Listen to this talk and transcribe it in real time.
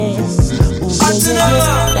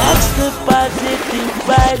positive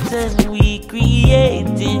vibes and we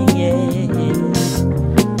creating, yeah.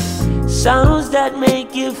 Sounds that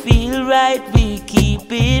make you feel right, we keep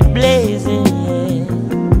it blazing, yeah.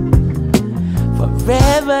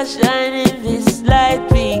 Forever shining this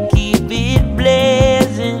light, we keep it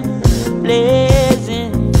blazing,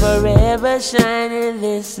 blazing. Forever shining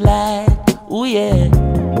this light, ooh yeah.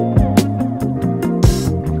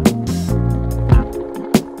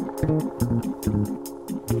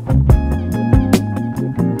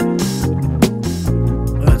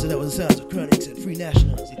 So that was the sounds of Chronics and Free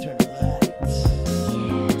Nationals, Eternal Light.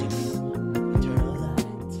 Eternal Light.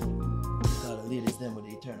 Call the ladies them with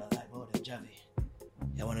the Eternal Light. Oh, them Javi.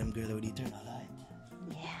 Yeah, one of them girls with the Eternal Light.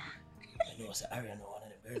 Yeah. I know it's Ariana, one of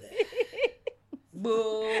them girls there.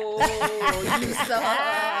 Boo! You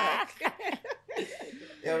suck.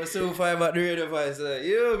 Yeah, we're so fine about the radio voice.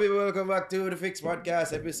 You people, welcome back to the Fix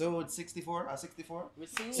Podcast, episode 64. 64?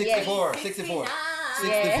 64. 64.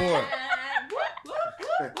 64.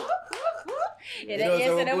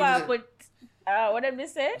 What did we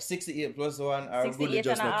say? 68 plus 1. I would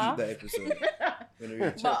just not keep the episode. But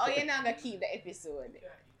you're not gonna keep the episode.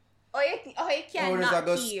 Or you cannot just not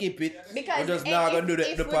gonna keep. skip it. Because we're just not gonna do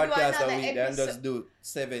the podcast a week and episode, just do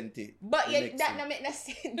 70. but that don't make no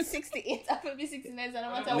sense. 68 after 69 no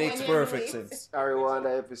matter makes when perfect you do it. sense. I rewind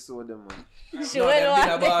the episode, man. Sure, no,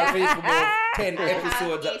 them been about 10 I have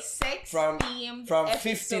episodes a sex from themed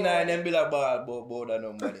 59 episode. and be about that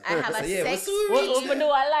number. I have a sex What we do a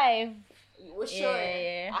live? Well, sure.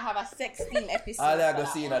 Yeah. I have a sex themed episode. All I for go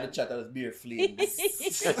that see in one. the chat is beer flames.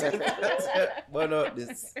 But not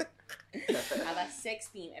this. I have a sex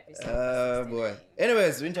themed episode. Boy.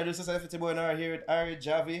 Anyways, we introduce ourselves to boy now here with Ari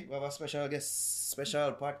Javi. We have a special guest,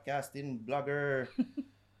 special podcasting blogger,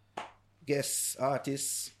 guest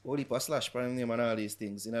artist, Holy Slash, prime name and all these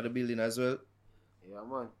things in the building as well. Yeah,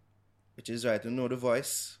 man. Which is right, to know the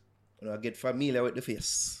voice, get familiar with the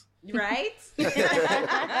face. Right?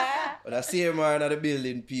 But I see him in the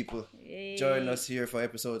building, people. Hey. Join us here for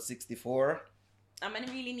episode 64. I'm gonna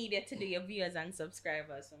really need you to do your viewers and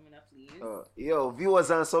subscribers, so I'm gonna please. Yo,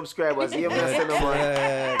 viewers and subscribers, here man, send them on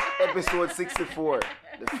episode 64,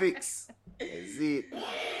 the fix. Is it?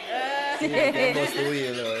 Bust the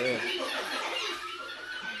wheel,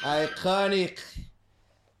 yeah. Iconic.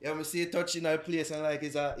 Yeah, I see you touching that place and like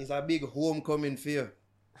it's a big homecoming for you.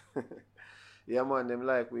 Yeah, man, them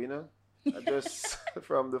like we, you know. I just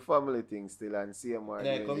from the family thing still and see them.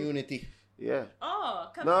 Like community. Yeah. Oh,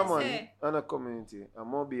 come No, on, man, say. on a community. A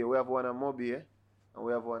Mobile, we have one at Mobile, and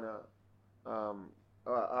we have one at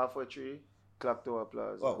Half a Tree, Clock Tower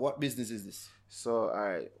Plaza. What business is this? So,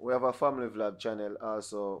 alright, we have a family vlog channel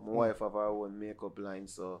also. My wife have her own makeup line,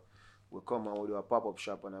 so we come and we do a pop-up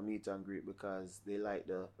shop and a meet and greet because they like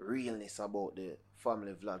the realness about the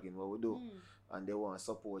family vlogging, what we do. And they want to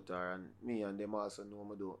support her, and me and them also know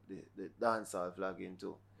me do the dancehall vlogging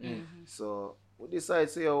too. So we decide,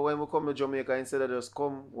 say, when we come to Jamaica, instead of just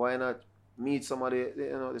come, why not meet some of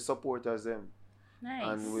the supporters them? Nice.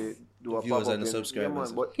 And we do The a viewers pop-up. and the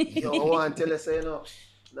subscribers. Yeah, but I want to tell you, say,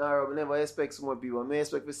 nah, I never expect some more people. I may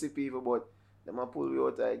expect to see people, but them a pull me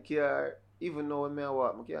out of the car. Even though when I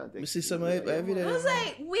walk, I can't take You see some every day. I was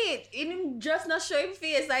like, wait, him just not showing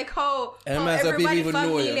face, like how And man, some everybody people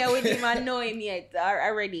know familiar you. with him and know him yet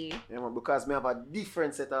already. Yeah, man, because I have a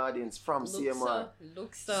different set of audience from CMR.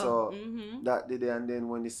 Look so. So that did it, and then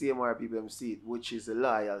when the CMR people them see it, which is a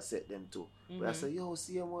lie, I'll set them to. But I say, yo,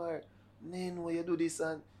 CMR, man, why you do this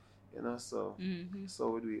and so so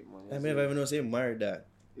we do it, man. I never even know say married that.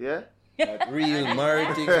 Yeah? Like real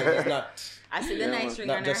married thing. It's not. I see the nice ring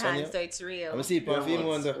Not on her just on hand, you. so it's real. I'm see it on film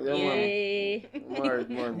one. Yeah, Yay. man. Married,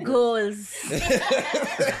 man. Goals.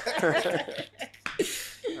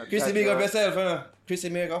 Chrissy, big up yourself, huh? Chrissy,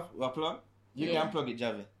 make up. What plug? You can plug it,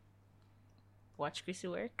 Javi. Watch Chrissy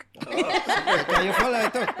work. Can you follow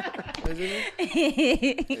it up?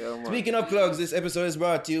 Yeah, man. Speaking of plugs, this episode is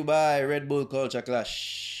brought to you by Red Bull Culture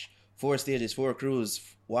Clash. 4 stages, 4 crews,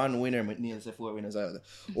 1 winner. Neil said 4 winners.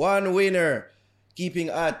 1 winner. Keeping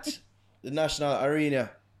at the National Arena.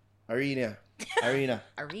 Get it Arena.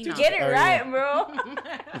 right, bro.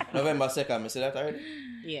 November 2nd. You see that already?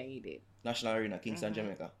 Yeah, you did. National Arena, Kingston,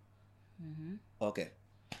 Jamaica. Okay.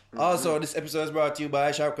 Also, this episode is brought to you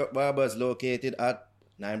by Sharp Cut Barbers, located at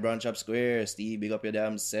 9 Brown Shop Square. Steve, big up your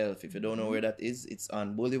damn self. If you don't know where that is, it's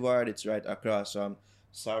on Boulevard. It's right across from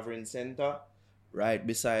Sovereign Center, right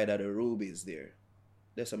beside the Rubies there.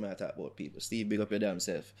 That's what I talk about, people. Steve, big up your damn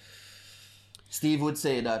self. Steve would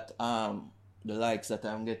say that the likes that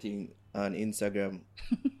I'm getting on Instagram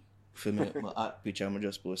for me, my art picture I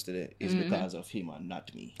just posted it is because of him and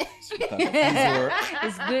not me. It's because of his work,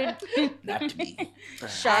 It's good. not me.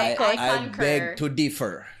 I I beg to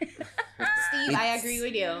differ. Steve, I agree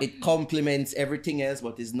with you. It complements everything else,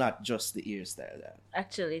 but it's not just the hairstyle.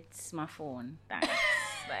 Actually, it's my phone. Thanks.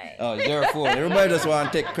 Bye. Oh, it's your phone. Everybody just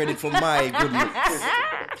want to take credit for my good looks.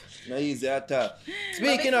 Not easy at all.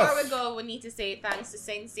 Speaking Before of, we go, we need to say thanks to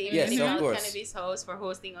Sensei Yes, Medical of course. Cannabis House for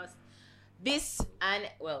hosting us this and,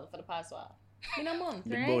 well, for the past while. In a month,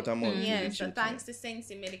 right? about a month. Yeah, so thanks to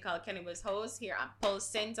Sensei Medical Cannabis House here at Pulse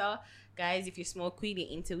Center. Guys, if you smoke weed, you're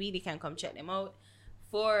into weed, you can come check them out.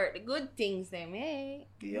 For the good things, them, hey.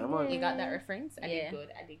 Yeah, man. You got that reference? I Yeah.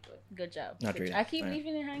 did good. Good job. Not really. I keep Yeah.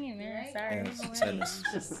 leaving it hanging, man. Right? Sorry. Yeah,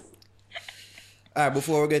 sadness. Alright,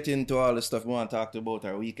 before we get into all the stuff, we want to talk about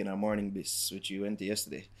our weekend and morning bliss, which we went to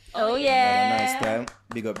yesterday. Oh, We yeah. had a nice time.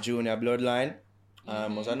 Big up Junior Bloodline.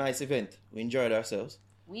 It was a nice event. We enjoyed ourselves.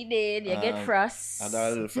 We did. You get frost. I got a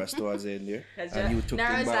little frost towards the end there. 'Cause And you took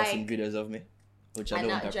Nara's embarrassing like, videos of me, which I I'm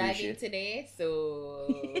don't not driving appreciate. today, so...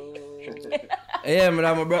 Yeah,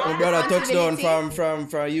 man, my brother touchdown Responsibility.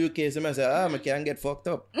 from UK, so I said, I can't get fucked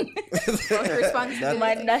up. Responsibility.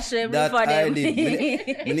 My dash it That before I them.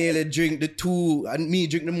 did. Me nearly drink the two, and me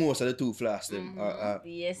drink the most of the two flasks. Them.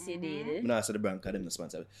 Yes, you did. I'm not say the brand because them the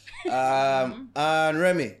sponsor. And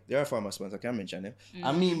Remy, they're a former sponsor, I can't mention them.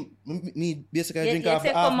 And me basically You drink take half the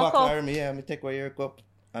from my buckle, cup. Remy. Yeah, me take away your cup.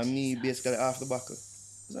 And me basically half the buckle.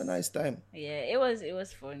 It was a nice time. Yeah, it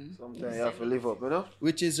was fun. Sometimes you have to live up, you know?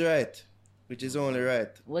 Which is right. Which is only right.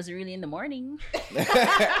 Was really in the morning. Even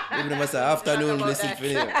though I say afternoon about blessing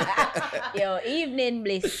that. for you. Yo, evening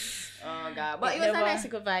bliss. Oh god, but it was a nice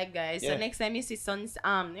little vibe, guys. Yeah. So next time you see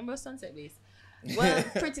remember sunset bliss. Well,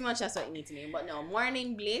 pretty much that's what you need to name. But no,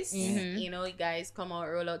 morning bliss. You know, you guys come out,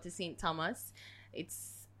 roll out to St. Thomas.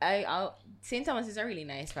 St. Thomas is a really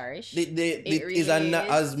nice parish. It really is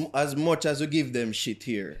as much as we give them shit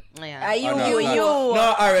here. Yeah. Are you?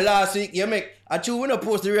 No, Ari, last week, I we not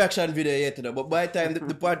post the reaction video yet, you know, but by the time the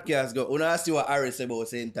podcast go, I see what Ari said about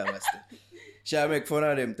St. Thomas. Shall make fun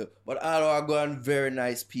of them too. But all are going very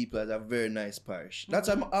nice people as a very nice parish. That's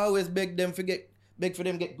why I always beg for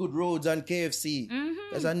them get good roads and KFC.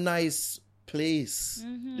 That's a nice place.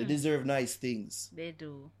 They deserve nice things. They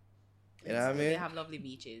do. You know what I They mean? have lovely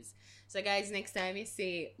beaches. So guys, next time you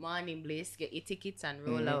say morning bliss, get your tickets and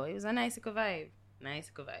roll out. It was a nice little vibe.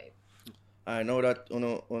 I know that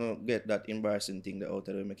you get that embarrassing thing that out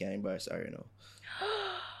of the way, I can't embarrass her, you know.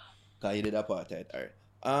 Cause you did apartheid, Ari.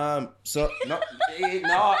 So no,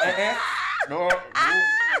 no.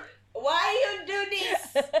 Why you do this?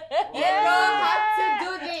 You Yeah. don't have to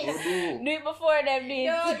do this. Do it before them do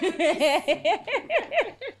it.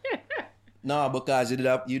 No, because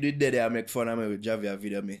you did that, I make fun of me with Javier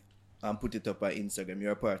video me and put it up on Instagram.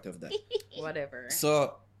 You're a part of that. Whatever.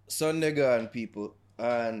 So Sunday gone, people,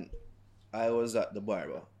 and I was at the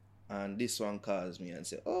barber, and this one calls me and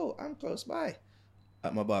said, "Oh, I'm close by."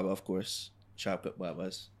 At my barber, of course, Sharp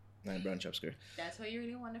Barbers, 9 Branch Up Square. That's how you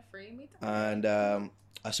really want to frame it? And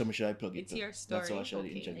I said, should I plug it? It's to? your story, That's how I should okay.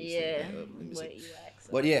 introduce Yeah. it. Let me see. What you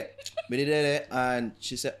ask. But yeah, we did it, and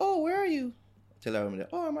she said, "Oh, where are you?" Tell her,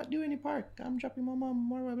 "Oh, I'm at Dewey Park. I'm dropping my mom,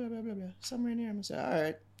 blah, blah, blah, blah, blah, somewhere near." I said, "All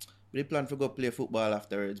right." We plan to go play football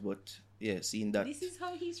afterwards, but yeah, seeing that This is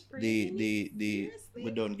how he's framing it?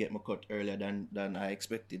 we don't get my cut earlier than I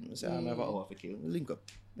expected. I said, "I'll have an hour for kill. Link up."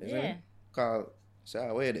 You see me? Yeah. Call. Say,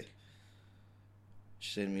 "Where they?"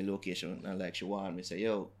 She send me location and like she want me say,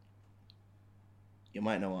 "Yo, you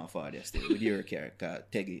might not want father still with your car, cause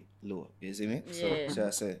Teggy low." You see me? Yeah. So I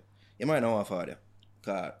said, "You might not want father,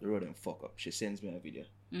 cause the road ain't fuck up." She sends me a video.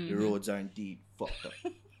 The roads are indeed fucked up.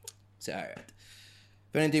 Say, alright.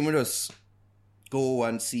 If anything, we just go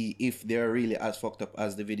and see if they're really as fucked up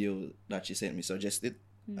as the video that she sent me suggested.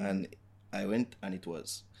 And I went and it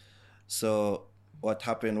was. So what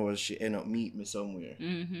happened was she ended up meet me somewhere.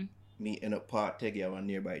 Me end up taking her one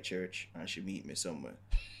nearby church and she meet me somewhere.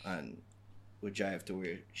 And we drive to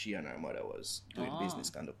where she and her mother was doing business,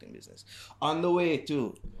 conducting business. On the way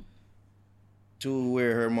to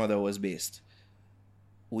where her mother was based,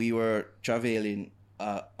 we were traveling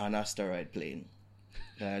an asteroid plane.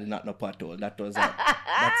 Not no pothole. That's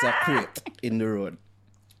a crate in the road.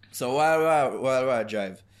 So while I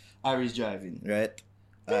drive, Ari's driving, right?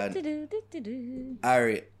 And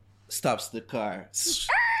Ari stops the car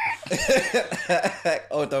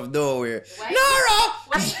out of nowhere. Nora!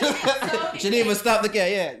 She didn't even stop the car.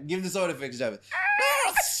 Yeah, give the sound effects, driver.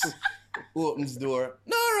 Opens door.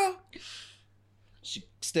 Nora! She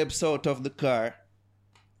steps out of the car,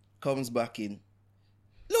 comes back in.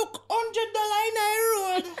 Look, $100 in a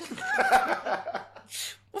road.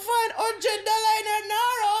 We find $100 in a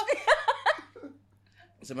Naro.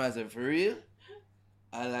 So I said, for real?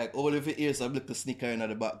 I like, all of it here, so I look the sneaker in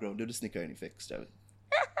the background. Do the sneaker in effects, Travis.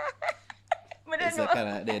 It's like,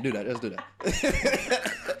 kinda, there, do that, just do that.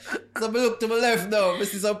 So I look to my left now, I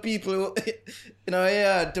see some people, who, to my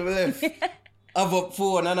left, have a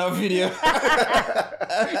phone and a video. And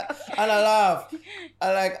I laugh.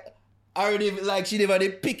 I like, I already, like, she never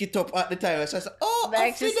did pick it up at the time. So I said, oh,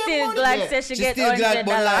 like, she's still glad that she get $100. She's still glad,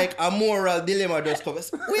 but like, a moral dilemma just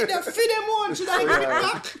comes. Wait, the feed them on, should I give it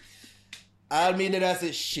back? All me did I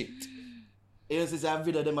say, shit. You see, a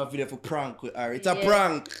video for prank with her. It's a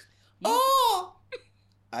prank. Oh!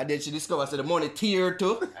 And then she discovered so the money tear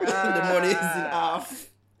too. The money is in half.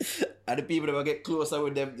 And the people that will get closer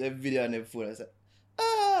with them video and them phone. I said,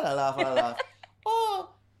 I laugh. Oh,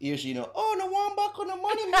 here she know. Oh, no one back on the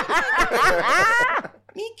money, man.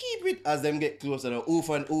 Me keep it. As them get closer, the oof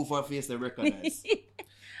and face they recognize. Wait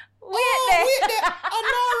there.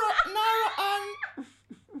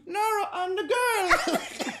 Naro and the girl.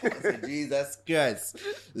 I said, Jesus Christ.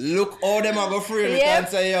 Look how them are going free. Yep. And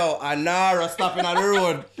say, yo, and Naro stopping on the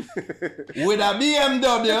road with a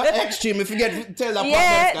BMW Extreme. If you get to tell the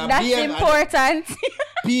that's important.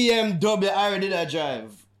 BMW I already did a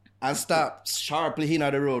drive and stop sharply in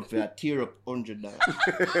the road for a tear up $100.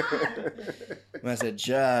 I said,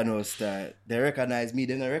 John, no style. They recognize me,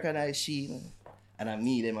 they don't recognize she. And I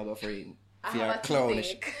me, them I go free. For your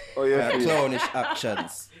clownish. Oh, yeah. Clownish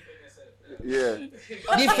actions. Yeah.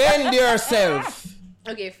 Defend yourself.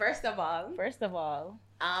 Okay, first of all,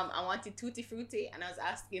 I wanted Tutti Frutti and I was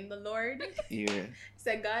asking the Lord. Yeah.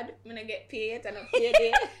 Said, God, I'm gonna get paid and I'm paid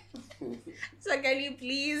it. So can you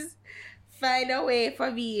please find a way for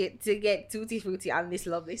me to get Tutti Frutti on this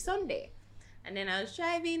lovely Sunday? And then I was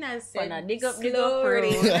driving, I said, dig up road. road. I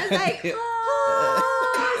was like,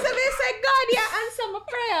 so they said, God, yeah, answer my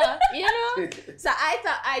prayer, you know? So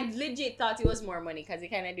I legit thought it was more money because it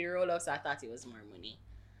kind of did roll off, so I thought it was more money.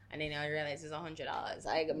 And then I realized it's $100.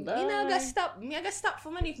 I gotta stop. I gotta stop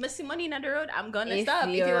for money. If I see money in the road, I'm gonna stop.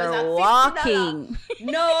 If it was a $50. Walking.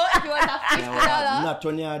 No, if it was a $50. Not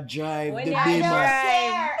when you drive When the you day,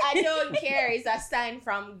 man. I don't care. It's a sign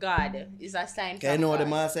from God. It's a sign from I know God. the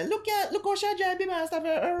man say, look how she drive the man stop on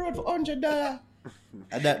the road for $100.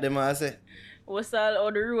 And that the man say. What's all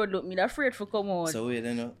on the road look? Me afraid for come out. So wait,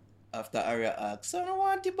 after Aria asks, so I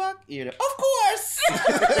want it back? You're like, of course! See,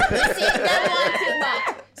 they want it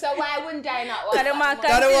back. So why wouldn't I not want it? They want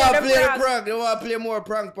to play the prank. They want to play more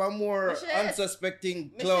prank for more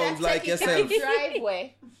unsuspecting clowns like yourself.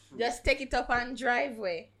 Driveway. Just take it up on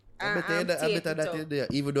driveway. I bet that is there.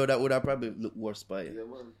 Even though that would have probably looked worse by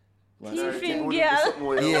you. Tiffin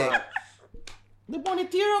girl. Yeah. The money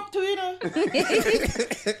tear up too, you know.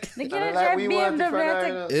 The girl drive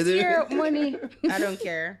BMW to tear up money. I don't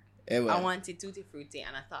care. Anyway. I wanted Tutti Frutti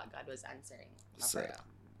and I thought God was answering my prayer.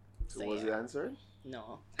 So was the answer?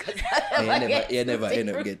 No. You never end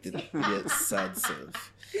up getting your sad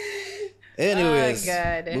self. Anyways,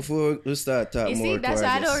 before we start talking more, that's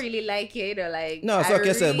why I don't really like it. Or like, no, so like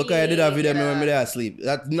I said, because I did a video when I was asleep.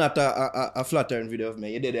 That's not a flattering video of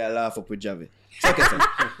me. You did a laugh up with Javi. So like I said,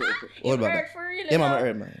 you heard for real? Yeah, man, I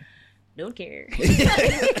heard, man. Don't care.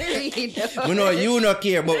 We know you not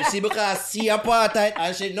care, but see, because she apartheid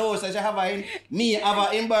and she knows that she have an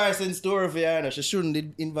embarrassing story for her, and she shouldn't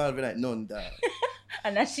be involved in that. None that.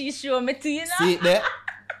 And then she show me to you now. See there?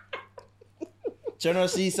 She know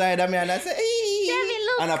she side of me and I say, hey.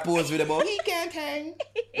 And I pose with the ball. He can't hang.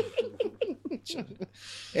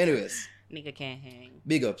 Anyways. Nigga can't hang.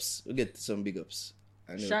 Big ups. We'll get some big ups.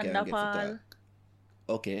 Shonda Paul.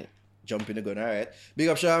 Okay. Jump in the gun. All right. Big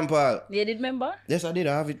up Sean Paul. You did remember? Yes, I did.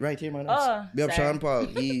 I have it right here, man. Big up Sean Paul.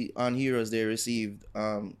 He, on Heroes, they received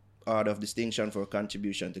Order of Distinction for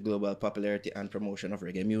contribution to global popularity and promotion of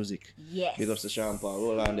reggae music. Yes. Big ups to Sean Paul.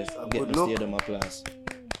 Roll on this. Get me stadium applause.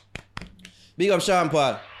 Big up Sean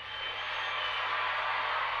Paul.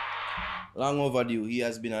 Long overdue. He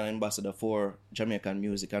has been an ambassador for Jamaican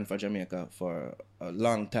music and for Jamaica for a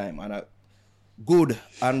long time, and a good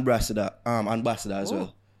ambassador as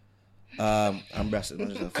well.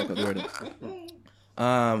 Ambassador, fuck up the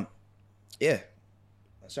word. Yeah.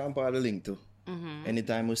 Sean Paul the link too. Mm-hmm.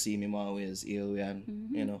 Anytime we see him, always he'll and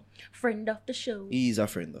you know. Friend of the show. He's a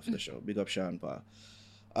friend of the show. Big up Sean Paul.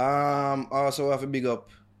 Also have a big up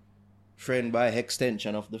friend by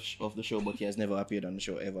extension of the show, but he has never appeared on the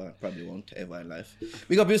show ever. Probably won't ever in life.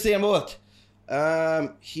 Big up Usain Bolt.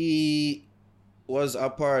 He was a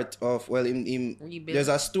part of there's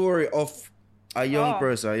a story of a young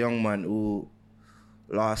person, a young man who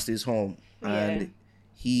lost his home and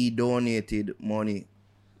he donated money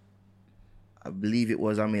I believe it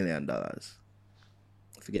was $1 million.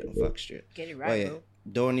 Forget my facts straight. Get it right, bro.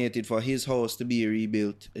 Donated for his house to be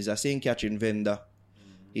rebuilt. He's a St. Catherine vendor.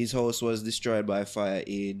 His house was destroyed by fire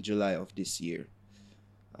in July of this year.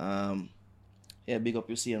 Big up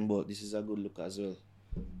your CN boat. This is a good look as well.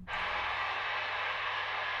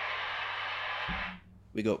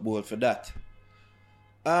 We got bold for that.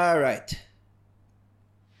 Alright.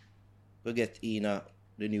 We'll get in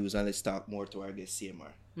the news and let's talk more to our guest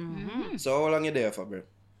CMR. Mm-hmm. So how long you there for, bro?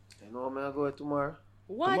 You know, I'm going tomorrow.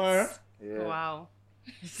 What? Tomorrow? Yeah. Wow.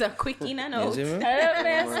 It's a quick in and out. Yes, man. I don't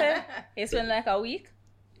know, sir. It's been like a week?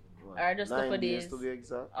 Well, Or just a 9 couple days days? to be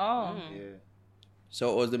exact. Oh. Yeah. So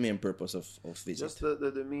what was the main purpose of visit? Just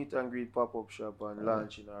the meet and greet pop-up shop and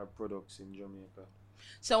launching our products in Jamaica.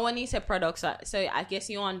 So when you say products, so I guess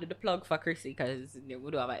you want to do the plug for Chrissy because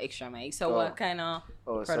we do have an extra mic. So what kind of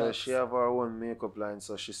so products? she have her own makeup line.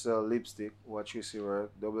 So she sell lipstick, Watch Chrissy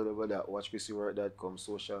Work, www.watchchrissywork.com,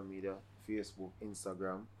 social media, Facebook,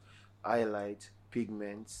 Instagram, highlight,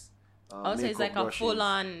 pigments. So it's like brushes. a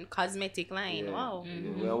full-on cosmetic line. Yeah. Wow.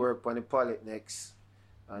 Yeah, we work on the palette next.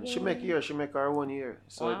 And she make her own here.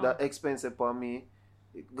 So Wow. that expensive for me,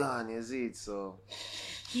 it gone, you see it, so.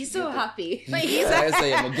 He's so happy. I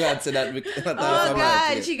say I'm glad to that. Oh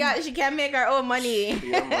God, she can make her own money.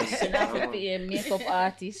 Yeah, man. She not have to be a makeup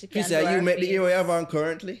artist. She can Chris, do you her make the face. ear you have on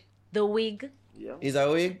currently? The wig. Yeah. Is that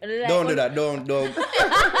wig? Like Don't do what- that. Don't.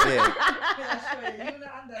 Yeah.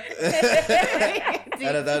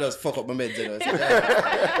 I just fuck up my meds. You know.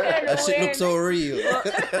 That shit looks so real.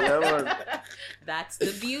 Yeah, man. That's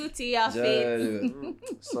the beauty of it. Yeah.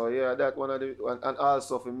 So yeah, that one of the and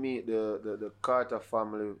also for me the Carter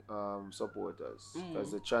family supporters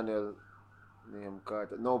because the channel name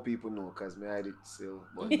Carter. Now people know because me hide it still,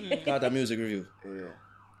 but Carter music review. yeah.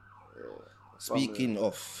 Speaking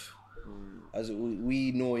of, as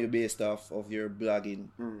we know you based off of your blogging,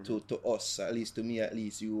 to us, at least to me,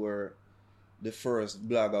 you were the first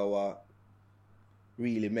blogger who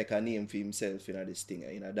really make a name for himself in this thing,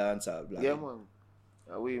 in a dancehall blogging. Yeah, man.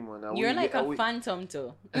 Man. You're like a phantom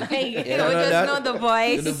too. Like, Yeah, we just that- know the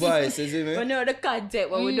voice. The voice, is it, We man? know the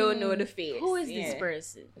content, but we don't know the face. Who is this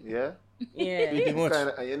person? Yeah. Yeah. Pretty much.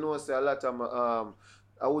 Kinda, you know, say a lot of my,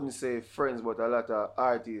 I wouldn't say friends, but a lot of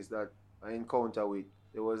artists that I encounter with,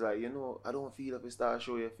 it was like, I don't feel if you start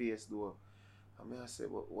show your face though. I say,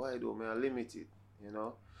 but why do I limit it,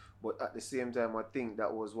 But at the same time, I think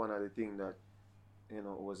that was one of the things that,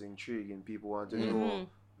 was intriguing. People want to know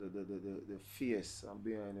the face and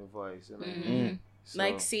behind the voice, So,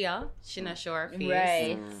 Like Sia, she not show her face.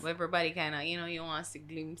 Right. Everybody kind of, you want to see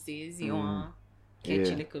glimpses, you want to catch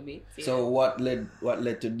a little bit. So what led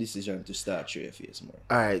to the decision to start show your face more?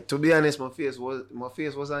 Alright, to be honest, my face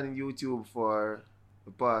was on YouTube for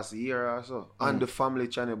the past year or so on the family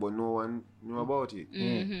channel, but no one knew about it.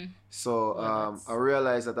 So I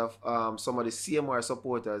realized that some of the CMR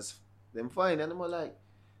supporters, them fine, and I'm like,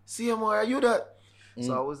 CMR, are you that?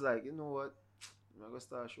 So I was like, you know what? I'm gonna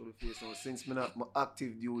start show the face now. Since my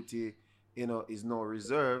active duty, is now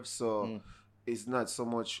reserved, so it's not so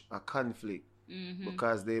much a conflict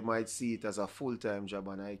because they might see it as a full-time job,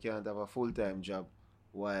 and I can't have a full-time job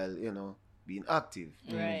while being active.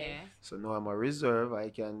 Right. So now I'm a reserve. I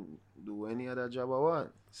can do any other job I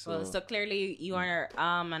want. So clearly you are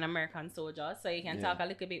an American soldier, so you can talk a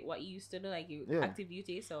little bit what you used to do, like active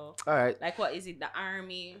duty. So all right. like what is it, the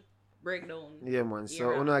army breakdown? Yeah, man. So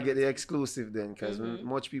You're when I get the exclusive then, because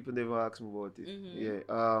much people never ask me about it.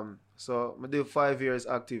 Yeah. So I did 5 years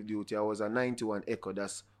active duty. I was a 91 Echo.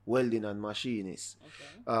 That's welding and machinist.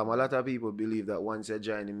 Okay. A lot of people believe that once you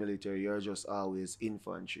join the military, you're just always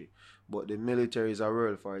infantry. But the military is a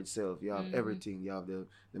world for itself. You have everything. You have the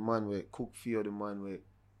man who cook for you, the man who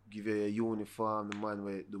give you a uniform, the man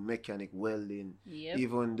who do mechanic welding,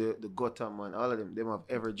 even the gutter man, all of them have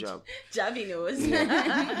every job. Javi knows.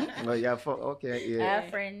 Well, yeah, okay, yeah. I have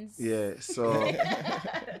friends. Yeah, so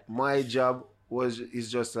my job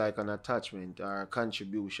is just like an attachment or a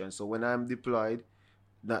contribution. So when I'm deployed,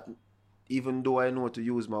 that even though I know to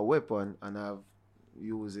use my weapon and I've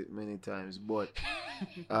used it many times, but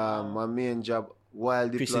my main job while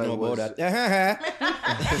deployed was that.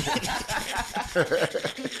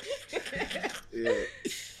 yeah.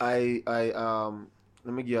 I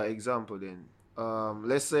let me give you an example then.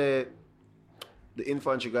 Let's say the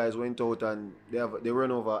infantry guys went out and they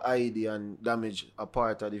run over ID and damage a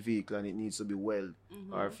part of the vehicle and it needs to be welded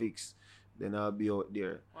or fixed. Then I'll be out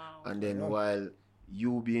there. Wow. And then while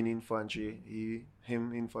you being infantry,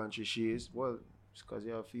 him infantry, she is, well, it's because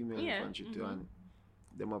you have female infantry too, and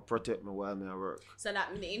they might protect me while I work. So that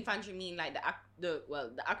the infantry mean like the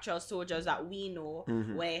actual soldiers that we know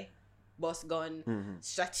where bust gun,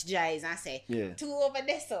 strategize and say, Yeah. 2 over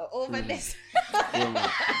this or over this.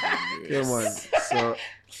 Yeah, man. So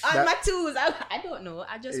On my 2s, I don't know.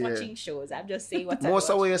 I'm just watching shows. I'm just saying what most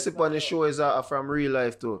I of what you watch. see on the show is from real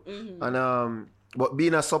life too. And but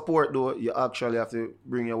being a support though, you actually have to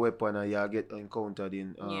bring your weapon and you get encountered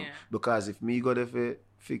in. Because if me go there for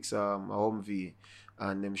fix a Humvee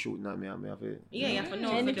and them shooting at me, I have to. Yeah, you have to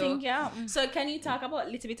know. Anything can happen. So can you talk a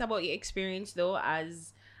little bit about your experience though,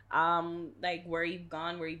 as like where you've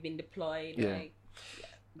gone, where you've been deployed, like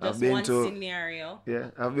just one scenario. Yeah,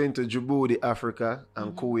 I've been to Djibouti, Africa,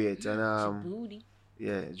 and Kuwait, and Djibouti.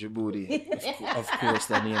 Yeah, Djibouti. Of course,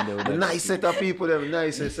 the name though. Nice set of people, them.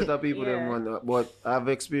 Man. But I've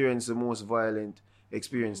experienced the most violent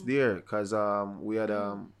experience there, because we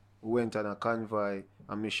went on a convoy,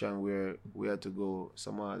 a mission where we had to go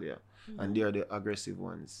Somalia, and they're the aggressive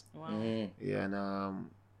ones. Wow. Yeah, and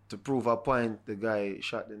to prove a point, the guy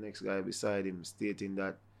shot the next guy beside him, stating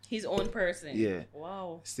that his own person. Yeah.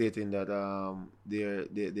 Wow. Stating that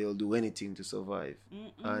they'll do anything to survive,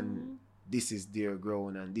 and this is their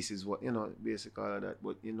ground, and this is what basically all of that.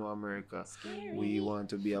 But America, we want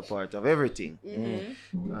to be a part of everything,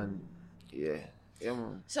 and yeah,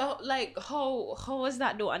 man. So like, how was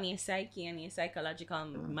that though on your psyche and your psychological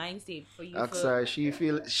mind state for you? Actually,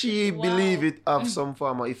 she believe it have some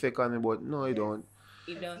form of effect on me, but no, it don't.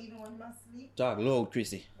 You don't. Even when I sleep, Talk low,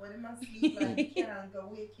 Chrissy. when I sleep, like, you can't go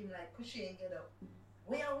wake him, like, push him and get up.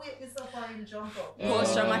 When I wake this up, I him jump up.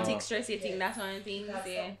 Post-traumatic stress, you think that's one of the things,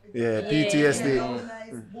 Yeah, PTSD.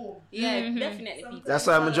 Yeah, definitely PTSD. That's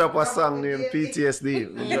why I'm drop a song named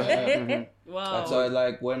PTSD. Wow. That's why,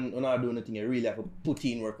 like, when I do anything, you really have to put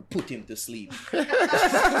in work, put him to sleep. Why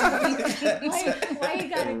you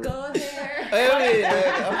gotta go there?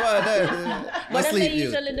 But then they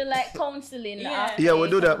usually do like counseling. Yeah, we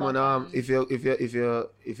do that, man. If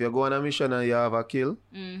you go on a mission and you have a kill,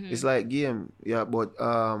 it's like game. Yeah, but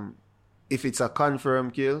if it's a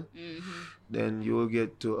confirmed kill, then you will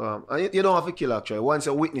get to and you don't have to kill actually. Once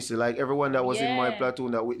you witness it, like everyone that was in my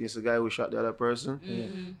platoon that witnessed the guy who shot the other person,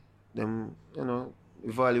 then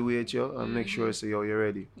evaluate you and make sure so you're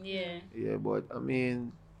ready. Yeah, but I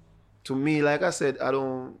mean, to me, like I said,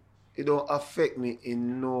 it don't affect me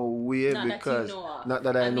in no way, because not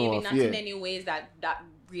that I know of. Not in any ways that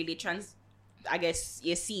really I guess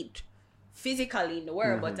you see it physically in the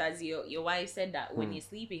world, but as your wife said that when you're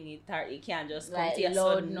sleeping, it can't just come to your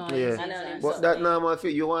sudden noise. Yeah. But that normal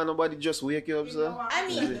thing, you want nobody just wake you up, sir? I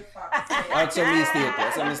mean, That's a mistake.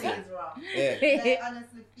 That's a mistake. Yeah. I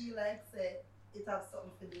honestly feel like it has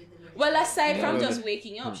something to do with the well, aside from just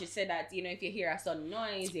waking up, she said that if you hear a sudden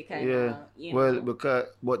noise, you kind of Well, because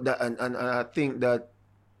and I think that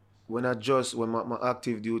when my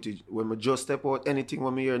active duty, when I just step out, anything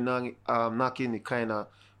when I hear knocking, it kind of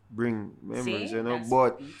bring memories, that's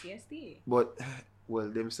but PTSD. But well,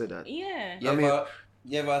 them say that. Yeah.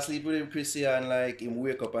 You ever sleep with him, Chrissy, and like him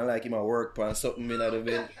wake up and like him a work pan something in the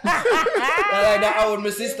bed? And like that, I would my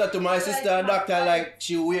sister to my sister and doctor, like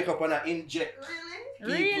she wake up and I inject people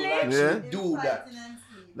like she do that.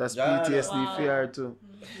 That's PTSD fear too.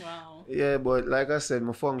 Wow. Yeah, but like I said,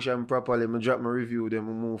 I function properly. I drop my review, then I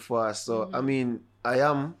move fast. So I mean,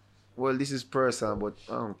 this is personal, but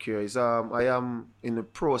I don't care. I am in the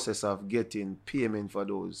process of getting payment for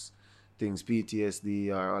those things, PTSD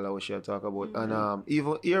or all I was talk about, and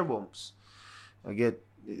even ear bumps.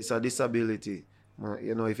 It's a disability.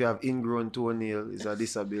 If you have ingrown toenail, it's a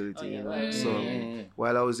disability. So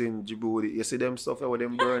while I was in Djibouti, you see them stuff where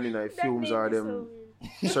them burning, like fumes or them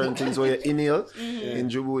certain things where you inhale. In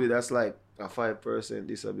Djibouti, that's like a 5%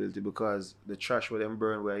 disability, because the trash where them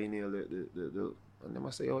burn where you inhale the and they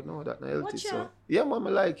must say, oh no, that's not healthy. So yeah, man, I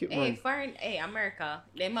like it, man. America,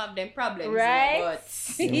 them have them problems, right?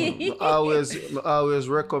 But I always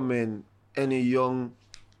recommend any young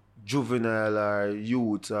juvenile or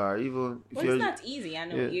youth or even if it's not easy. I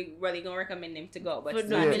know you're really gonna recommend them to go, but it's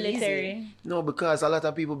the not military. Easy. No, because a lot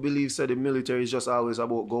of people believe the military is just always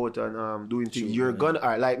about go out and doing things. You're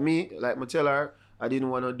gonna like me, like I tell her, I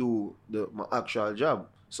didn't want to do my actual job.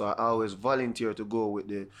 So I always volunteer to go with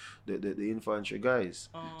the infantry guys.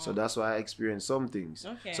 So that's why I experienced some things.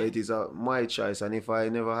 Okay. So it is my choice. And if I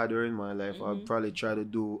never had her in my life, I'd probably try to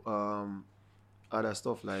do other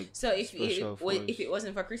stuff like. So if it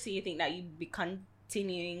wasn't for Chrissy, you think that you'd be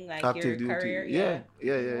continuing like active your career? Yeah.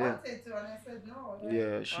 I wanted to, and I said no. Right?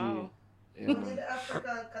 Yeah, she. Wow. In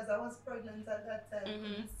Africa, because I was pregnant at that time, I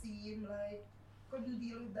couldn't see him like couldn't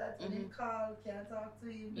deal with that. And him call, can't talk to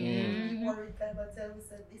him. Mm. He worried, kind of tell me,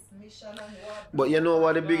 said, this mission and what. But you know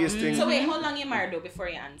what the biggest thing? So wait, how long you married though before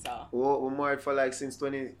you answer? We're married for like since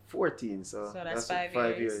 2014, so that's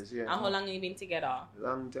 5 years. Yeah. And how long have you been together?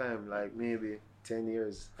 Long time, like maybe 10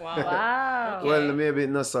 years. Wow. Wow. Okay. Well, maybe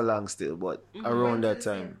not so long still, but around that Went to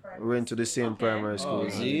the time. same primary We went to the same Okay. primary school. Oh,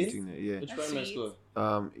 and see? everything there, yeah. Which That's primary sweet. school?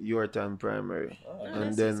 Yorktown Primary. Oh,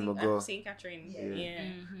 And then we go. St. Catherine. Yeah. Yeah.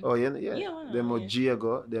 Oh, yeah. Yeah, why not? Then we Yeah.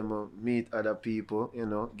 Jago, then we meet other people, you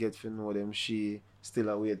know, get to know them. She still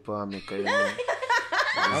a wait for me, 'cause, you know.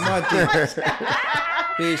 I'm not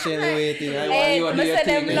patiently waiting. I want you to do your Listen,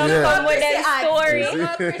 them thing. love Yeah. come with them story.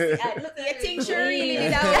 Look, you think she really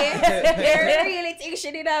did that way? You really think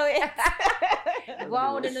she did that way? Go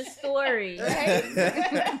out in the story. Yeah,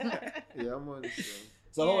 man.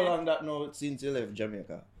 So how long that now since you left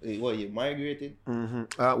Jamaica? What, you migrated?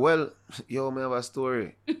 Well, yo, me have a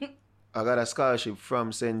story. I got a scholarship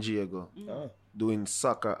from San Diego Oh. doing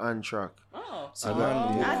soccer and track. Oh. So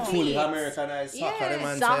got- man, fully Americanized soccer. Yeah, them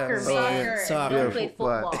man soccer, say. man. Oh, yeah, soccer. Yeah, Don't play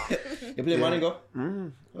football. football. You play Moningo?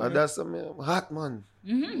 And that's hot, man.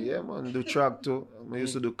 Yeah, man. Do track too. I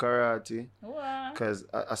used to do karate. Wow. Because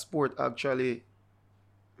a sport actually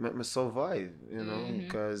make me survive, you know.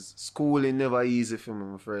 Because schooling never easy for me,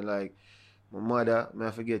 my friend. Like, my mother, I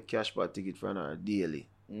have to get cash for a ticket for her daily.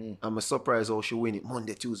 I'm surprised how she win it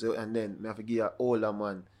Monday, Tuesday, and then I have to give her older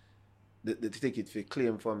man the ticket for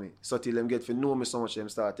claim for me. So till them get to know me so much, them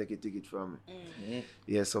start taking ticket from me.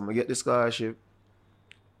 Yeah, so I get the scholarship.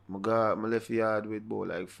 I left yard with about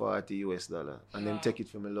like $40 and then take it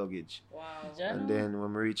for my luggage. Wow. And then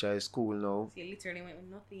when I reach high school now, So you literally went with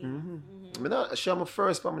nothing. I not share my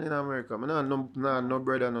first family in America. I not no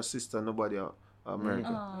brother, no sister, nobody in America.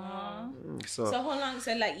 Aww. So how long?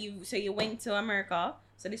 So like you went to America.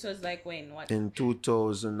 So this was like when what? In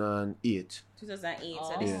 2008. 2008.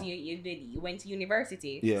 So this is you went to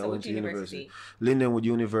university. Yeah, so I went which to university. Lindenwood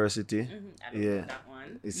University. I don't know that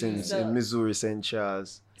one. It's in So- Missouri, St.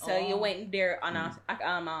 Charles. So you went there on a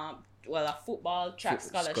football track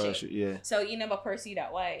scholarship. Yeah. So you never pursued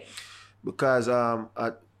that. Why? Because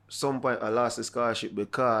at some point I lost the scholarship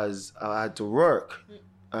because I had to work.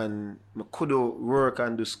 And I couldn't work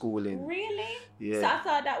and do schooling. Really? Yeah. So I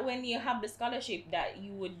thought that when you have the scholarship that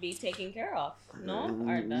you would be taken care of. No?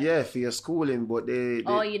 Or that? Yeah, for your schooling, but they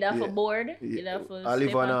Oh, you there for yeah. board? You there for I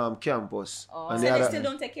live slip on campus. Oh. And So the they other- still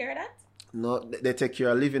don't take care of that? No, they take care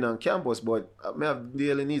of living on campus, but I have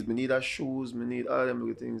daily needs. I need shoes, I need all them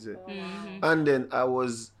little things. And then I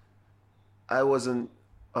wasn't,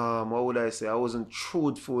 what would I say? I wasn't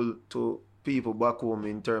truthful to people back home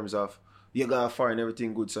in terms of, you got far and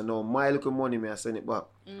everything good. So now my little money, I send it back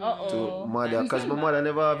to mother. Because my mother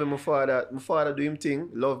never have my father. My father do him thing,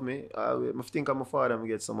 love me. I think I'm my father, I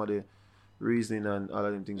get some of the reasoning and all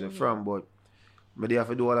of them things from, but I have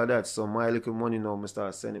to do all of that. So my little money now, I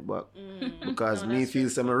start send it back. Because me feel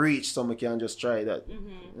some reach, so I can just try that.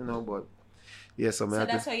 You know, but yeah, so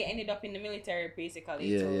that's how you ended up in the military, basically.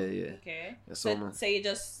 Yeah, so, yeah. Okay. Yeah, So you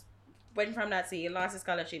just went from that, so you lost the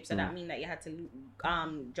scholarship, so that means that you had to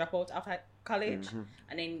drop out of college,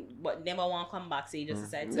 and then but never want to come back, so you just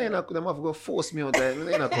decided to. They have to go force me out there.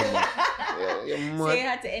 They not come back. Yeah, So you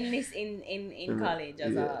had to enlist in college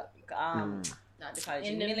as a not the college,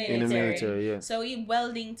 in the military. In the military, yeah. So you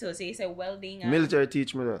welding too. So you said welding. And, Military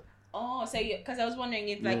teach me that. Oh, so you, because I was wondering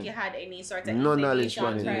if like you had any sort of No knowledge inclination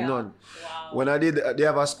on it, prior. none. Wow. When I did, they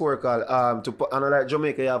have a score called to put, and like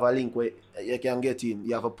Jamaica, you have a link where you can get in.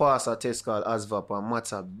 You have a pass a test called ASVAB, and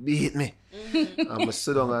Matza beat me. I'm a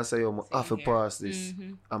sit down and say, yo, I have to pass this.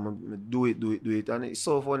 I'm gonna do it. And it's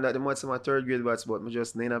so fun that the maths in my third grade batch, but I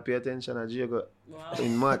just didn't pay attention at Jago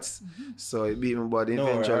in maths. So it beat me, but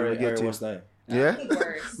eventually I get in. was nine. Yeah?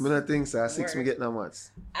 Worse. I don't think so. 6 me Worse. get no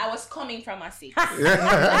maths. I was coming from a 6.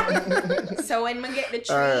 So when I get the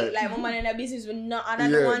tree, Alright. like my man in the business with not other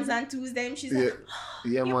Yeah. ones and Tuesday, she's Yeah. like,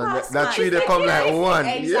 Yeah, You man. passed, That man. tree they come like one.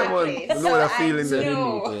 Exactly. Yeah, man. You know that feeling So I there.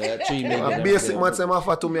 know. Yeah, 3 A million. basic maths, I'm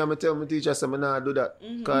offer to me, I'm tell my teacher, say, I nah do that.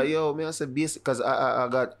 Because, yo, me I say basic, because I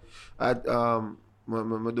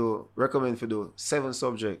do recommend for do 7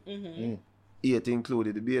 subject. 8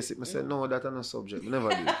 included. The basic, I said, no, that are no subject. I never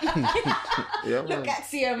do it. Yeah, man. Look at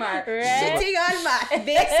CMR. Right. Sitting on math.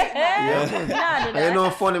 Basic math. Yeah, man. Nah, do And you that. know,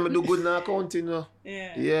 funny, I do good in accounting, you know.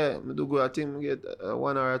 Yeah. Yeah, I do good. I think I get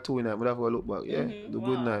 1 or 2 in it. I have to look back. Yeah, do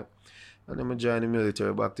good Wow. night. And then I join the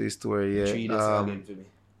military. Back to the story. Yeah. 3 days again for me.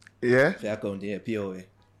 Yeah. For account, yeah, POA.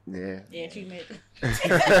 Yeah, 3 minutes.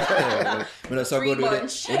 We're not so good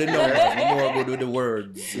with the numbers. We're more good with the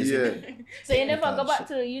words. Yeah. So you never go back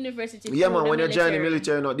to university? Yeah, man, when you join the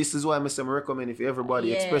military, no, this is why I recommend it for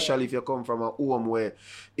everybody, especially if you come from a home where,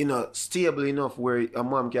 stable enough where a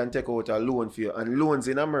mom can take out a loan for you. And loans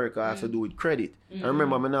in America have to do with credit. I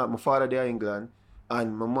remember my father there in England,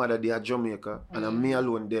 and my mother there at Jamaica, and I'm me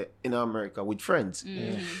alone there in America with friends.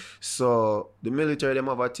 So the military, them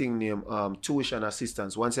have a thing named tuition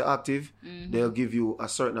assistance. Once you're active, they'll give you a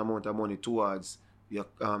certain amount of money towards your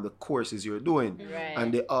the courses you're doing. Right.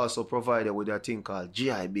 And they also provide you with a thing called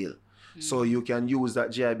GI Bill. So you can use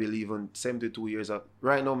that GI Bill even 72 years.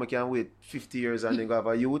 Right now, I can wait 50 years and then go have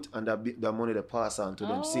a youth, and that money they pass on to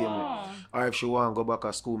them same way. Or if she want to go back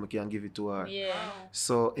to school, I can give it to her. Yeah.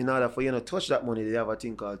 So in order for you to touch that money, they have a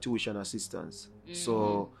thing called tuition assistance.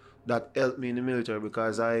 So that helped me in the military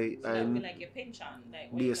because I That would be like your pension,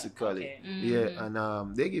 like basically, yeah,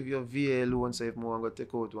 and they give you a VA loan. So if I want to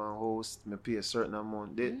take out one house, I pay a certain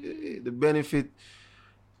amount. The benefit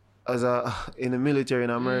as in the military in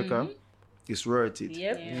America, it's worth it.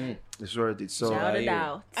 Yep. It's worth it. So Without a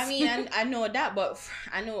doubt. I mean, I know that, but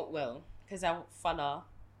I know well because I follow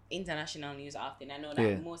international news often. I know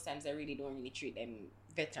that most times I really don't really treat them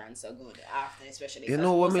veterans so good often, especially. You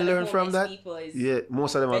know what me learn from that?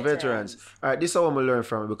 Most of them are veterans. All right, this is what I learn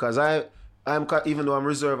from it because I'm even though I'm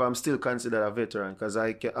reserve, I'm still considered a veteran because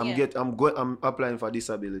I'm applying for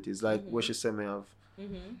disabilities like what she said me have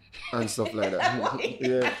and stuff like that.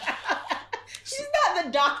 Yeah. She's not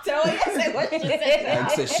the doctor. What you say? What she said?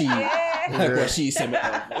 And so she, like what she said.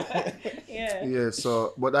 Yeah.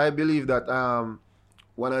 So, but I believe that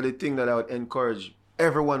one of the things that I would encourage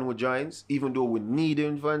everyone who joins, even though we need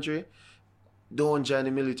infantry, don't join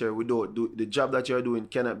the military. We don't do the job that you're doing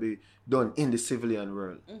cannot be done in the civilian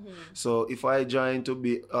world. So if I join to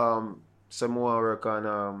be some more work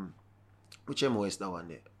on which MO is that one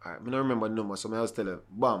there? Alright, I don't remember the number, so I was telling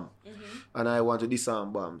bomb. And I want to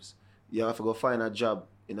disarm bombs. You have to go find a job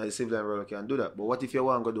in the civilian world, you can do that. But what if you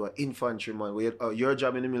want to go do an infantryman where your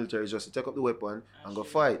job in the military is just to take up the weapon and go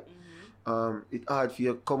fight? It's hard for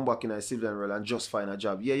you to come back in a civilian world and just find a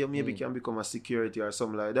job. Yeah, you maybe can become a security or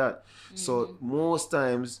something like that. So most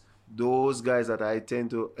times, those guys that I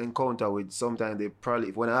tend to encounter with, sometimes they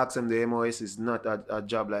probably, when I ask them, the MOS is not a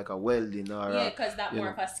job like a welding or because that's more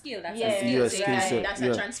of a skill. That's that's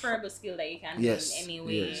a transferable skill that you can do in any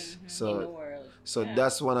way in the world. So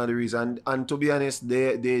that's one of the reasons. And to be honest,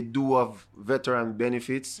 they do have veteran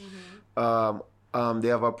benefits. They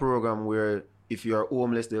have a program where if you are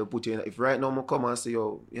homeless, they'll put you in. If right now I come and say,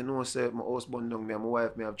 say my house burned down, me and my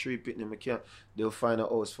wife, me have 3 pitney, they'll find a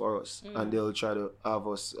house for us and they'll try to have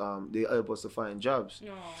us, they help us to find jobs.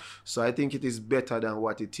 So I think it is better than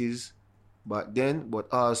what it is back then, but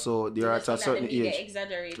also there are at a certain age.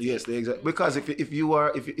 Yes, they exaggerate. Because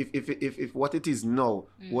if what it is now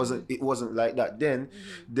wasn't like that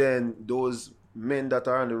then those men that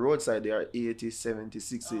are on the roadside, they are 80, 70,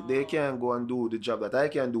 60. They can go and do the job that I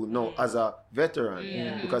can do now as a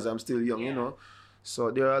veteran because I'm still young, you know.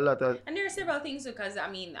 So there are a lot of... And there are several things because, I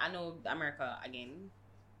mean, I know America, again,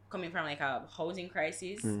 coming from like a housing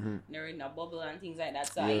crisis, they're in a bubble and things like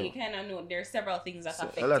that. So you kind of know there are several things that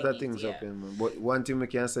affect it. A lot of things happen, man. But one thing we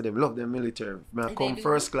can say, them love the military. Man, come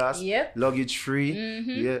first class, luggage free,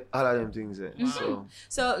 all of them things there.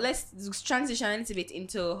 So let's transition a little bit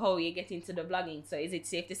into how you get into the vlogging. So is it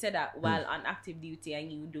safe to say that while on active duty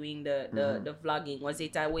and you doing the vlogging, was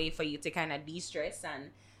it a way for you to kind of de-stress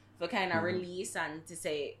and for kind of release and to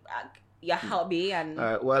say your hobby? And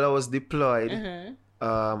while I was deployed,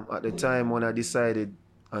 at the time when I decided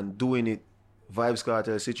on doing it, Vibes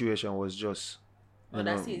Cartel situation was just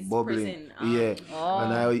that's his bubbling. Prison,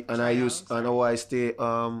 how I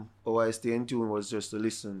stay in tune was just to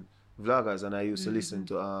listen vloggers, and I used to listen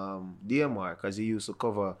to DMR because he used to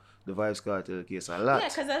cover the Vibes Cartel case a lot. Yeah,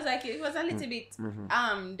 because I was like, it was a little bit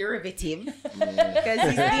derivative because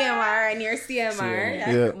he's DMR and you're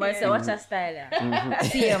CMR. But so what's your style?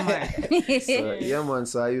 CMR. So, yeah, man.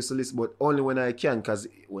 So I used to listen, but only when I can, because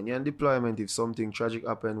when you're in deployment, if something tragic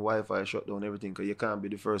happened, Wi-Fi shut down, everything, because you can't be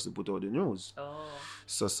the first to put out the news.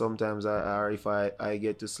 So sometimes if I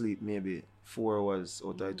get to sleep maybe 4 hours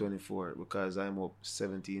out of 24 because I'm up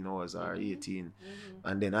 17 hours or 18.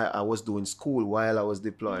 And then I was doing school while I was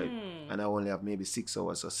deployed and I only have maybe 6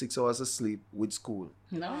 hours. So 6 hours of sleep with school.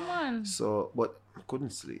 No man. So, but I couldn't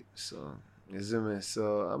sleep. So, you see me?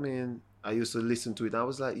 So, I mean, I used to listen to it. I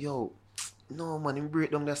was like, yo, no man, him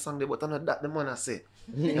break down that song there, but I know that the man I say.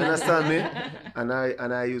 You understand me? And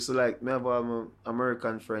I used to like, me have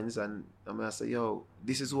American friends and I say, yo,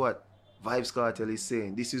 this is what Vibes Cartel is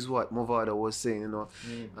saying. This is what Movada was saying, you know.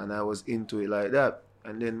 And I was into it like that.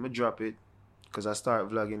 And then I drop it because I started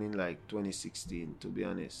vlogging in like 2016, to be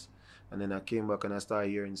honest. And then I came back and I started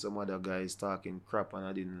hearing some other guys talking crap and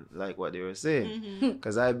I didn't like what they were saying.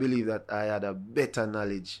 Because I believe that I had a better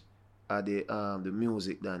knowledge of the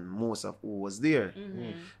music than most of who was there.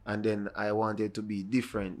 And then I wanted to be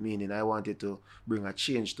different, meaning I wanted to bring a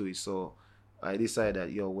change to it. So I decided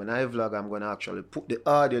that, when I vlog, I'm going to actually put the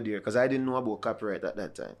audio there because I didn't know about copyright at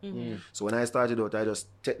that time. So when I started out, I just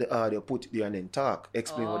take the audio, put it there and then talk,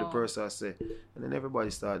 explain what the person said. And then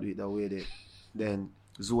everybody started with it that way. Then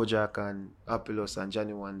Zojak and Apollos and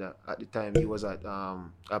Johnny Wonder, at the time he was at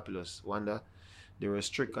Apollos Wonder, they were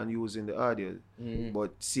strict on using the audio.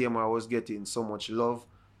 But CMR was getting so much love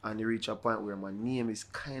and he reached a point where my name is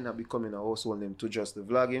kind of becoming a household name to just the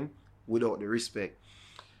vlogging without the respect.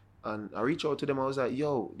 And I reached out to them, I was like,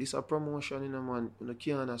 yo, this a promotion, man. You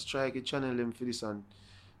can't strike a channel them for this and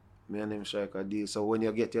me and them strike a deal. So when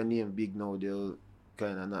you get your name big now, they'll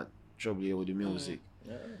kind of not trouble you with the music.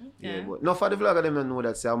 Yeah, but not for the vlogger, them know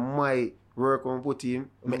that say my work on put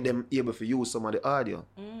him, make them able to use some of the audio.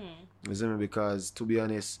 You see me? Because to be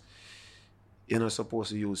honest, you're not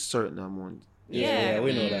supposed to use certain amount. Yeah,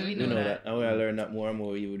 we know that. We know that. And we learn that more and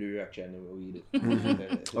more you do reaction than we do.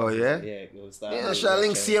 Oh, yeah? Yeah, go start. Yeah, shall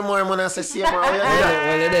link CMR, man, I say CMR.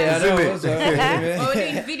 Well,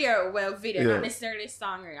 doing video, not necessarily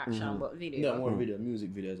song reaction, but video. No, more video,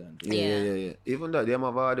 music videos and Yeah. Even that, they have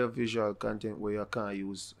other visual content where you can't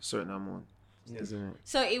use certain amount.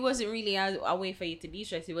 So it wasn't really a way for you to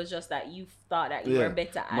de-stress, it was just that you thought that you were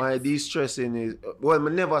better at my de-stressing is, I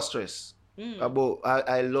never stress. About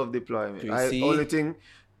I love deployment. Only thing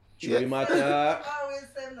matter.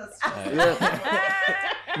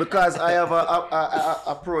 Because I have a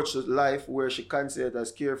approach to life where she considers it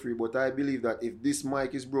as carefree, but I believe that if this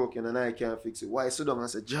mic is broken and I can't fix it, why sit down and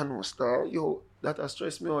say, John, star, that has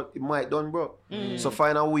stressed me out. It might done broke. So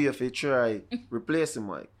find a way if you try replace the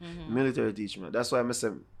mic. Military teach me. That's why I say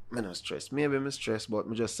I'm not stressed. Maybe I'm stressed, but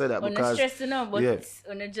I just said that because... I'm not stressed enough, but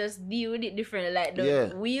I'm just deal with it differently. Like,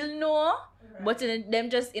 we'll know, but them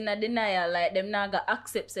just in a denial. Like, them not gonna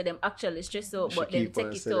accept, so them actually stressed out, but them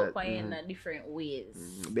take it out in a different ways.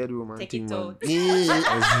 Bedroom and take thing, it out.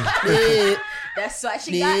 That's why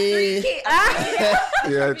she got 3 kids.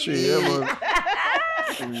 Yeah, 3,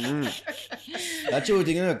 man. That's true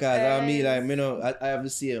thing, because I mean, like, I have the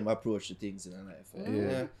same approach to things in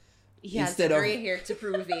life. He has gray hair to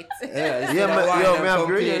prove it. I have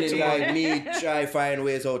gray hair too. Like me try find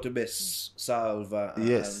ways how to best solve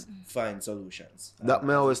and find solutions. That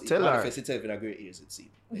may always tell her. Manifest itself in a great ears, it seems.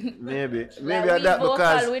 Maybe like that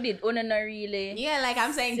because with it, not really. Yeah, like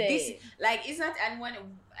I'm saying this, like it's not. And when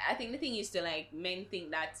I think the thing is to like men think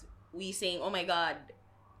that we saying, oh my god,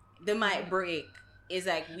 the mic break. Is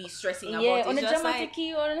like we stressing about it. On the dramatic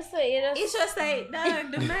key, it's just like, dog,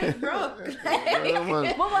 the mic broke.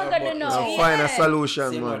 Find a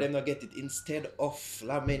solution, man. Man. Them not get it instead of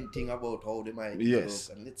lamenting about how the mic broke.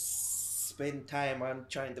 And let's spend time on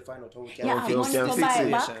trying to find out how we can fix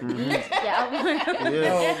it.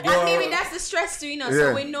 And maybe that's the stress too,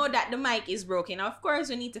 So we know that the mic is broken. Of course,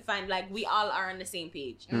 we need to find like we all are on the same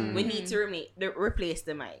page. We need to replace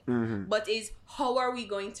the mic. But is how are we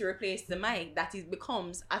going to replace the mic? That it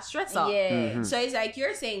becomes a stressor. So it's like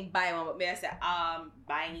you're saying buy one, but me I say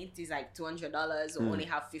buying it is like $200 or only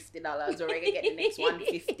have $50 or we can get the next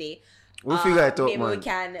 $150. We'll figure it out, maybe man. We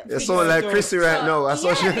can. It's so like Chrissy right now.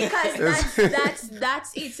 Because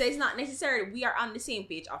that's it. So it's not necessarily we are on the same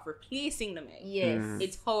page of replacing the mic. Yes.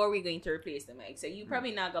 It's how are we going to replace the mic? So you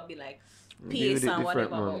probably not gonna be like peace and whatever.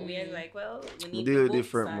 But we're like, well, we need deal with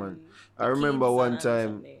different, man. I remember one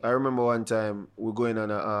time we're going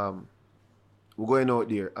on we're going out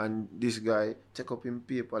there and this guy take up him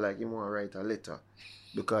paper like he want to write a letter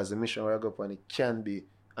because the mission where I go up and it can be,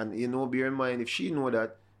 and bear in mind if she know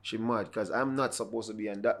that. She mad because I'm not supposed to be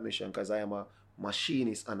on that mission because I am a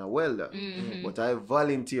machinist and a welder. But I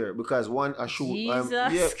volunteer because one, I shoot.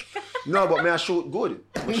 No, but me I shoot good.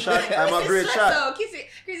 I'm a great shot. So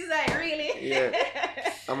Chris is like, really? Yeah.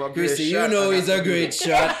 I'm a great Chrissy, shot. He's a great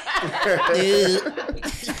shot.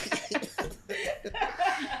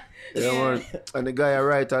 Yeah, man. And the guy I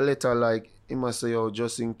write a letter like he must say,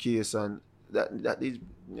 just in case, and that is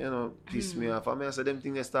piss me off. I mean I say them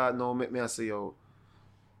things start now make me I say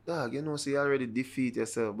dog, you already defeat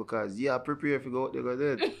yourself because prepare if you go out there, go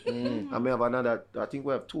dead. I may have another, I think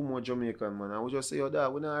we have 2 more Jamaican, man. I would just say,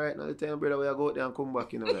 dog, we're not right now. The time, brother, we go out there and come back,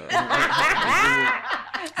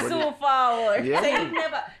 So forward.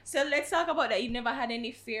 Yeah. So let's talk about that. You never had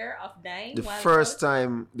any fear of dying? The first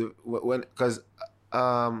time, because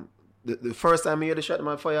the first time I hear the shot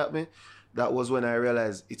man fire at me, that was when I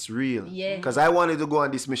realized it's real. Yeah. Because I wanted to go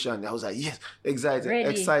on this mission. I was like, yes,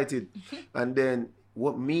 excited. And then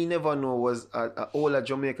what me never know was a older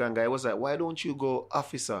Jamaican guy was like, why don't you go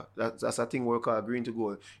officer? That's a thing we call green to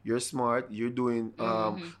go. You're smart. You're doing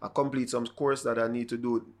I complete some course that I need to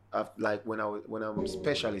do. Like when I'm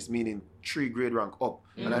specialist, meaning 3 grade rank up,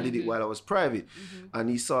 and I did it while I was private, and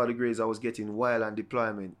he saw the grades I was getting while on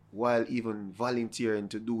deployment, while even volunteering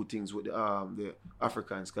to do things with the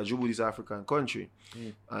Africans, because Djibouti is an African country,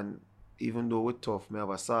 and even though we're tough, I have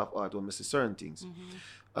a soft heart when I see certain things,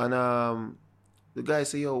 and the guy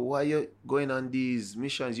said, yo, why you going on these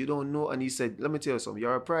missions? You don't know, and he said, let me tell you something,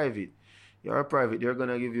 you're a private, they're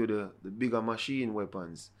gonna give you the bigger machine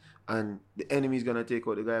weapons. And the enemy is going to take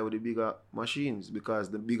out the guy with the bigger machines because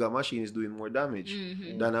the bigger machine is doing more damage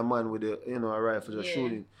than a man with a rifle just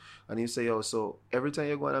shooting. And he say, yo, so every time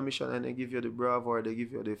you go on a mission and they give you the Bravo or they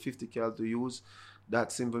give you the 50 cal to use,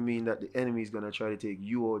 that simply means that the enemy is going to try to take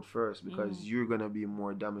you out first because you're going to be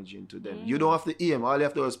more damaging to them. You don't have to aim. All you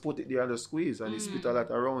have to do is put it there and squeeze and he spit a lot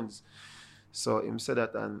of rounds. So him said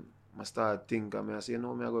that and I start thinking, I say,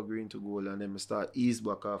 no, I go green to goal and then I start ease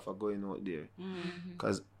back off of going out there.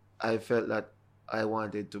 Because I felt that I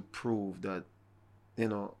wanted to prove that,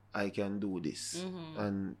 I can do this.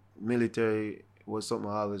 And military was something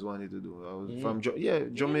I always wanted to do. I was from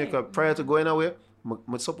Jamaica. Prior to going away,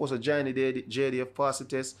 I supposed to join the JDF, pass the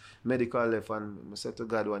test, medical left, and I said to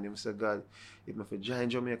God one day, I said, God, if I join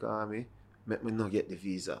Jamaica Army, make me not get the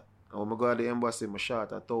visa. And when I go to the embassy, I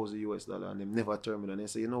shot $1,000 and they never turned me. And they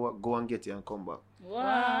say, you know what, go and get it and come back.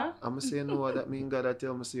 Wow. I'm say, you know what, that means God, I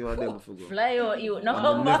tell me, see how them for go. Fly out you, no And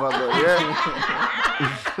come never back.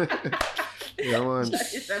 go, yeah, man.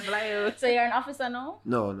 So you're an officer now?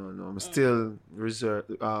 No. I'm still reserve.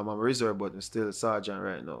 I'm a reserve, but I'm still a sergeant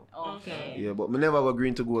right now. Okay. Yeah, but I never go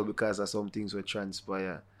green to go because of some things will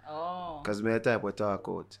transpire. Oh. Because my type will talk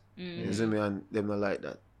out. You see me, and them not like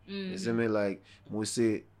that. You see me, like, we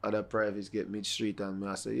say other privates get mid-street and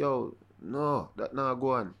I say, yo, no, that not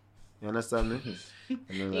go on. You understand me?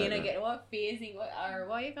 You know, get what phasing, what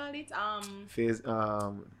you call it? Phase,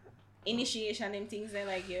 initiation, them things they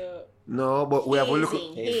like you. No, but we have a look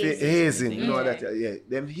hazing. You know Yeah. that? Yeah,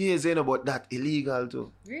 them hazing, but that illegal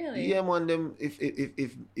too. Really? Yeah, man. Them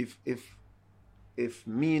if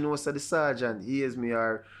me know say the sergeant haze me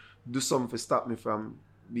or do something to stop me from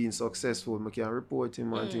being successful, I can report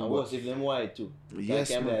him and thing. And what's if them white too?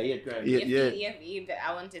 Yes, like man. If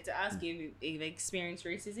I wanted to ask you if you experienced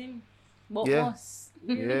racism. But Yeah. us.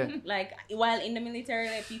 Yeah. Like while in the military,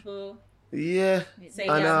 like people Yeah. say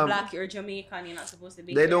And, you're black, you're Jamaican, you're not supposed to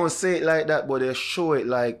be. They here. don't say it like that, but they show it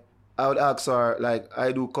like I would ask her, like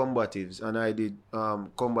I do combatives and I did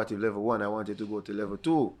combative level 1. I wanted to go to level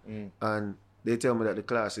 2 and they tell me that the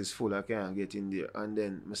class is full, I can't get in there. And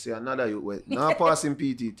then I see another youth not passing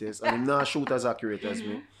PT test and him not shoot as accurate as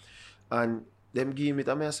me. And them give me it.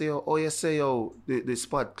 I say, oh, you say, the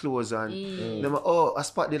spot closed and them, a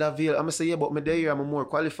spot did avail. I say, yeah, but me there, I'm more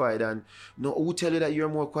qualified. And no, who tell you that you're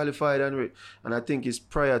more qualified? And I think it's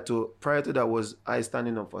prior to that was I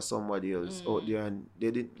standing up for somebody else out there. And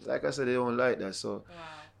they didn't, like I said, they don't like that. So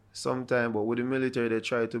sometimes, but with the military, they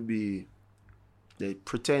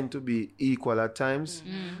pretend to be equal at times,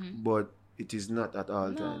 but it is not at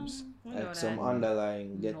all times. Like some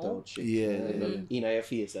underlying get out shit. In your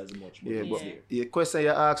face as much. But But the question you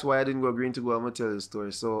asked why I didn't go green to go, I'm gonna tell you the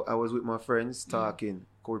story. So I was with my friends talking,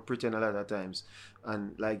 we pretend a lot of times.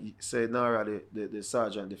 And like said Nara, the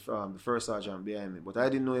sergeant, the first sergeant behind me, but I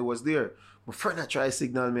didn't know he was there. My friend I try to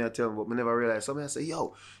signal me, I tell him, but I never realized. Somebody say,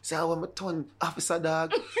 yo, say I want my ton officer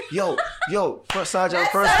dog. yo, first sergeant,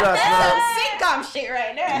 first class sitcom shit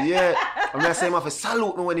right there. Yeah. I say him have to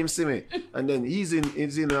salute me when him see me. And then he's in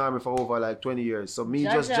the army for over like 20 years. So me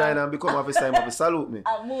just join and become officer, him have to salute me.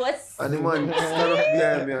 And the man stand up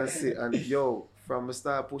behind me and say, and yo, from the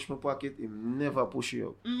start push my pocket, him never push you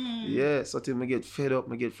up. Yeah, so till me get fed up,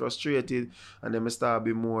 me get frustrated, and then me start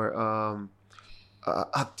be more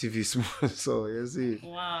activist. So you see.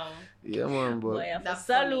 Wow. Yeah, man, but Boy, have to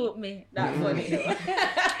salute me. That's funny though.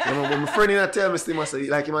 yeah, man, but my friend in tell me still, I say,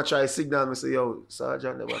 like him I try to signal me, say, yo,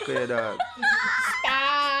 sergeant never clear dog.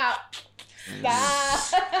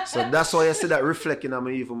 Stop. So that's why I say that reflecting on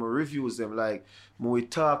me, even my reviews them, like when we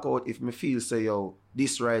talk out, if me feel say, yo,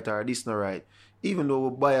 this right or this not right, even though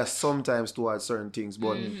we bias sometimes towards certain things,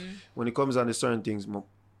 but when it comes on to certain things,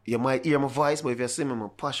 you might hear my voice, but if you see me, I'm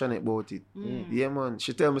passionate about it. Yeah, man.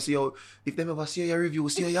 She tell me, see, yo, if they ever see your review,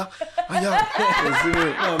 see ya. You see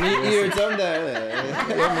me? No, me hear it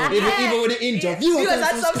sometimes. Even with the interview. Viewers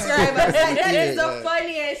and subscribers. That is the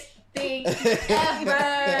funniest. thing ever.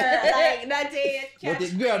 Like, that's it. But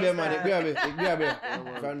it grab you, man. It grab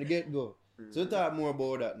you from the get-go. So talk more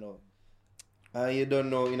about that now. And you don't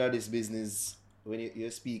know, this business, when you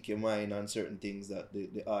speak your mind on certain things that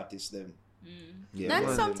the artists, them. Yeah,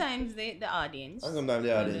 and sometimes the audience. And sometimes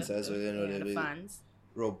the audience as well, the fans.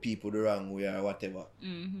 Rub people the wrong way or whatever.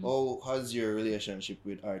 How has your relationship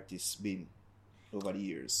with artists been over the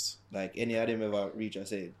years? Like, any of them ever reach and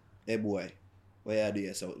say, hey boy, where you do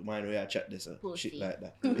yourself? Mind where you chat this shit like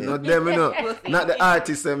that. Yeah. Not them, not the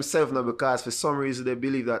artists themselves, no, because for some reason they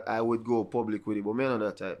believe that I would go public with it, but me not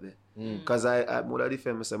that type there. Because I would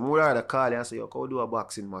defend myself. I would rather call you and say, yo, can we do a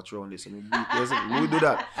boxing match around this? And we do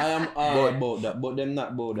that. I am all about that, but them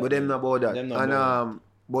not about that. But them not about that.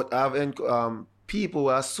 But I've people who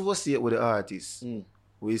associate with the artists.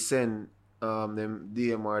 We send them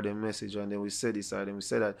DM or them message, and then we say this or then we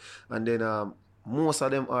say that. And then most of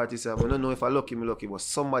them artists, I don't know if I lucky, but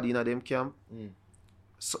somebody in them camp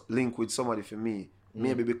link with somebody for me.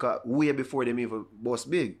 Maybe because way before them even bust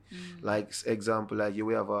big. Like, example, like you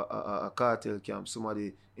have a cartel camp,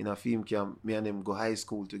 somebody in a film camp, me and them go high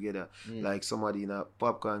school together. Like somebody in a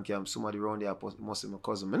popcorn camp, somebody around there must be my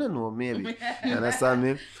cousin. I don't know, maybe. You understand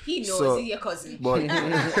me? He knows he's your cousin. But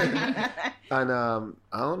and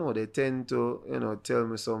I don't know, they tend to, tell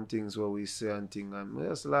me some things what we say and things. And I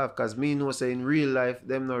just laugh because me know say in real life,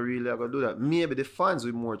 them not really are gonna do that. Maybe the fans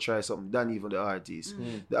will more try something than even the artists.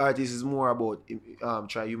 The artist is more about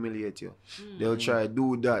try humiliate you. They'll try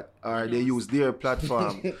do that or they use their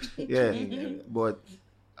platform. But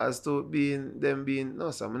as to being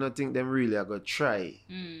no, sir, I don't think them really are gonna try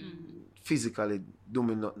physically do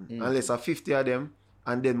me nothing. Unless I 50 of them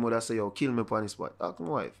and then mother say, yo, kill me upon the spot. Ask my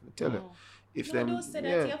wife, tell her. If them, don't say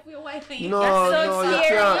that here for your wife. No, you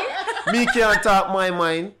can't. Me can't talk my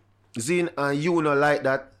mind, Zin, and you not like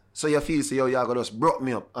that. So you feel say, yo, you gonna just broke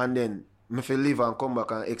me up and then me feel leave and come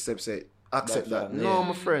back and accept that. No,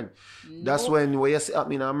 my friend. That's when you see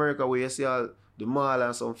up in America where you see all the mall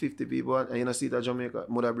and some 50 people and you see it at Jamaica,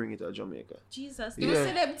 mother bring it to Jamaica. Jesus, don't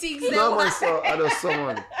say them things no, man, so I just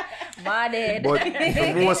someone. But for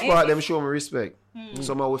the most part, them show me respect.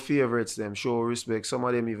 Some of our favorites, them show respect. Some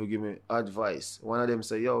of them even give me advice. One of them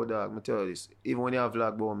say, yo, dog, me tell you this. Even when you have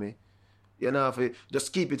vlog about me, you know, if you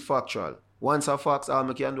just keep it factual. Once a facts, all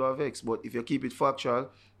me can do a vex. But if you keep it factual,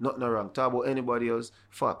 nothing wrong. Talk about anybody else,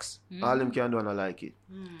 facts. All them can do and I like it.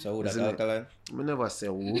 So who that alkaline? I never say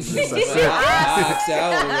who. That's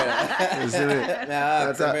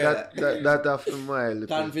for my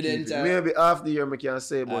confident. Maybe half the year I can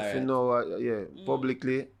say, but for now,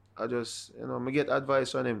 publicly, I just, I get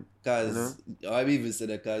advice on him. Because, I've even said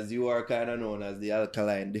that because you are kind of known as the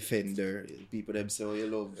alkaline defender. People them say, you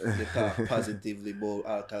love to talk positively about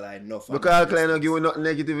alkaline. Because alkaline don't give you nothing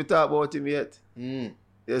negative to talk about him yet. You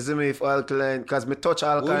see me, if alkaline, because me touch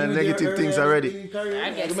alkaline negative things already.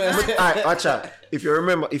 Alright, watch out. If you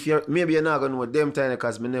remember, maybe you're not going to know them time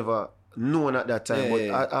because me never known at that time.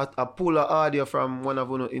 I pull an audio from one of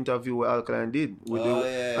the interview where alkaline did.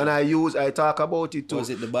 And I talk about it too. Was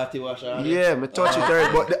it the body washer? Yeah, me touch it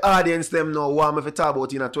already. But the audience them know what me talk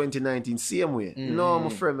about in a 2019 same way. No, my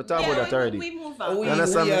friend, me talk about that already. We move on. We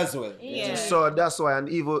as well. Yeah. So that's why, and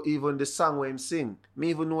even the song where him sing, me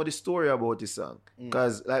even know the story about the song.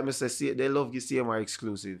 Because like me say, they love the CMR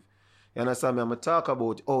exclusive. You understand me? I'm talk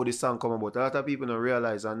about how the song come about. A lot of people don't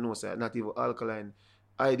realize and know say not even alkaline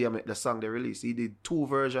idea make the song they released. He did 2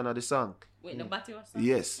 versions of the song. Wait, the Batty was song?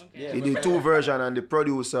 Yes. Okay. Yeah, he did 2 versions and the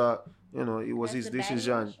producer, it was his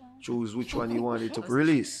decision choose which one he wanted to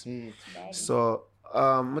release. So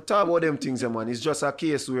I talk about them things, man. It's just a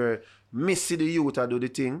case where me see the youth do the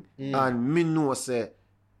thing and me know say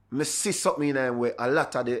me see something in them where a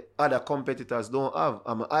lot of the other competitors don't have.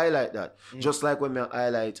 I'm highlight that. Just like when me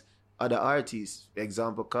highlight other artists,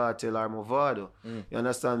 example Cartel or Movado. You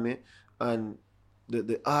understand me? And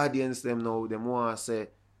the audience them now, them want to say,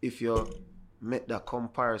 if you make that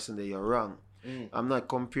comparison that you're wrong. I'm not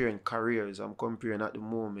comparing careers, I'm comparing at the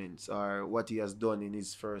moments or what he has done in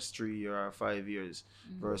his first 3 years or 5 years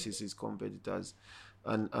versus his competitors.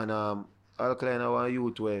 And alkaline I want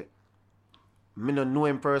youth where me don't know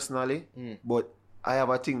him personally, but I have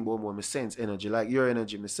a thing about me sense energy, like your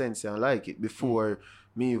energy, me sense and like it before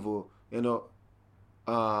me even,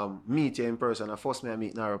 meet you in person. And first me I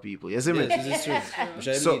meet narrow people. You see me? Yes, this is true. Which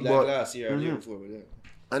I meet last year or the year before.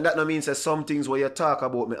 And that no means that some things where you talk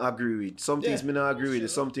about me agree with. Some things me not agree with.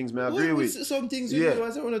 Some things me agree with. Some things we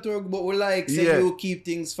want to talk about. We like say you keep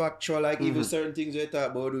things factual. Like even certain things we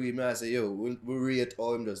talk about, we may say, yo, we'll rate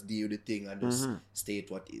all him just deal with the thing and just state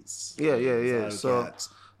what is. Yeah. So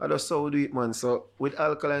I just saw do it, man. So with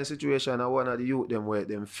alkaline situation, I want the youth them where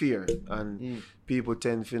them fear and people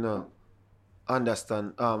tend to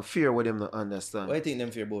understand fear what them not understand. Why do you think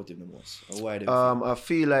them fear about him the most? Or why them I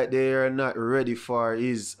feel like they are not ready for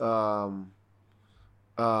his I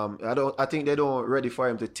think they don't ready for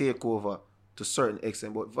him to take over to certain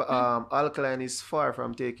extent. But Alkaline is far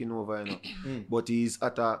from taking over, you know. But he's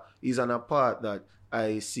on a path that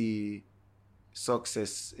I see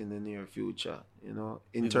success in the near future, you know,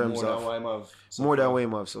 in terms of more than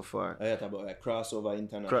what have so far. I heard about like crossover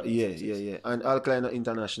international. Yeah. And Alkaline not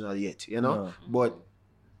international yet, you know. No. But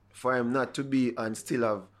for him not to be and still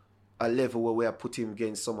have a level where we are put him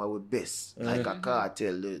against some of the best, like a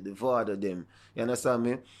Cartel, the Vard of them. You understand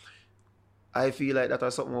me? I feel like that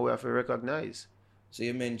is something we have to recognize. So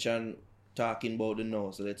you mentioned talking about the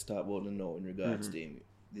now, so let's talk about the now in regards to him.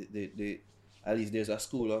 At least there's a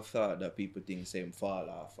school of thought that people think same fall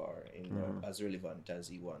off or as relevant as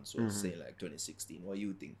he once was saying like 2016. What do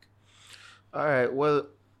you think? All right, well,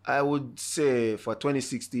 I would say for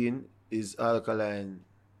 2016 is Alkaline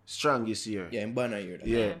strongest year. Yeah, in banner year.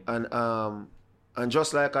 Yeah, and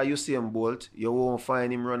just like a Usain Bolt, you won't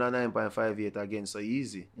find him run a 9.58 again so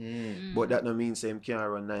easy. But that no means him can't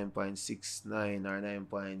run 9.69 or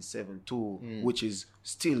 9.72, which is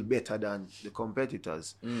still better than the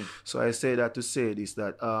competitors. So I say that to say this,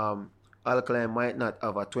 that Alkaline might not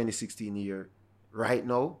have a 2016 year right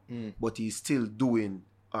now, but he's still doing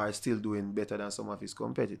better than some of his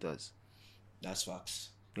competitors. That's facts.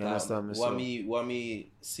 You understand me? What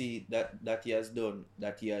me see that he has done,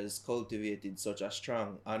 that he has cultivated such a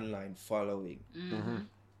strong online following.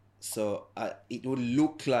 So it would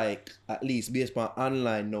look like, at least based on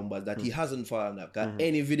online numbers, that he hasn't fallen up. Because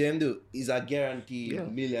any video him do is a guaranteed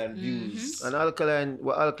million views. And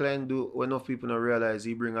what Alkaline do, when enough people don't realize,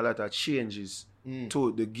 he bring a lot of changes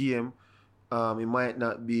to the game. It might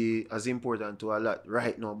not be as important to a lot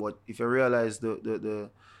right now, but if you realize the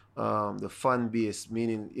fan base,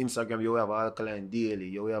 meaning Instagram, you have Alkaline daily,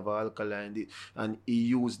 you have Alkaline and he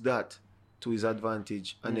used that to his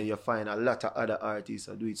advantage, and then you find a lot of other artists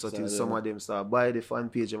that do it, so till some of them start buy the fan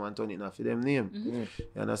page and turn it off for them name.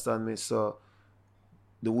 You understand me? So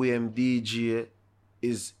the WMDJ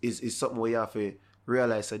is something where you have to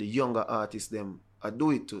realize that the younger artists them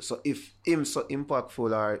do it too. So if him so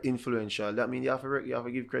impactful or influential, that means you have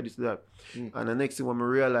to give credit to that. And the next thing when I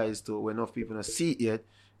realize too, when enough people don't see it yet,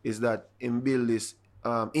 is that him build this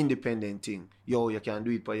independent thing. Yo, you can do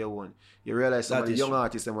it by your own. You realize some of the young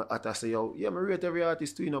artists them will say, yo, yeah, I rate every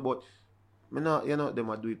artist too, you know, but them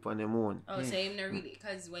will do it by their own. Oh, so him not really,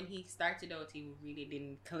 because when he started out, he really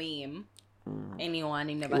didn't claim anyone.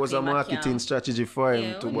 He never. It was a marketing strategy for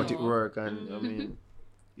him but it work, and I mean,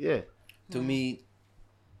 yeah. To me,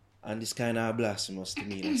 and this kind of blasphemous to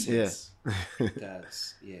me in a sense.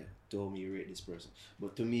 Because told me you rate this person,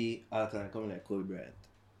 but to me, Alkaline coming like Kobe Bryant.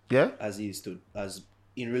 Yeah, as he stood, as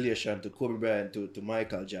in relation to Kobe Bryant to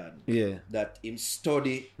Michael Jordan. Yeah, that him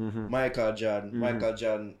study Michael Jordan. Michael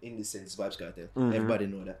Jordan in the sense Vybz Kartel. Everybody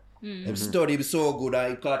know that. Him study him so good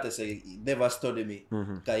that Cartel say he never study me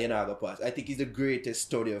because you not go pass. I think he's the greatest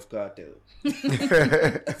study of Cartel.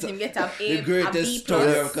 The greatest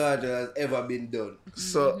study of Cartel has ever been done.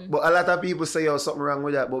 So, but a lot of people say there's something wrong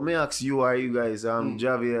with that. But me ask you, are you guys,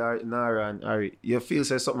 Javi, Nara, and Ari, you feel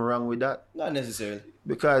there's something wrong with that? Not necessarily.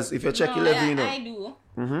 Because if you check 11, you know. I do.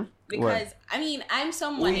 Because I mean, I'm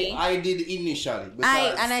somebody. I did initially.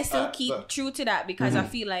 I still keep true to that because I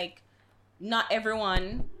feel like not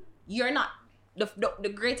everyone. You're not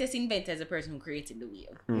the greatest inventor is the person who created the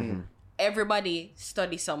wheel. Everybody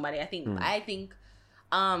studies somebody. I think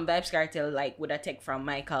Vybz Kartel like would have take from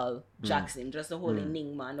Michael Jackson, just the whole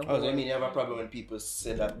enigma. So I mean, you have a problem when people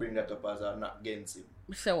say that, bring that up as not against him.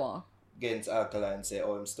 So what? Against Alkaline, say,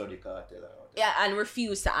 him study Cartel. And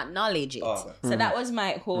refuse to acknowledge it. Okay. So that was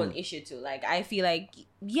my whole issue too. Like, I feel like,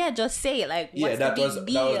 just say it. Like, what's the big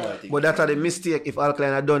deal? That was my thing. But that's a mistake. If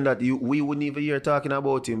Alkaline had done that, we wouldn't even hear talking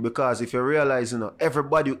about him, because if you realize,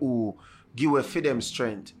 everybody who give a for them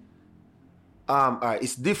strength, alright,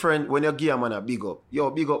 it's different when you give a man a big up. Yo,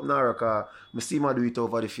 big up Naraka, I see him do it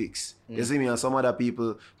over the fix. You see me, and some other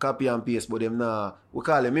people copy and paste, but them we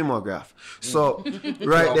call it mimograph. So,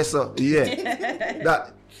 right there, so,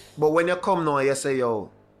 that. But when you come now and you say,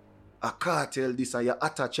 yo, a Cartel this, and you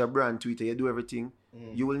attach your brand to it, and you do everything,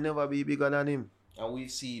 you will never be bigger than him. And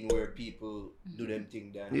we've seen where people do them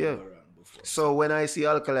thing down Yeah. around. before. So when I see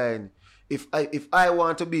Alkaline, if I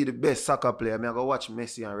want to be the best soccer player, I go watch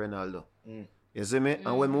Messi and Ronaldo. You see me?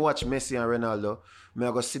 And when I watch Messi and Ronaldo,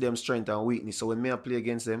 I go see them strength and weakness. So when I play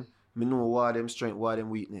against them, I know what them strength, what them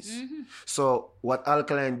weakness. So what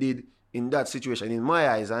Alkaline did in that situation, in my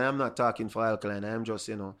eyes, and I'm not talking for Alkaline, I am just,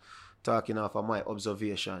 talking off of my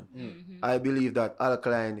observation. I believe that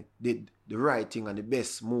Alkaline did the right thing and the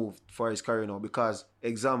best move for his career now because,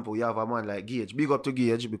 example, you have a man like Gage. Big up to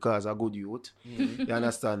Gage because a good youth. You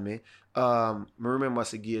understand me? I remember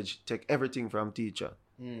say Gage take everything from teacher,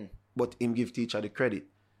 but him give teacher the credit.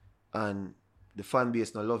 And the fan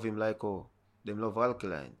base now love him like how them love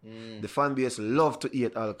Alkaline. The fan base love to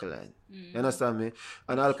hate Alkaline. You understand me?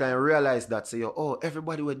 And Alkaline realize that, say,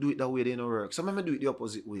 everybody will do it that way, they don't work. So I'm do it the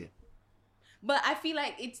opposite way. But I feel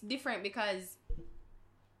like it's different because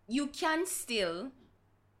you can still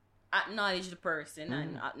acknowledge the person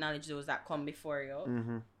and acknowledge those that come before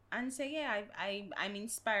you and say, yeah, I'm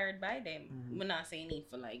inspired by them. We're not saying need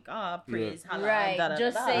for like, praise, holla, right.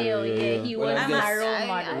 Just say, he was my role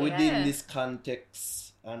model. Within this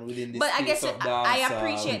context and within this but I guess of dance, I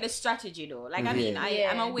appreciate the strategy though. Like, I mean,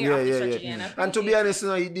 I'm aware of the strategy. And to be honest,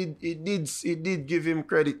 he did give him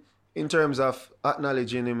credit. In terms of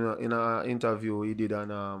acknowledging him in an interview he did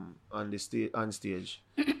on stage.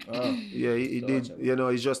 Yeah, he did.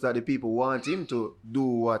 It's just that the people want him to do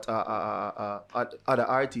what other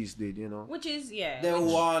artists did. Which is They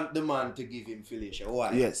want the man to give him fellation.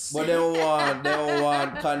 Why? Yes. But they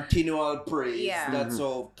want continual praise. Yeah. That's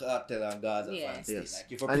how Cartel and Gaza fans say. Yes.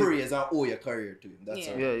 Like if a praise and owe your career to him. That's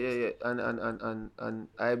how. Yeah. And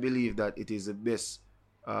I believe that it is the best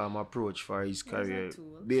approach for his career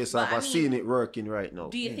based off of seeing it working right now.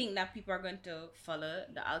 Do you think that people are going to follow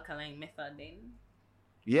the Alkaline method then?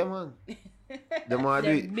 Yeah, man. The man do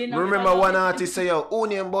it. Remember one artist say, who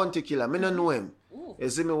name Bounty Killer? Me don't know him. You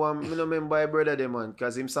see me don't remember my brother them, man,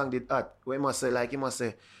 because him sang it at. When he must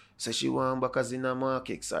say, she want back in a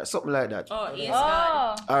market or something like that. Oh, yes,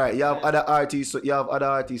 God. Alright, you have other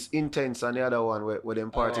artists, Intense and the other one where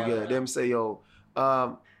them part together. Them say,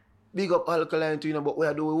 big up Alkaline too, but we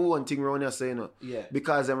are doing one thing around here, saying,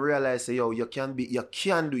 because them realize, say, you can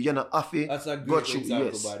do, you're not happy. That's a great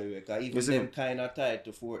example, by the way, because even them kind of tied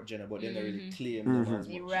to Fort Jenner, but they don't really claim them as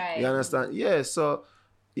much. Right. You understand? Yeah, so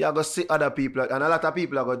you are going to see other people, and a lot of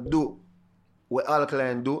people are going to do what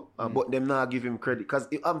Alkaline do, but them not give him credit. Because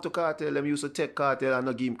if I'm to Cartel, them used to take Cartel and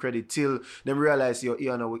not give him credit till them realize,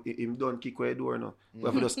 him don't kick away door now. We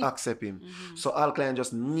have to just accept him. So Alkaline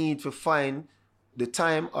just need to find the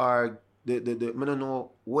time or the I don't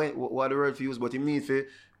know what the word for use, but him need for,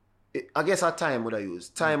 I guess a time would I use.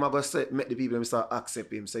 Time I go make the people start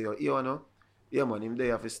accept him. Say, yeah man, him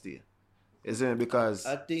there have to stay. Is it because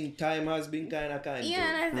I think time has been kind of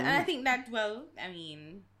Yeah, and I think that,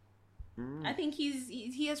 I think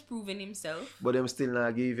he has proven himself. But them still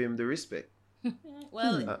not give him the respect.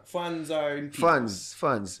 Well, fans are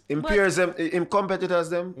fans. Impairs them,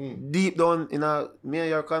 competitors them deep down in me and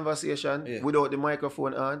your conversation without the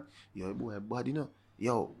microphone on. Yo, boy, bad,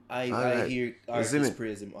 Yo, I hear artists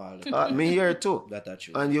praise him all. Me hear it too. That's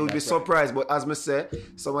true. And you'll be surprised. But as me say,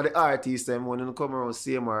 some of the artists them when they come around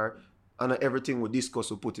CMR and everything we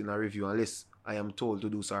discuss we put in a review unless I am told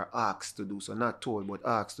to do so or asked to do so. Not told, but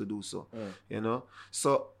asked to do so.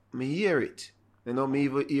 So me hear it. Me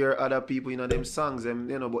even hear other people, them songs, them,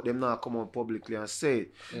 but them not come out publicly and say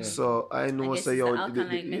it. So I know, say,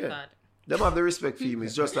 the method. Them have the respect for him.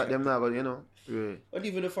 It's just that them not going, But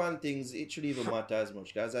even the fan things, it should even matter as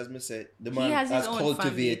much. Because as me said, the man has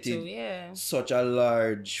cultivated such a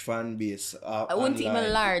large fan base. I wouldn't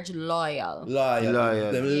even large, loyal.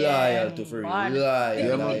 Them loyal to free.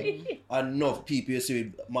 Loyal. Enough people you see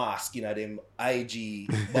with mask in them IG,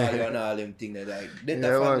 bio and all them things.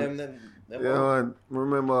 Man.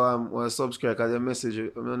 Remember when I subscribe because the message,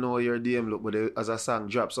 I don't know your DM look, but as a song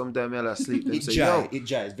drop, sometimes I'll sleep. It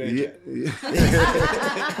jives, very jive.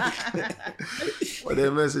 But they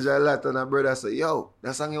message a lot and a brother say, yo,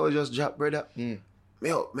 that song you just drop, brother. Me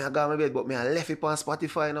got my bed, but I left it on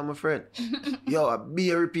Spotify now, my friend. Yo, I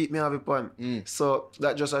be a repeat me have it on. So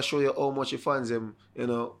that just show you how much your fans them,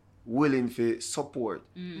 willing for support.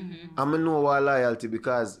 I know what loyalty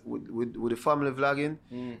because with the family vlogging,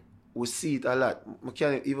 we see it a lot. I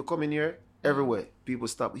can't even come in here everywhere. People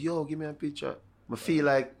stop. Yo, give me a picture. I feel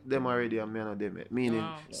like them already and me and them. Meaning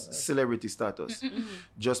celebrity status.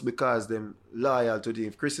 Just because them loyal to them.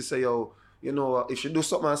 If Chrissy say, yo, if she do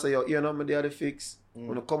something and say, yo, me there the fix.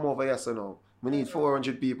 When I come over here, so now, we need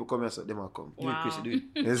 400 people come here, so them will come. Wow. Chrissy, do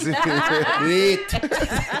it. Do it.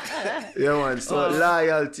 Yeah, man. So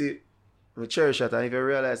loyalty I cherish that, and if you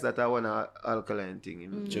realize that I want an alkaline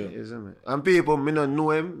thing, True. isn't it? And people, me don't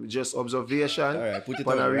know him, just observation. Alright, put it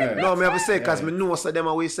But on. right. No, me have to say, because me know so them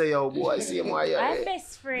always say, yo, boy, see more here. I'm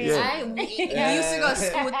best friend. Yeah. You used to go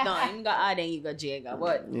Scoot now, you got Adam, you got Jagger,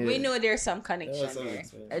 but we know there's some connection there.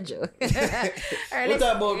 A joke. What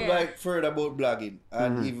about like further about blogging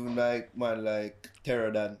and even like man like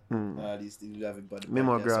Terror Dan all these things you have in podcast.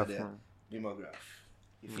 Mimograph. Mimograph.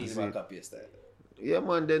 You feel about copy style. Yeah,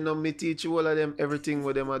 man, then me teach you all of them everything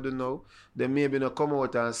what them I do now. They maybe not come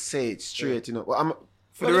out and say it straight, you know. Well,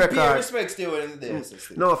 for the record, respect still in there.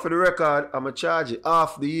 no, for the record, I'm a charge it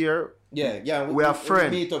half the year. Yeah, we are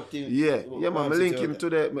friends. Meet up till, Yeah, man. I link him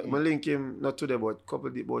today. I link him not today, but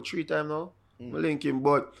about 3 times now. I link him,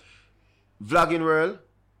 but vlogging world,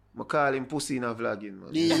 I call him pussy in a vlogging,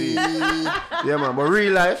 man. Yeah, man. But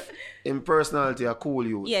real life, in personality, a cool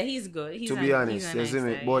youth. Yeah, he's good. He's to be honest, he's a you nice see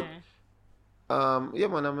me. guy, But yeah. yeah,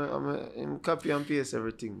 man, I'm copy and paste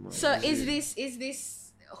everything, man. So is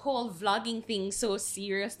this whole vlogging thing so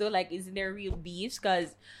serious though? Like, is there real beefs?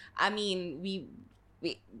 Because I mean, we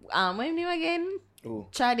what's his name again? Oh.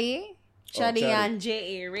 Chaddy Chaddy. and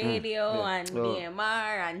JA Radio Yeah. and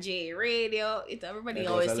BMR and JA Radio. Everybody Yeah,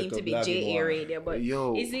 always there's a seems to little be blogging JA war. Radio, but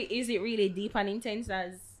Yo. is it really deep and intense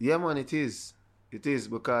as? Yeah, man, it is. It is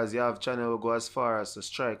because you have channel go as far as to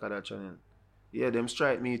strike other channel. Yeah, them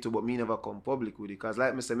strike me too, but me never come public with it. Because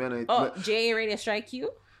like me say, me know Oh, JA Radio strike you?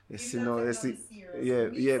 you see, no, you see,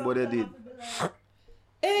 yeah, but they did.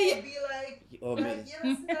 Hey, be like, Oh, man.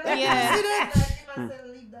 Yeah. Like, you must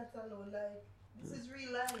leave that alone. Like, this is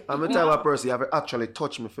real life. I'm the type of person you have to actually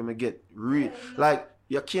touch me for me get real. Like,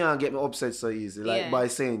 you can't get me upset so easy, like Yeah. by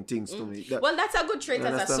saying things to me. That- Well, that's a good trait You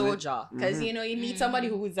as a understand me? soldier, because you know you need somebody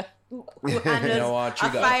who You handles know what, a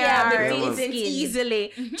trigger. firearm Yeah, man. isn't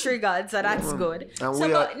easily triggered, so that's man. good. And So,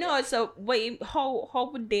 we but are- no, so wait, how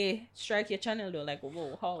would they strike your channel though? Like,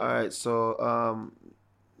 whoa, how? All right, so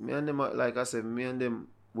me and them, like I said, me and them,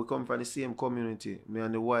 we come from the same community. Me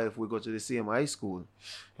and the wife, we go to the same high school. You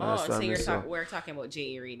Oh, understand so me? we're talking about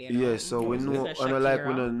JA Radio. now. Yeah, so we Okay, know, that's and like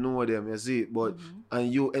we Shakira. don't know them, you see. But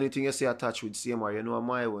and you, anything you say attached with CMR, you know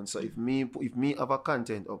my one. So if me have a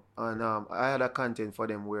content up, and I had a content for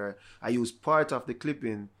them where I use part of the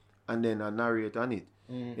clipping and then I narrate on it,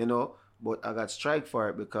 you know. But I got strike for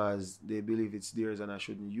it because they believe it's theirs and I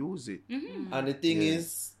shouldn't use it. And the thing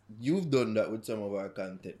is, you've done that with some of our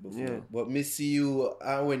content before. Yeah. But me see you,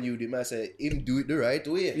 and when you did, I say, him do it the right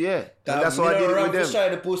way. Yeah, and that's what I did it with them. Try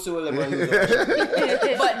the pussy with them.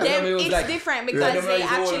 But I then mean, it was it's like- different Yeah, because them they like the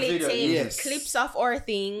whole actually video, take yes. clips of our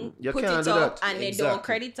thing, You put can't it do up, that. and they Exactly. don't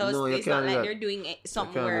credit us. No, you It's not can't do like that. they're doing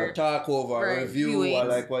something can't do where Talk over, Right, review, viewings. I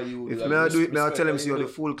like what you If like, me I do it, me I respect tell them what see you do. the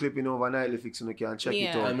full clipping overnight, fix you can check it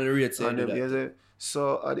Yeah. out. I'm gonna rate And them, that. you see?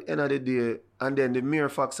 So at the end of the day, and then the mere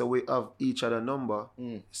fact that we have each other number,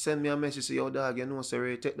 send me a message say, yo dog, you know,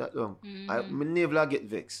 sorry, take that long. I never get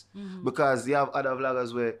vexed. Because they have other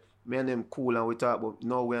vloggers where me and them cool and we talk, but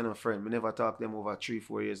no, we're not friends. We never talk them over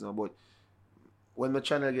 3-4 years now. But when my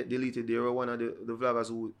channel get deleted, they were one of the vloggers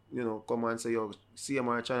who, you know, come and say, yo,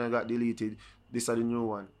 CMR channel got deleted, this is the new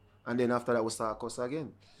one. And then after that, we start cuss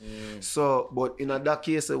again. So, but in that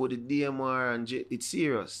case with the DMR and it's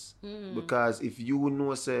serious. Because if you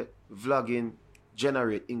know, say, vlogging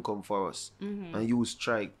generate income for us and you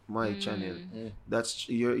strike my channel, that's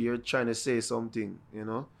you're trying to say something, you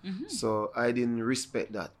know? So I didn't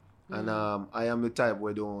respect that. And I am the type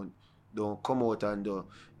where don't come out and do.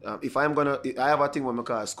 If I have a thing what I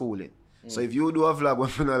call schooling. So if you do a vlog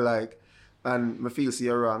what I don't like and I feel see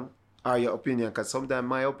you're wrong, or your opinion, because sometimes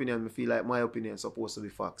my opinion, I feel like my opinion is supposed to be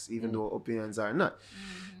facts, even though opinions are not.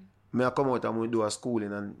 I come out and we do a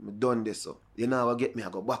schooling and I done this, so you know what get me, I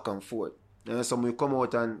go back and forth. And so we come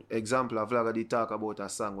out and example, a vlogger they talk about a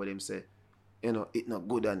song where them say, you know, it's not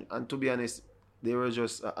good, and to be honest, they were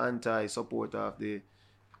just an anti-supporter of the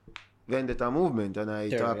Vendetta movement, and I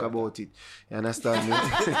talk about it. You understand me?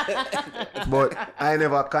 But I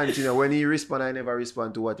never continue. When he respond, I never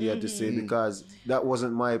respond to what he had to say because that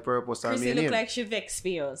wasn't my purpose. Chrissy look like she vex for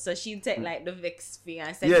you, so she take like the vex for you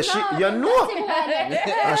and say, yeah, no, she, you know.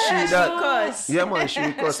 And she that. cuss. Yeah, man,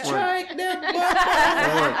 she cuss, man. Strike them,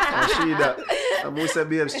 Yeah, man, and she that. And we say,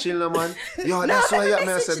 babes, chill, man. Yo, that's why you have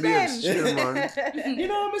me. I say, babes, chill, man. You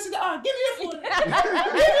know, Mr. Give me your phone.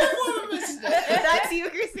 Give me your phone, Mr. That's you,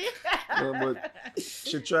 Chrissy. No, but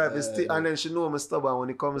she try to stay, and then she know I'm stubborn when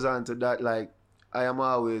it comes on to that. Like I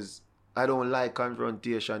don't like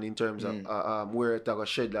confrontation in terms of where it go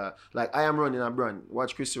shed that. Like I am running a brand.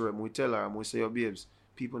 Watch Chrissy, we tell her, we say, yo, babes,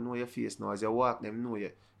 people know your face now. As you walk, them know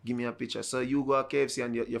you. Give me a picture. So you go to KFC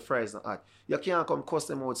and your fries not hot. You can't come cuss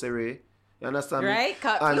them out, say, Ray. You understand me? Right?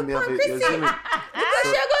 And Look me on have it, you see me? Because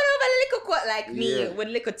you're going over a little quote like me Yeah. with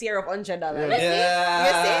little tear of $100. Yeah.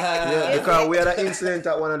 Yeah. Yeah, because we had an incident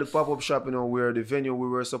at one of the pop-up shop, where the venue we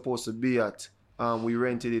were supposed to be at, we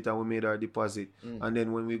rented it and we made our deposit. And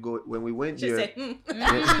then when we went She there, said,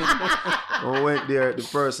 when we went there, the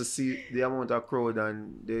person see the amount of crowd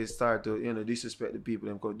and they start to, disrespect the people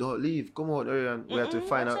and go, don't leave, come out here, and we had to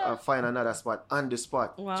find another spot on the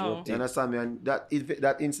spot. Wow. You understand me? And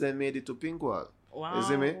that incident made it to Pinkwall. Wow. You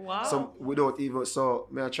see me? Wow. So without even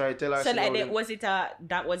may I try to tell her? So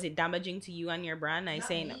was it damaging to you and your brand? I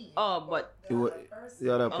saying, me, but the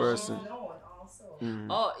other person. No, also.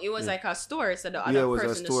 oh, it was like a store. So the other Yeah, it was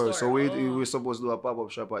person a store. So we Oh. were supposed to do a pop-up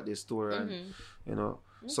shop at the store, and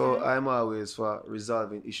So I'm always for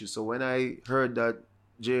resolving issues. So when I heard that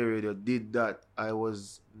J Radio did that, I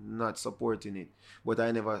was not supporting it, but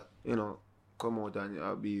I never, come out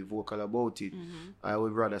and be vocal about it. I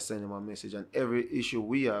would rather send him a message, and every issue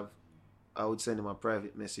we have, I would send him a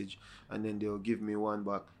private message, and then they'll give me one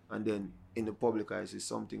back, and then in the public eyes is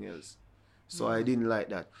something else. So I didn't like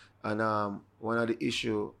that. And one of the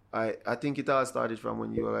issue, I think it all started from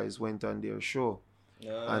when you guys went on their show.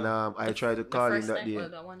 And I tried to call in that day.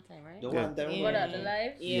 The one time, right? The one time. What are the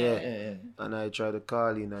live? Yeah. And I tried to call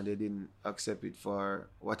in and they didn't accept it for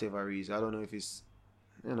whatever reason. I don't know if it's,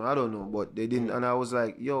 I don't know, but they didn't. And I was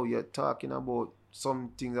like, yo, you're talking about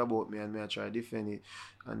some things about me, and I try to defend it.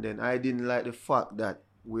 And then I didn't like the fact that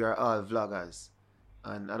we are all vloggers.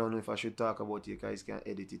 And I don't know if I should talk about it, guys can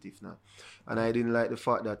edit it if not. And I didn't like the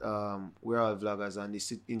fact that we're all vloggers and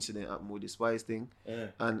this incident happened with the Spice thing.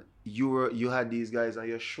 And you had these guys on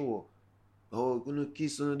your show. Oh, gonna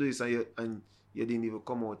kiss, gonna do this, and you didn't even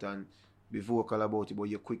come out and be vocal about it, but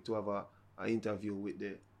you're quick to have an interview with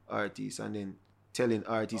the artists and then telling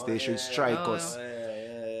artists they should strike us.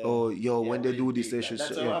 When they do this, they should.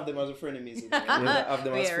 That's why I have them as a friend of me. Have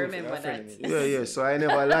them as friend. Yeah. So I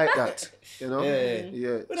never liked that.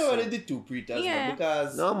 Yeah. But no, they did too pretend, man,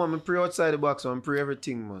 because no, man, I pray outside the box, man. I pray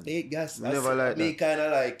everything, man. They gas. Never like me that. kind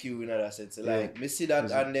of like you in that sense. Like me see that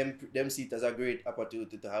and them see it as a great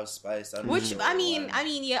opportunity to have Spice. And Which I mean,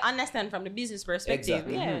 you understand from the business perspective,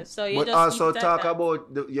 Exactly. yeah. So you But just also keep talk that. about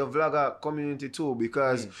your vlogger community too,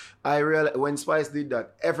 because I realized when Spice did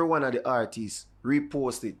that, every one of the artists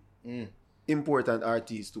reposted. Important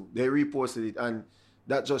artists too. They reposted it, and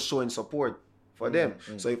that just showing support for them.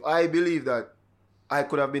 So if I believe that I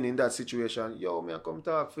could have been in that situation, me I come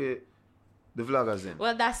talk for the vloggers then.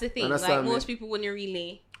 Well, that's the thing. Understand Like most me? people wouldn't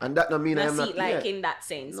really And that don't mean I'm see not it like in that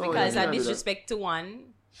sense, No, because you a can't do that. disrespect to one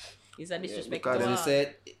is a disrespect because to As all. I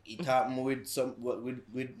said, it happened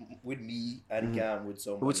with me and Cam with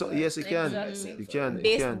someone. Yes, you can. Exactly. You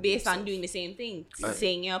can. Based on doing the same thing,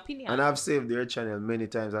 saying your opinion. And I've saved their channel many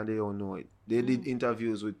times and they don't know it. They did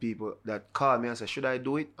interviews with people that call me and say, should I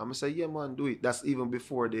do it? I'm going to say, yeah, man, do it. That's even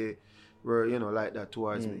before they were, like that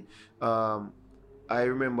towards me. I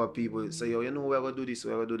remember people say, we're going to do this,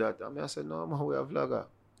 we're going to do that. I said, no, man, we're a vlogger.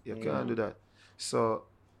 You can't do that. So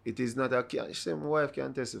it is not she said, my wife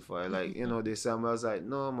can testify. Like, they say, I was like,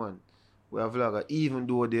 no, man, we're a vlogger. Even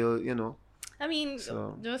though they'll, I mean,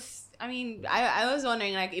 So- I was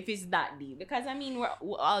wondering like if it's that deep, because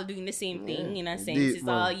we're all doing the same thing in a sense. Deep, It's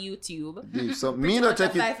man. all YouTube. Deep. So Pretty me not much take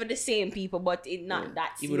apply it. for the same people, but it not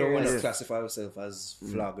that Even though we serious. don't classify ourselves as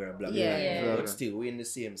vlogger, blogger, Yeah. but still we're in the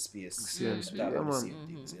same space. Same space. Talk about Yeah, the man. same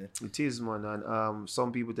things, yeah. It is, man, and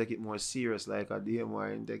some people take it more serious, like a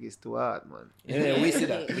DMR and take it too hard, man. Yeah, we see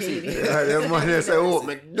that. We see that. Yeah, them man they say, oh,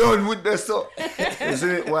 me done with this stuff. You see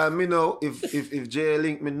me? Well, me know if Jay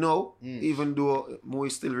link me know, even though we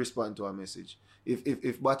still respond to a message.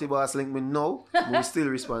 If Batty Boss link me know, we still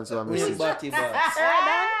respond to a We message. Batty Boss.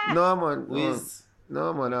 No, man. Wiz.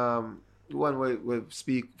 No, man. One way we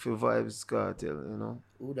speak for Vibes Cartel,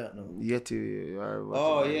 Who that know? Yeti or whatever.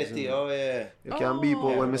 Oh, it is, Yeti. Oh, yeah. You can beep out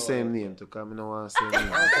Yeah, when I me know, same yeah. name to come. I don't want to say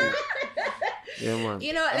name. Yeah, man.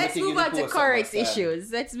 Let's thinking move on the to post current about that.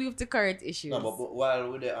 issues. Let's move to current issues. No, but while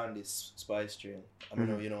we're on this Spice train, I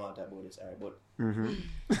mean, you don't want to talk about this, alright, but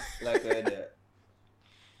like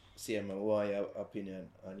CM, I want your opinion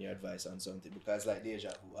and your advice on something, because like deja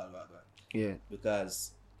vu all that. Yeah.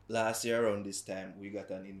 Because last year around this time we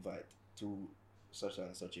got an invite to such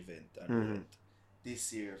and such event, and we went.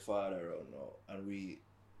 This year farther around now, and we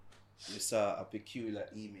saw a peculiar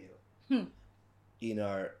email in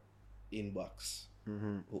our inbox. We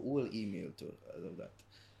will email to all of that,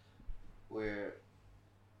 where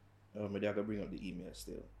maybe I can bring up the email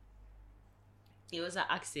still. It was an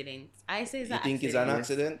accident. I say it's You an think accident. it's an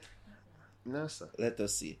accident? No, sir. Let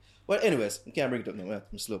us see. Well, anyways, we can't bring it up now.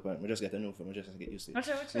 I'm slow on. We just get a new phone. We just have to get used to it.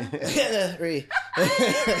 What's Right.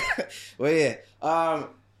 Well, yeah.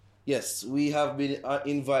 Yes, we have been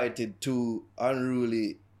invited to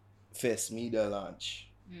Unruly Fest Media Launch.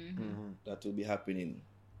 That will be happening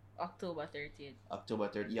October 30th. October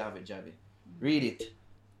 30th. You have it, Javi. Read it.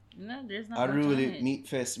 No, there's not much on Unruly it. Meat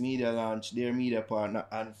Fest Media Launch. Their media partner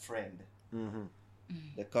and friend.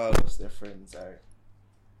 They call us their friends. Sorry.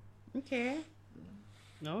 Okay.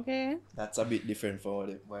 Okay. That's a bit different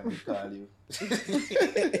from what we call you.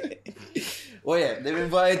 Oh yeah, they've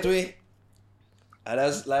invited me. And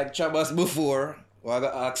as like Chabas before, I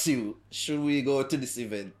gotta ask you, should we go to this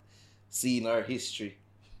event? Seeing our history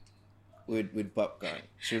with Popcorn.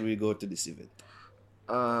 Should we go to this event?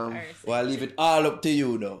 Well, I leave it all up to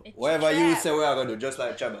you now. Whatever you say we are gonna do, just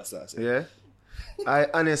like Chabas said. Yeah. I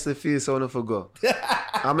honestly feel so enough to go.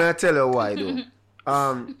 I'm gonna tell you why though.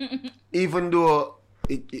 Even though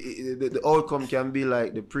the outcome can be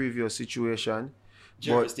like the previous situation,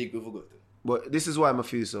 but this is why I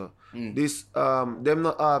feel so. This them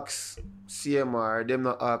not ask CMR, them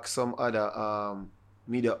not ask some other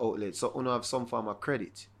media outlets, so you have some form of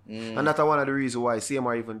credit, and that's one of the reasons why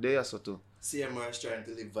CMR even there so too. CMR is trying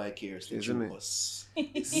to live vicariously Isn't through it? us.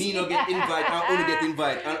 Me no get invite, and only get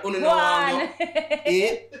invite, and only know how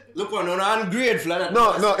eh? Look on ungrateful.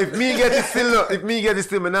 No, if me get it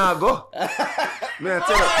still, me nah go. Me I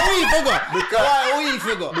tell you. Why we forgot? Why we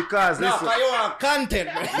forgot? Because No, listen. because you want content,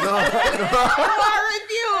 man.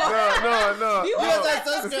 No. Viewers and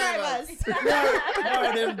subscribers.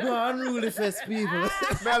 Them go Unruly Fest people.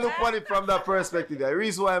 Me I look on it from that perspective. The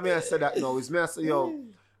reason why I say that now is me I say, yo,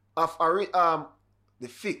 the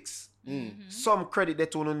fix, some credit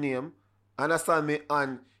that to no name, understand me,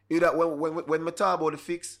 and you that when we talk about the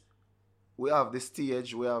fix, we have the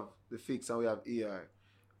stage, we have the fix, and we have ER.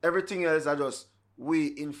 Everything else are just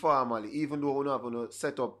we informally, even though we don't have to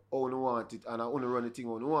set up how we want it and only run the thing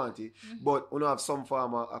how we want it, but we don't have some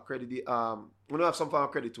form of credit, we don't have some form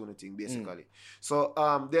of credit to the thing, basically. So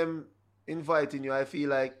them inviting you, I feel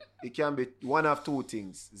like it can be one of two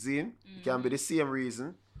things. Zin, it can be the same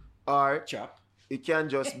reason, or Chop. it can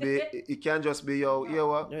just be yo, you know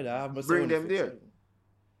what? Yeah, Bring them there.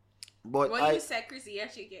 But When you said Chrissy,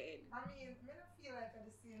 yes, she get it. I mean, me not feel like at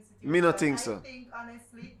the same situation. Me not think so. I think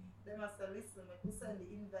honestly, they must have listened. We send the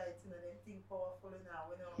invite, you know, they think powerful now.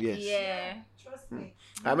 You know. Yes. Yeah. Trust me.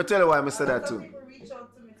 I'm gonna tell you why I said that Some too. people reach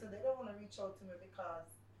out to me, so they don't want to reach out to me because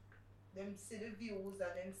them see the views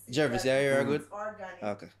and them see Jarvis, that yeah, you're it's good? organic.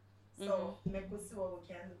 Okay. So make us see what we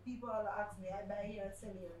can do. People all ask me, I buy here and sell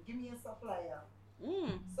here. Give me a supplier.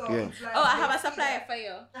 So Yeah. it's like Oh, I they have a see supplier that. for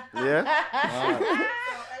you. Yeah? So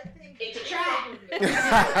I think it's a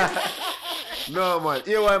trap. No man.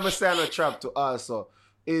 Here why I'm saying a trap to also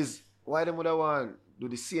is why them would want do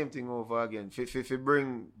the same thing over again. If you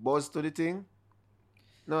bring buzz to the thing.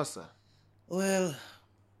 No sir. Well,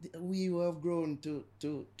 we have grown to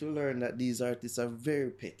learn that these artists are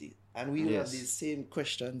very petty. And we will have these same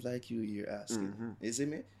questions like you're asking. You see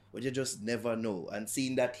me? But you just never know. And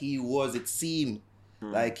seeing that it seemed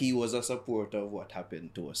like he was a supporter of what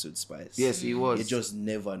happened to us with Spice. Yes, he was. You just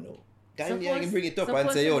never know. Can you Suppose- bring it up and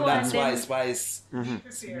suppose say, to yo, go that's and why then- Spice. Be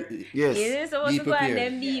prepared. Yes. It is supposed Be to go and prepared.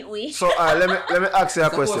 then beat we. So let me ask you a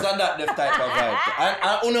Suppose question. that the type of vibe.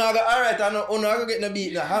 And Uno alright, and Uno go get no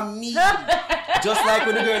beat now. Have me. Just like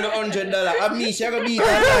when you go in the $100. Have me, she go beat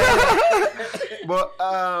her. But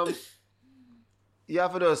yeah,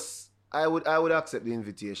 for us, I would accept the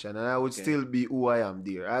invitation and I would still be who I am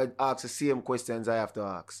there. I'd ask the same questions I have to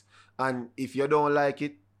ask. And if you don't like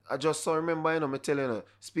it, I just so remember, I'm telling you,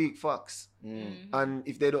 speak facts. And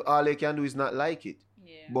if they don't, all they can do is not like it.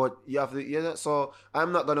 Yeah. But you have to, so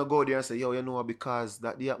I'm not gonna go there and say, yo, you know, because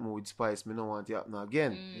that the happen with Spice, me don't want it happen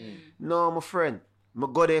again. No, my friend, I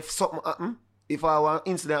go there if something happen. If I want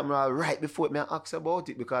incident, I'm right before it, me ask about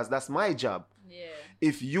it because that's my job. Yeah.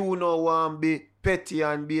 If you know want to be petty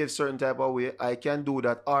and behave certain type of way, I can do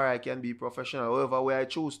that, or I can be professional, however way I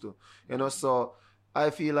choose to. You know, so I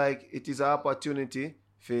feel like it is an opportunity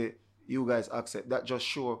for you guys accept that. Just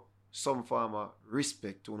show some form of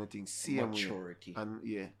respect to anything, same Maturity. way. And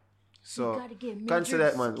yeah, so gotta get consider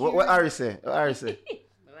that, man. What Ari say? What Ari say?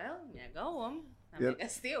 Well, yeah, go home. I'm Yep. gonna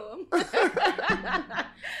steal him.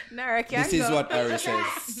 Nara can This is go. what Ari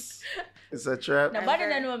says. It's a trap. Nobody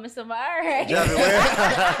don't know Mr. Alright. Javi, where?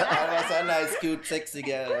 That's a nice, cute, sexy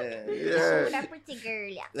girl. Yeah. That pretty girl,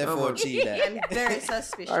 yeah. Left for cheat that. I'm very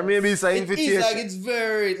suspicious. Or maybe it's an It invitation. is like it's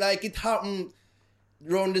very like it happened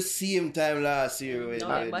around the same time last year. when-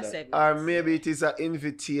 November when 7th. Or maybe it is an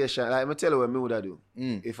invitation. Like, I'm tell you what me would do.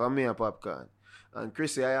 Mm. If I'm me a popcorn. And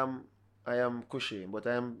Chrissy, I am I am cushy, but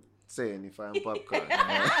I am saying if I am popcorn.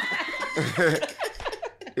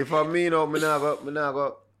 If I'm me, no, me nah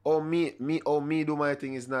go. Or me do my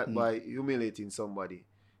thing is not by humiliating somebody.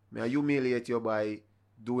 Me I humiliate you by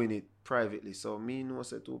doing it privately. So me know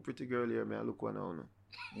say to pretty girl here, me I look one on.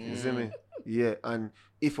 You see me? Yeah, and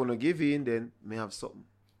if you no give in, then me have something.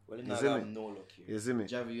 Well, you you see have me? no luck here. You see me?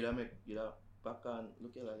 Javi, you da popcorn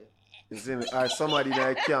look like that. You see me? Or somebody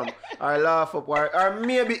that camp, or laugh up, or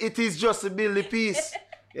maybe it is just to build the peace.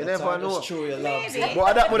 You never know. Just show your love. Maybe.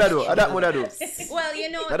 But that would I do. Well, you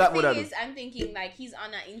know, That the would I thing do. is, I'm thinking like he's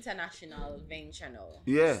on an international venture now.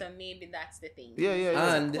 Yeah. So maybe that's the thing.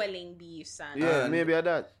 Yeah. And- Quelling beefs and Yeah, And- maybe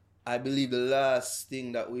that. I believe the last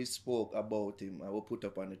thing that we spoke about him, I will put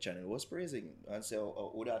up on the channel, was praising him and say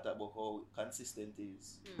about how consistent he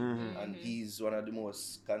is. And he's one of the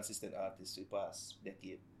most consistent artists we past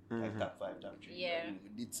decade. Like top 5, top 3. Yeah. You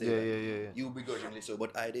did say Yeah. that. You begrudgingly so,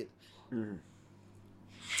 but I did.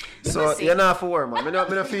 So you're not for man. Me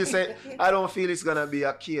don't feel say I don't feel it's gonna be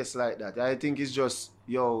a case like that. I think it's just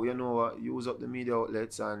you know what, use up the media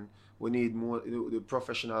outlets and we need more the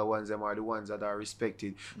professional ones. Them are the ones that are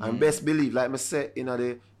respected. And best believe, like I said,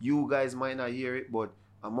 you guys might not hear it, but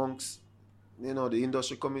amongst the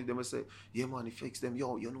industry community, they must say, yeah man, you fix them,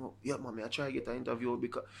 yeah man, I try to get an interview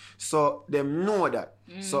because so them know that.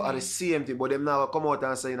 So at the same thing, but them now come out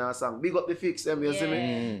and say in a song, big up the fix them, you see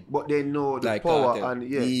me? But they know the Like power Cartel. and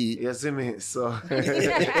you see me? So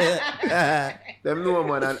them know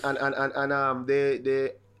man and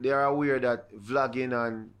they are aware that vlogging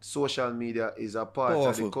and social media is a part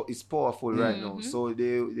of it's powerful right now. So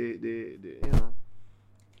they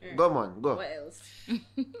go man, go. what else?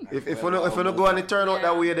 If you not go and it turn out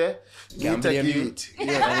that way there, you Can't take blame it. you.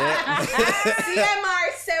 Yeah.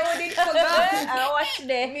 CMR said we did forgot. I watch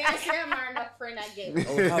them. Me and CMR not friend again.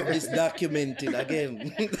 I'll have this documented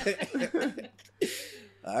again.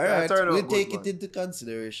 All right, turn out we'll good, take man. it into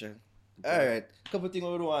consideration. All right, couple things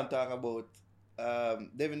we want to talk about.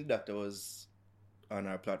 Devin the Doctor was on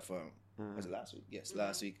our platform. Was it last week? Yes,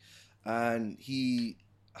 last week, and he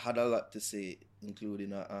had a lot to say,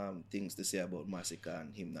 including things to say about Massacre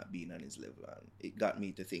and him not being on his level, and it got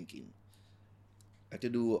me to thinking. I had to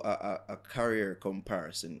do a career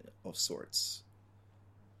comparison of sorts.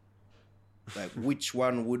 Like, which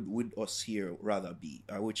one would us here rather be,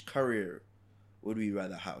 or which career would we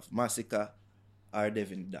rather have, Massacre or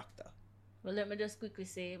Devin the Doctor? Well, let me just quickly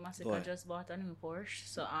say, Massacre just bought a new Porsche.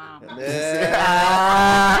 So,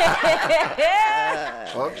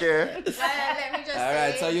 Okay. Well, let me just All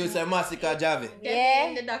right, so you say Massacre, Javi.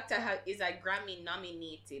 Devin the Doctor is a Grammy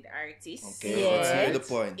nominated artist. Okay, Yeah. let's hear the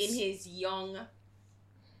points. In his young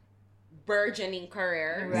burgeoning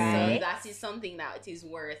career. Right. So that is something that is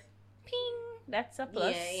worth. ping, that's a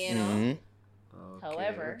plus. Yeah, you know. Mhm.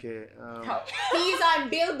 However. Okay. He's on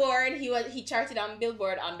Billboard. He charted on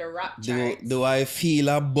Billboard on the rap chart. Do I feel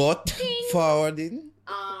a butt forwarding?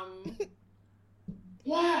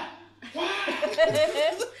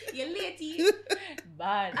 You lady.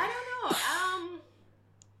 Bad. I don't know.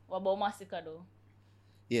 What about Massacre though?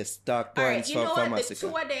 Yes, dark All right, points you know for what? The Massacre.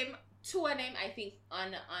 two of them, I think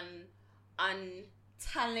on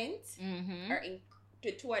talent, or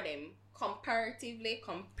the two of them comparably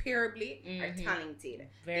are talented.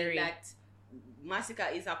 Very. I think that Massacre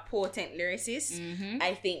is a potent lyricist.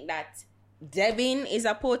 I think that Devin is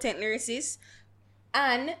a potent lyricist,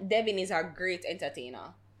 and Devin is a great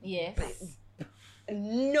entertainer. Yes.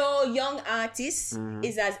 No young artist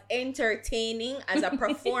is as entertaining as a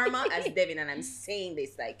performer as Devin, and I'm saying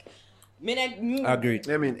this like, Agreed.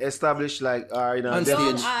 I mean, established like On young stage,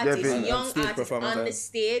 artist, Devin. young stage artist performance, on the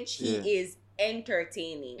stage, he Yeah. is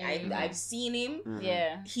entertaining. I've seen him.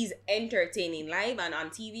 Yeah. He's entertaining live and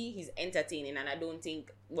on TV. He's entertaining, and I don't think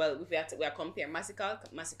we are comparing Massacre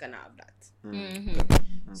not have that.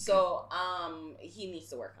 So he needs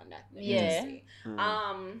to work on that. let me just Yeah. say.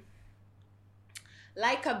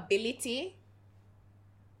 Likability.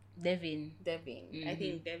 Devin. I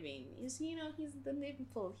think Devin is, he's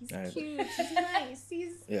delightful. He's Alright. cute. He's nice.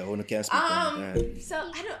 He's Yeah, who can't speak on it. Alright.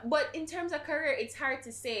 so I don't. But in terms of career, it's hard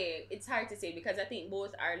to say. Because I think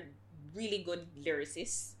both are really good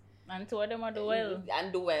lyricists And two of them are do well.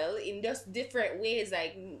 and do well in just different ways.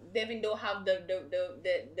 Like Devin don't have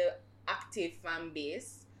the active fan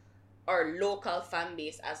base or local fan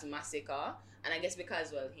base as Massacre, and I guess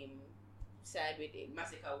because him side with it,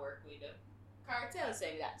 Massacre work with the cartel,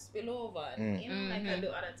 saying that spill over, like I do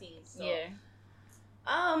other things. So, Yeah.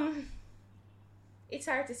 It's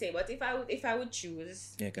hard to say, but if I would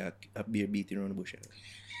choose, Yeah, a beer beating around the bush.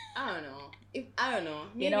 I don't know. I don't know.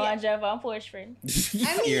 Maybe, you know, I drive on Porsche, friend.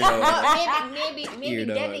 I mean, maybe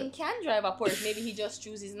Devin can drive a Porsche. Maybe he just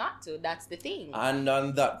chooses not to. That's the thing. And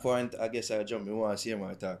on that point, I guess I'll jump in. I want to see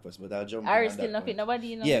him talk first, but I'll jump in. I still not fit nobody,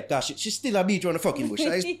 you know. Yeah, because she's still a beat around the fucking bush.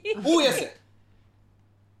 Who is it?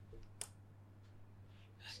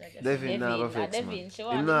 Devin never fix, man.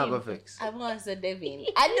 He never fix. I want the Devin.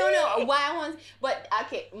 I don't know why I want, but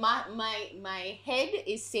okay, my head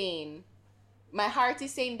is saying, my heart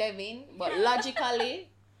is saying Devin, but logically,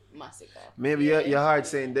 Massacre. Maybe your heart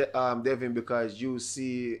saying Devin because you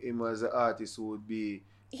see him as an artist who would be.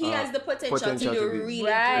 He has the potential to do really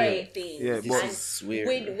great things. Yeah, this is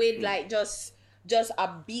weird. With like just a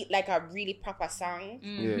beat, like a really proper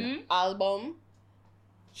song, album.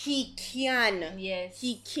 He can, and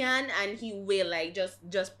he will, like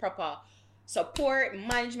just proper support,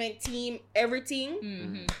 management team,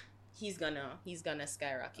 everything. He's gonna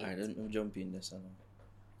skyrocket. I don't jump in this one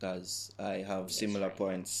because I have similar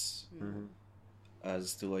points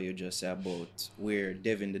as to what you just said about where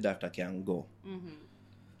Devin the Doctor can go.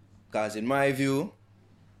 Because in my view,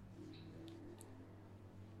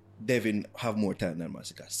 Devin have more time than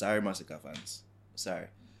Massacre. Sorry, Massacre fans. Sorry.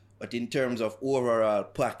 But in terms of overall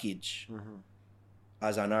package,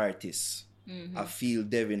 as an artist, I feel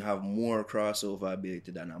Devin have more crossover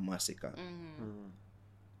ability than a Massacre.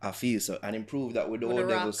 I feel so. And improve that with the old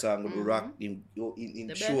Devil song, with the rock, in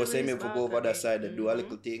show, same if we go over that side and do a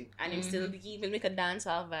little thing. And him still even make a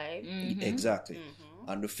dancehall vibe. Exactly.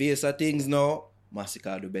 On the face of things now,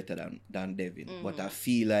 Massacre do better than Devin. But I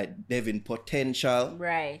feel like Devin potential,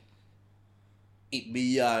 it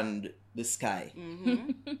beyond the sky.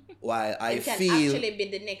 While I it can feel actually be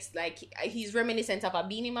the next, like he's reminiscent of a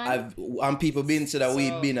Beanie Man. And people been said that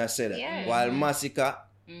we've been said that. Yeah. While Massacre,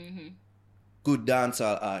 good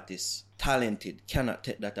dancehall artist, talented, cannot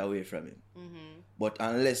take that away from him. But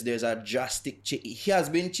unless there's a drastic change, he has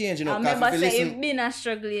been changing. I remember saying he's been a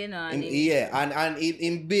struggling, you know. And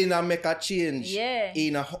him been a make a change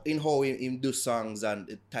in how him do songs and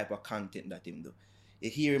the type of content that him do. You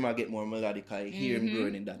hear him get more melodic, you hear him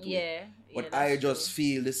growing in that way. But I just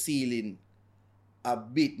feel the ceiling a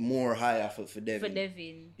bit more higher for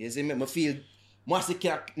Devin. You see me? I feel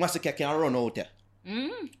Massacre can run out there.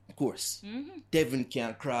 Of course. Devin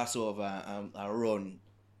can cross over and run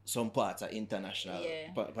some parts of international,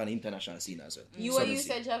 on the international scene as well. You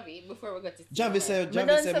said Javi before we got to Javi said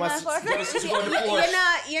Massacre. Javi's going to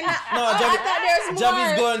Porsche. You're not. No, I thought there's more.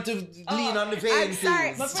 Javi's going to lean on the vein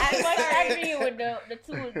things. I agree with the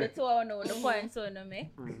two I know, the points on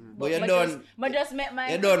me. But you don't. But just make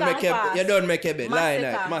my. You don't make a bit.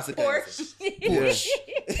 Massacre. Porsche.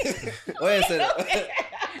 What you say?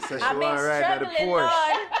 So she want to ride at the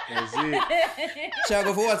Porsche. That's it. She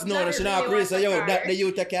go for what's known. She not crazy. So that the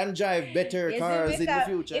youth can drive better cars in the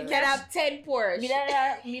future. You can have 10 Porsche.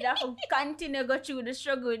 Me that continue go through the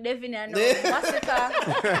struggle with Devin and Massacre.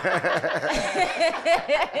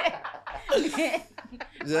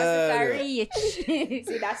 Massacre rich.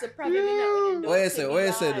 See, that's the problem. What you say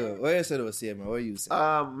though, CMR? What you say?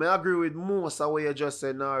 I agree with most of what you just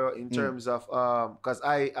said now in terms of because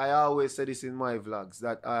I always say this in my vlogs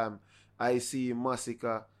that I see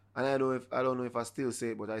Massacre, and I don't know if I still say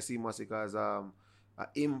it, but I see Massacre as an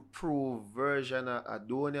improved version of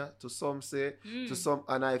Adonia to some say, to some,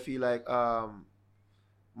 and I feel like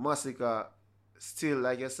Massacre still,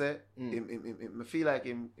 like you said, I feel like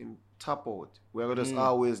him top out. We're gonna just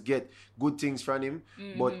always get good things from him,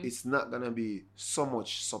 but it's not gonna be so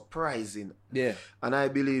much surprising. Yeah. And I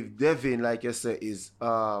believe Devin, like you said, is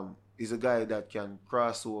a guy that can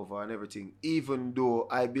cross over and everything. Even though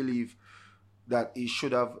I believe that he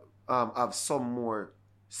should have some more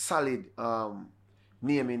solid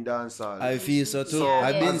name in dancehall. I feel so too.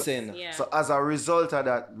 I've been saying that. So as a result of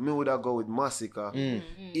that, me would have go with Massacre,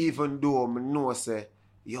 even though I know say,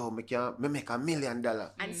 yo, me make $1 million.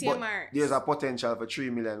 And CMR, there's a potential for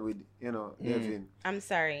 $3 million with, Devin. I'm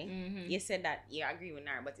sorry. You said that you agree with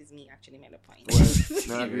Nar, but it's me actually made a point.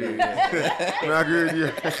 Well, I agree with you. I agree with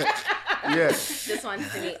you. Yes. Just wanted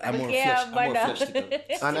to make I'm more fleshed.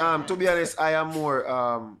 And to be honest, I am more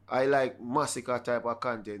I like Massacre type of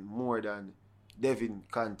content more than Devin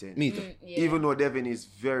content. Me too. Even though Devin is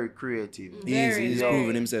very creative. He's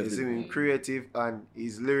proven himself. He's even creative and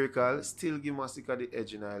he's lyrical. Still give Massacre the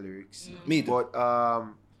edge in our lyrics. Me too. But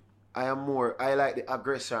I like the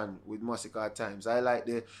aggression with Massacre at times. I like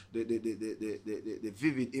the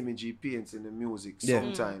vivid image he paints in the music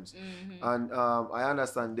sometimes. And I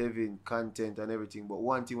understand Devin content and everything, but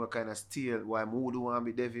one thing we kind of steal why Mood want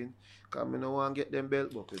be Devin, because I don't want to get them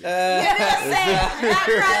belt buckle.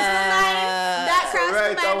 That crossed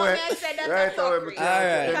my mind when I said that's right a fuckery.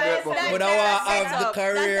 Alright. But I want to have the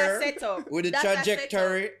career That's a setup. with the That's a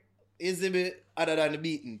trajectory is a bit other than the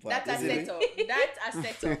beating part. That's a isn't it? setup. That's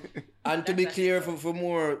a setup. And to be clear, for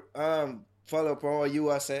more follow up on what you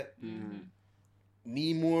are said,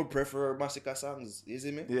 me more prefer Massacre songs, you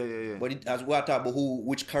see me? Yeah. But it, as what about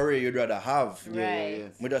which career you'd rather have.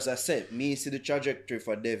 Right. But as I said, me see the trajectory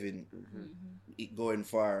for Devin it going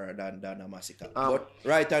far than a Massacre. But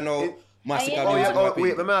right now, Massacre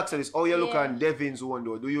wait, let me ask you this. How you look at Devin's one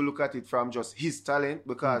though? Do you look at it from just his talent?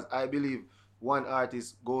 Because I believe one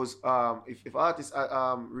artist goes if artists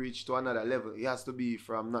reach to another level, it has to be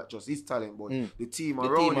from not just his talent but the team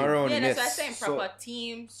around him. Yeah, that's what I'm saying. Proper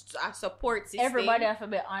teams, support system. Everybody have to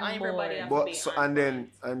be on Everybody board. have But to be so, on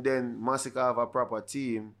and then Massacre have a proper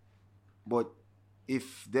team. But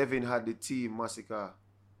if Devin had the team Massacre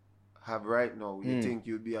have right now, you think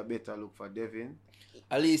you'd be a better look for Devin?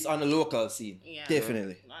 At least on the local scene. Yeah.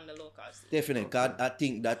 Definitely. On the local scene. Definitely. 'Cause I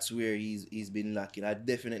think that's where he's been lacking. I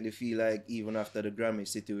definitely feel like even after the Grammy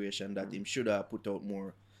situation that him should have put out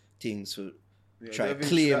more things to try Devin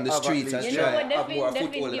claim should the have streets at and least- You know try what, have more Devin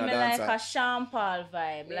foothold in give a me like dancer. a Sean Paul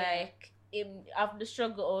vibe. Yeah. Like him have the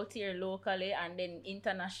struggle out here locally and then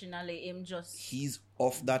internationally him just He's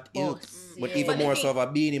off that ilk. But yeah. even But more the so of a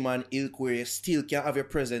Beanie Man ilk where you still can have your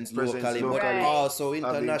presence locally, but Right. also Have the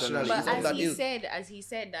internationally. But He's off that ilk. as he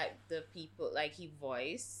said that the people like he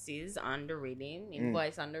voices on the rhythm, he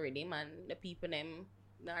voice on the rhythm, and the people them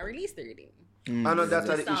not release the rhythm. I know that's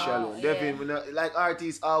the So, issue alone. yeah. Devin, like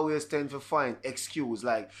artists always tend to find excuse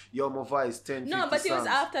like yo my voice 10 No, 50 but it was songs.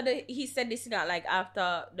 after he said this thing like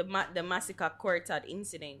after the Massacre Quartet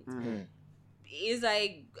incident. It's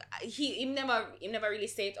like he never really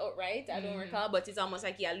said it outright. I don't recall, but it's almost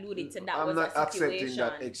like he alluded to that. I'm was not a accepting situation.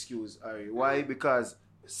 that excuse, Ari. Why? Because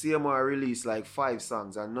CMR released like 5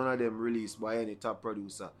 songs and none of them released by any top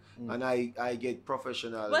producer. And I get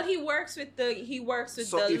professional. But he works with the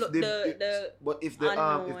But if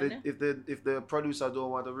the producer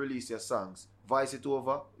don't want to release your songs, voice it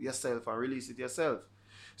over yourself and release it yourself.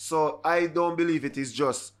 So I don't believe it is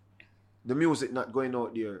just the music not going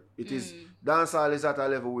out there. It is dancehall is at a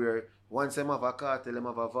level where once them have a cartel, them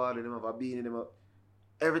have a Vardy, them have a Beanie, them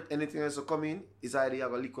have anything else to come in is either you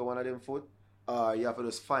have a lick with one of them foot or you have to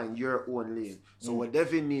just find your own lane. So what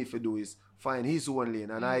Devin need to do is find his own lane.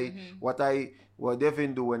 And what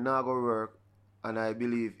Devin do when not go work, and I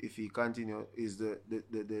believe if he continue is the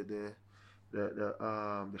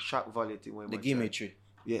shock value thing when The gimmickry.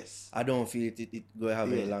 Yes. I don't feel it will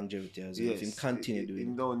have any longevity as well. Yes. If him continue doing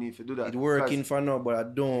He it. don't need to do that. It's working Because for now, but I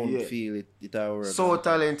don't feel it will work. so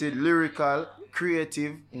talented, lyrical,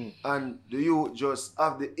 creative, and you just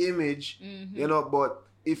have the image, you know, but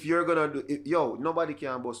if you're gonna do it, nobody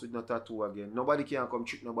can bust with no tattoo again. Nobody can come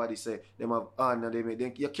trick nobody say them have on and they make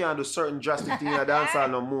them. You can't do certain drastic thing in a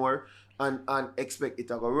dancehall no more and expect it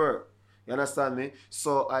to go work. You understand me?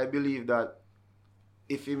 So I believe that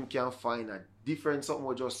if him can find a different something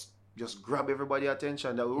will just grab everybody's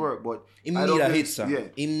attention, that will work. But Him I need don't a think- hit song. Yeah.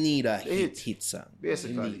 Him need a Hit. hit song.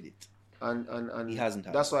 Basically. He need it. And He hasn't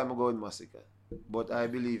had that's why I'm going Massacre. But I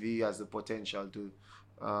believe he has the potential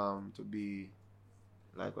to be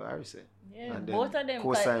like what Harry said. yeah, And then both of them.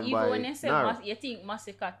 'Cause co-signed even by when you say Nara. you think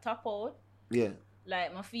Massacre top out, Yeah.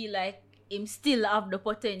 like I feel like him still have the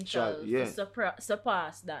potential Yeah. to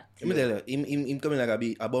surpass that. Let me tell you, him coming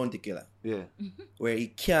like a bounty killer. Yeah. Where he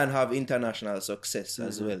can have international success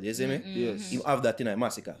as well. You see me? Yes. He have that in a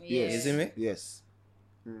Massacre. Yes. You see me? Yes.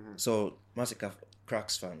 So Massacre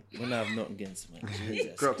Cracks fan. We don't have nothing against man.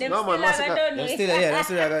 Jesus. Crocs. Them No man, still have Massacre. done Them with.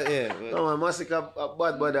 still yeah. No man, Massacre a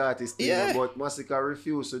bad artist. Yeah. But Massacre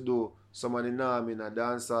refuse to do some of the norm in a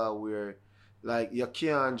dancer where like you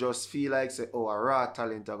can't just feel like say, oh, a raw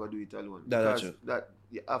talent I go do it alone. That's Because true. that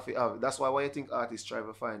you have to have. That's why you think artists try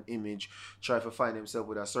to find image, try to find themselves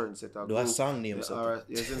with a certain set of Do a group. song name Yeah, something. alright,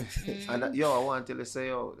 yes, and I want to tell you say,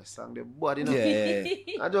 yo, the song the body, you know.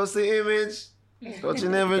 Yeah. I just see image.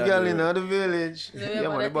 Touching every girl in the village. Yeah,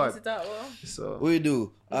 man, the bad. So What you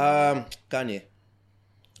do? Kanye.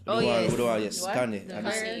 Oh, Who yes. do I- yes, What? Kanye. The And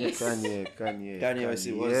this- virus. Kanye West,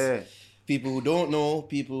 it was- Yeah. People who don't know,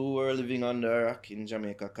 people who are living under a rock in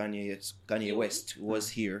Jamaica, Kanye West was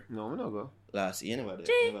here No, we not go. last year. Never.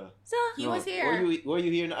 So He No. was here. Were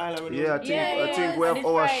you here in the island? When Yeah, I think Yeah, I think we on have the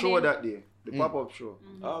our Friday. show that day. The pop-up show.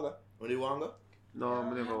 Oh, okay. When you want to go? No,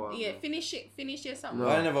 I never want. Yeah, finish it. Finish your something. No.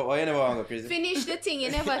 Why you never want to go crazy? Finish the thing.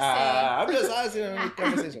 You never say. I'm just asking him in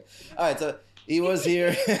conversation. Alright, so he was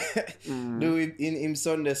here doing in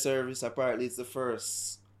Sunday service. Apparently, it's the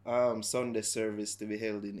first Sunday service to be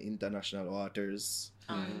held in international waters.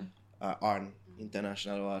 On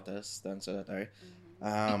international waters. Thanks for that, alright.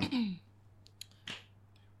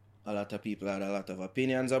 A lot of people had a lot of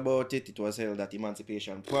opinions about it. It was held at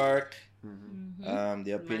Emancipation Park.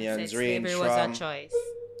 The opinions range slavery from... was a choice.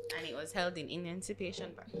 And it was held in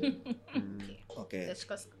Emancipation Park. Okay. Let's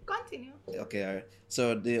just continue. Okay, alright.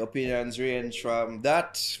 So the opinions range from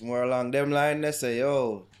that, more along them lines, they say,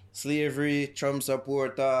 yo, slavery, Trump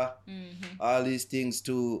supporter, all these things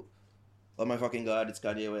to, oh my fucking God, it's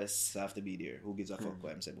Kanye West, have to be there. Who gives a fuck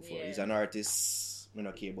what I'm saying before? Yeah. He's an artist, I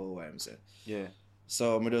don't care about what I'm saying. Yeah.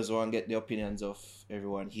 So I just want to get the opinions of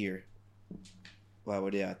everyone here. While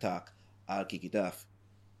we're there talk, I'll kick it off.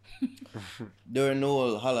 During the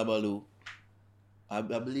whole hullabaloo, I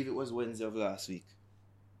believe it was Wednesday of last week,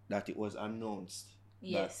 that it was announced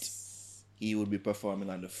Yes. that he would be performing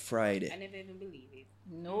on the Friday. I never even believe it.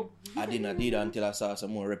 Nope. I did not need it until I saw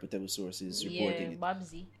some more reputable sources reporting Yeah, it.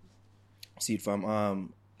 Babsy. See it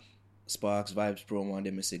from Sparks Vibes promo and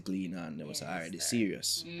them say Glean and them say, alright, it's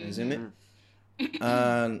serious. Isn't it?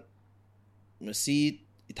 And I see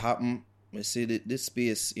it happen. I see this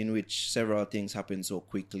space in which several things happen so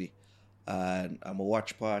quickly. And I'm a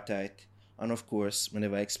watch part of it. And of course, I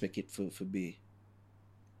never expect it for be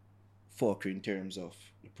fucker in terms of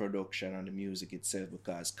the production and the music itself,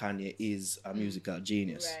 because Kanye is a musical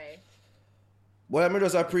genius. Right. Well, I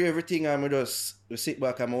just pray everything and I just sit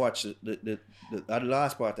back and I watch the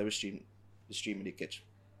last part of the stream they catch.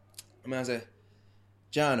 I say,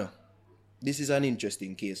 Jano, this is an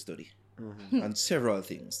interesting case study on several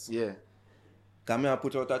things. Yeah. Because I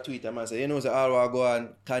put out a tweet and I say, you know, so all I go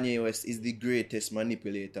on, Kanye West is the greatest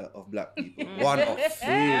manipulator of black people. One of.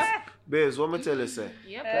 Babes, what me tell you, say?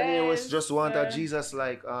 Yep. Kanye West just want a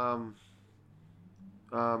Jesus-like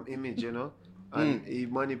image, you know? And he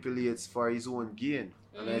manipulates for his own gain.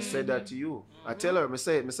 And I said that to you. I tell her, I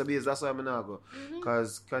say it, Mr. Babes, that's why I'm not go.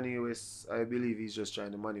 Because Kanye West, I believe he's just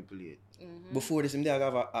trying to manipulate. Before this, him there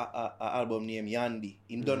have a album named Yandy.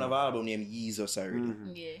 Him don't have an album named Jesus already.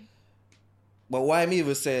 Yeah. But why me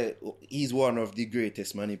even say he's one of the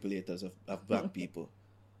greatest manipulators of black people?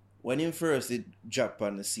 When him first did drop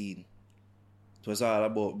on the scene, it was all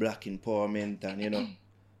about black empowerment and, you know,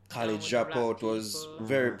 college dropout was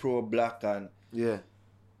very pro-black, and Yeah.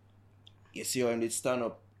 you see how him did stand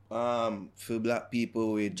up for black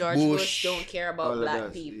people with George Bush don't care All about of black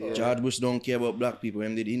that, people. yeah. George Bush don't care about black people.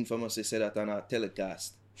 Him did infamously say that on a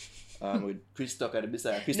telecast with Chris Tucker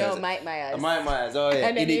beside. Chris No, Tucker. Mike Myers. Mike Myers, oh yeah.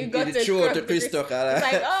 And then he you got did to show to Chris Tucker. It's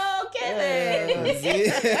like, oh, Kevin.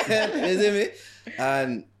 You see me?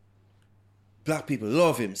 And black people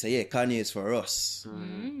love him. Say, yeah, Kanye is for us.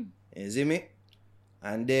 You see me?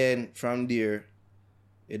 And then from there,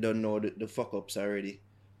 you don't know the fuck ups already.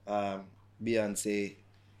 Beyonce,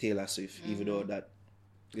 Taylor Swift, even though that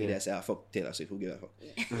they say, fuck Taylor Swift, who give a fuck?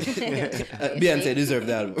 Beyonce deserve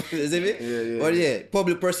the album. You see me? Yeah. But yeah,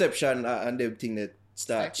 public perception and everything that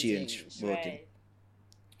start to change change. about him. Right.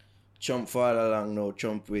 Trump fall along now.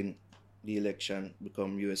 Trump win the election,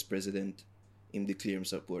 become US president. Him declare him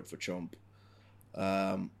support for Trump.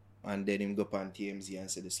 And then him go up on TMZ and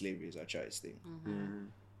say the slavery is a choice thing.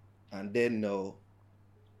 And then now,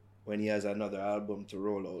 when he has another album to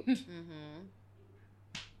roll out,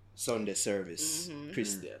 Sunday service,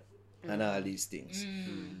 Christian, and all these things.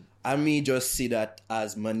 And me just see that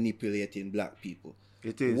as manipulating black people.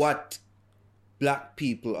 It is. What black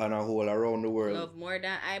people on a whole around the world Love more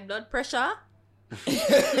than high blood pressure.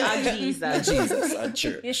 Jesus and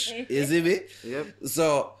church. You see me? Yep.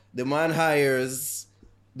 So the man hires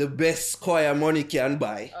the best choir money can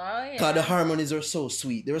buy. Oh, yeah. Because the harmonies are so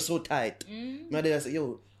sweet. They were so tight. My dad say,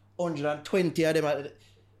 yo, 120 of them.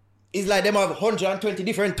 It's like them have 120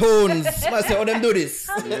 different tones. I say, how them do this?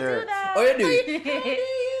 How do you do that? How you do it?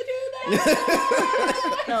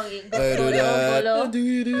 No, you go I do solo, that. solo. I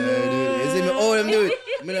do that. You see me? How them do it?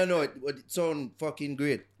 I don't know it, but it sound fucking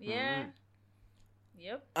great. Yeah.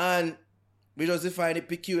 Yep. And we just find it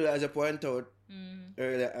peculiar, as I point out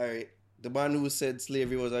earlier. Alright, the man who said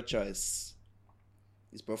slavery was a choice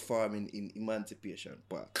is performing in Emancipation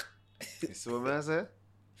Park. So what I say?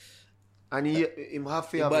 And he have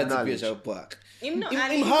to have the knowledge. Emancipation Park. Him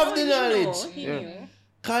have the knowledge. He Yeah. knew.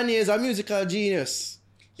 Kanye is a musical genius.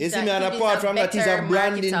 You see a- me, and he is apart a from that, he's a better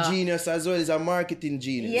branding marketer. genius as well as a marketing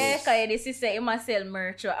genius. Yeah, because this is say he must sell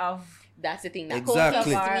merch of That's the thing that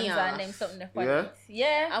Exactly. pisses me Arms and off. them something Yeah? yeah.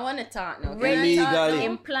 Yeah. I want to talk now. Illegally.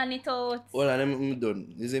 And plan it out. Hold on, I'm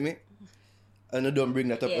done. You see me? And I don't bring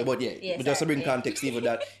that up, Yeah. but Yeah, but just to sorry. bring context even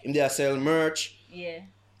that if they are selling merch, Yeah.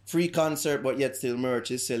 free concert, but yet still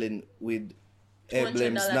merch is selling with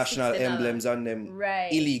emblems, $200, national $60. emblems on them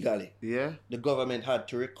Right. illegally. Yeah. The government had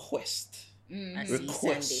to request And cease and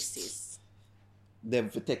request desist. them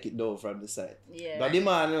to take it down from the site. Yeah. But the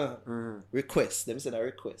man request, them said a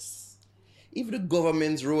request. If the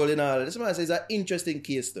government's role in all this, man says it's an interesting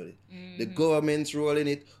case study. The government's role in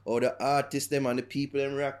it, or the artists them and the people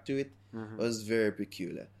them react to it, was very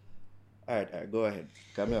peculiar. Alright, go ahead.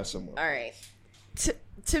 Come here some more. All right.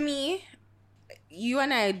 To me, you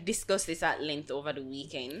and I discussed this at length over the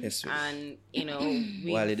weekend. Yes, sir. And,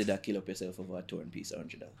 Why did that kill up yourself over a torn piece of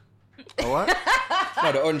 $100? A what?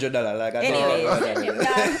 No, the $100, like I Anyway.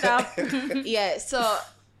 thought. Stop. yeah, so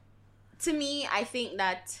to me, I think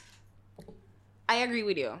that I agree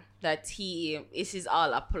with you that this is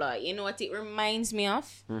all a ploy. You know what it reminds me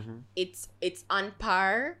of? It's on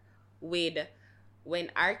par with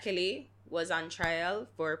when R. Kelly was on trial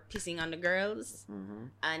for pissing on the girls,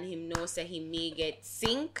 and him know say he may get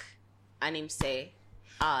sink, and him say,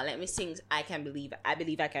 let me sing I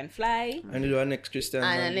believe I can fly. And you do a next Christian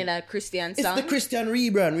And song. then a Christian It's song. the Christian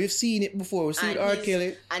rebrand. We've seen it before. We've seen and R. he's-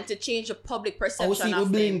 Kelly. And to change the public I will perception see it with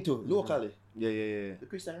of Bling them. too, locally. Yeah. The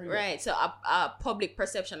Christian rebrand. Right, so a public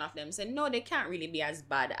perception of them say no, they can't really be as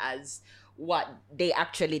bad as what they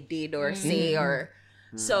actually did or say or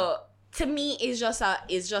so. To me, it's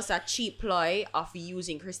just a cheap ploy of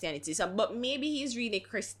using Christianity. So, but maybe he's really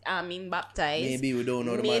baptized. Maybe we don't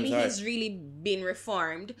know the Maybe man's he's heart. really been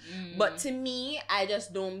reformed. But to me, I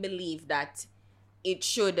just don't believe that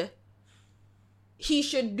he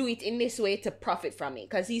should do it in this way to profit from it,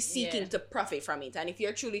 because he's seeking Yeah. to profit from it. And if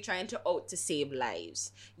you're truly trying to save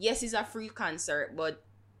lives, yes, it's a free concert, but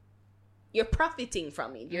you're profiting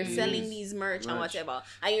from it. You're selling these merch and whatever,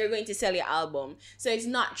 and you're going to sell your album. So it's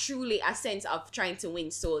not truly a sense of trying to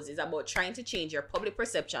win souls. It's about trying to change your public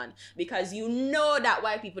perception, because you know that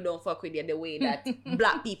white people don't fuck with you the way that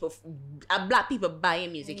black people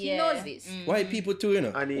buying music. He Yeah. knows this. White people too, you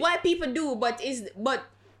know. And White people do, but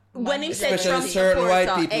when he said Especially Trump certain white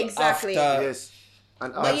supporter, people exactly. after yes.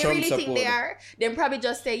 And But you Trump really think they supporter. are? Then probably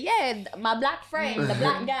just say, yeah, my black friend, the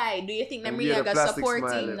black guy. Do you think them And really yeah, are the gonna plastic support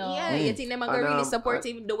smile. him? No. Yeah, you think them are gonna And, really support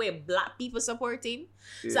him the way black people support him?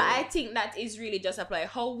 So Yeah. I think that is really just apply.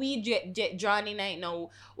 How we get drawn in right now,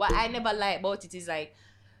 what I never like about it is like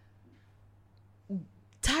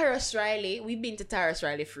Tyrus Riley. We've been to Tyrus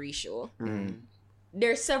Riley free show.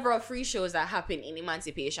 There's several free shows that happen in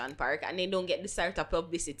Emancipation Park, and they don't get the sort of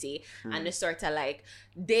publicity and the sort of like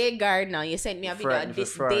Day Gardner. You sent me a video Frighten of for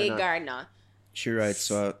this Friday Day night. Gardner. she writes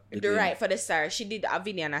so The right for the star. She did a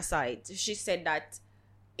video on her side. She said that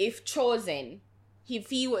if chosen,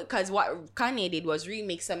 because what Kanye did was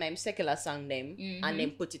remix some secular song them and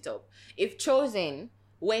then put it up. If chosen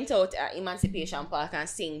went out at Emancipation Park and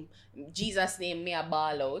sing Jesus' name me a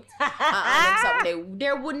ball out and something,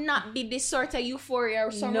 there would not be this sort of euphoria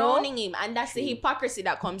surrounding him, and that's the hypocrisy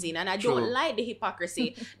that comes in. And I don't like the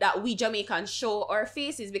hypocrisy that we Jamaicans show our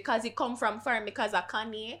faces, because it come from foreign because of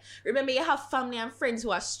Kanye. Remember, you have family and friends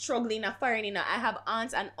who are struggling in foreign. You know, I have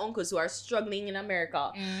aunts and uncles who are struggling in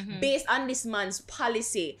America based on this man's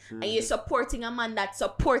policy, and you're supporting a man that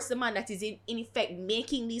supports the man that is in effect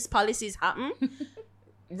making these policies happen.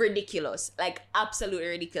 Ridiculous, like absolutely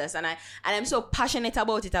ridiculous. And I'm so passionate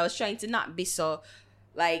about it. I was trying to not be so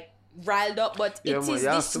like riled up, but Yeah, it man, is you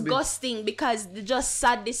have to be. disgusting because the just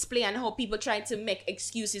sad display and how people trying to make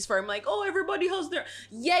excuses for him, like, oh, everybody has their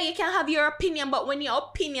you can have your opinion, but when your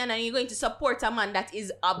opinion and you're going to support a man that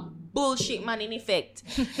is a bullshit man in effect,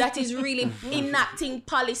 that is really enacting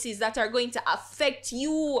policies that are going to affect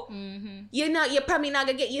you, you're probably not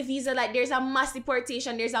gonna get your visa. Like, there's a mass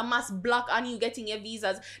deportation, there's a mass block on you getting your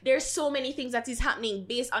visas. There's so many things that is happening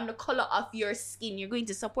based on the color of your skin. You're going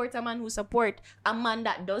to support a man who support a man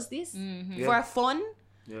that does this for fun.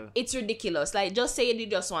 Yeah. It's ridiculous. Like, just say you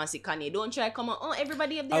just want to see Kanye. Don't try come on. Oh,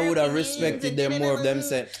 everybody have their I would have opinions. respected them more if them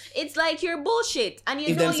said, It's like you're bullshit, and you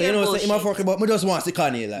if know them say, you're you know, bullshit. say, I'm fucking about, me just want to see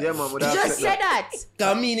Kanye, like. Yeah, man. Would have Just said say that.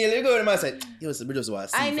 Cause me nearly go to my said, yo, so me just want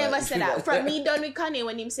to see. I never if said you that. want- From me done with Kanye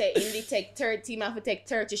when him say in the take 30, man for take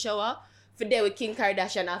 30 shower. For there with Kim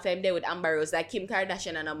Kardashian, after him there with Amber Rose, like Kim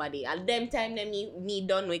Kardashian and nobody. And them time them me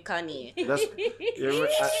done with Kanye. That's,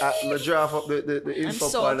 I draft up the info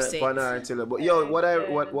so upset. on her and tell her. But yo, what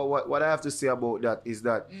I have to say about that is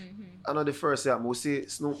that I know the first time we see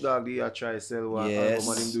Snoop Dogg try sell one Yes.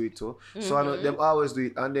 album and him do it too. So I know them always do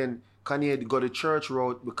it, and then Kanye got the church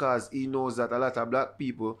route because he knows that a lot of black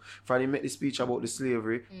people, from he make the speech about the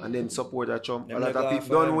slavery and then support a Trump, a lot of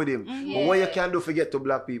people done with him. But what you can do for get to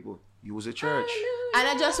black people? Use a church. And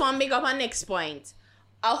I just want to make up my next point.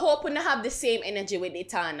 I hope we have the same energy with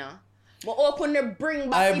Itana. But open to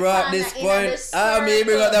bring back I brought Itana this in point. Me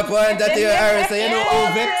bring up the point that you heard. So you know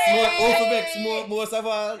who vex most of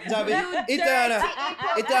all, Javi?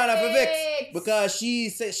 Itana for vex. Because she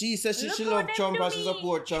says she love Trump and she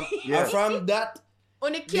support Trump. And from that,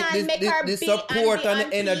 the support and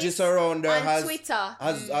the energy surround her has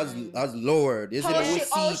lowered.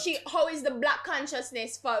 How is the black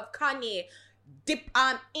consciousness for Kanye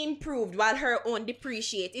improved while her own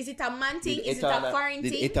depreciate? Is it a man thing? Is it a foreign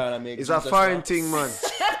thing? It's a foreign thing, man.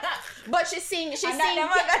 But she sing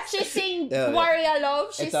warrior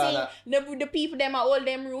love. She sing the people them are all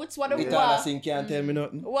them roots. What the Itana sing can't tell me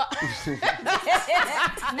nothing. What?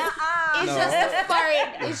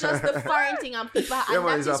 It's just the foreign thing, and people.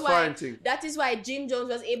 And that is why Jim Jones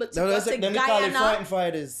was able to go to Guyana. Frighten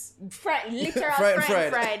Fridays. Literal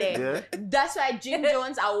Frighten Friday. Yeah? That's why Jim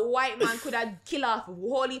Jones, a white man, could have killed off a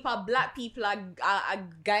whole heap of black people. A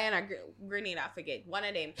Guyana, Grenada, I forget one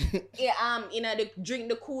of them. Drink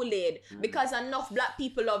the Kool-Aid because enough black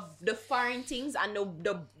people love the foreign things, and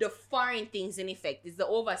the foreign things in effect is the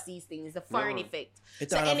overseas thing, is the foreign effect.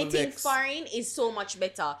 So anything foreign is so much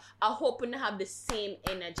better. I hope we have the same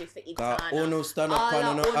energy for Itana. Uno stand up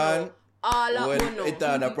and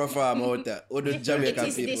Itana perform out there. The Jamaican it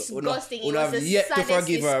is people. disgusting. Uno have yet to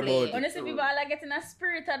forgive her about it. Honestly, people are like getting a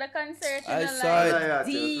spirit at the concert. I saw it.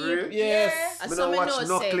 Deep. Yes. I don't watch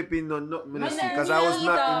no clipping, because I was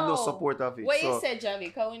not in no support of it. What you said, Javi?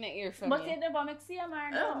 Because we not hear from you. But you never make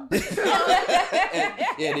CMR now.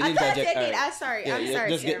 Yeah, they I didn't can't project. take it. I'm sorry.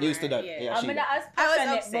 Just get used to that. Yeah. I'm not as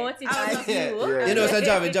passionate about it as you. You know, so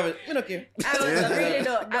Javi, we don't care. I Really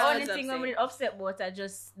don't. The only upset. thing I'm really upset about are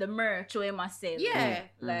just the merch with myself. Yeah.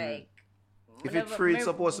 Like, if it's free, it's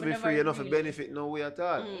supposed to be free enough to benefit no way at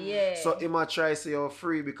all. Yeah. So he might try to say you're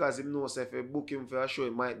free because he knows if I book him for a show,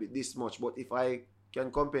 it might be this much. But if I can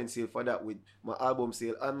compensate for that with my album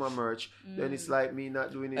sale and my merch, then it's like me not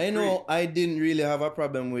doing it I know free. I didn't really have a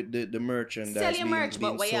problem with the merchandise. Sell your merch,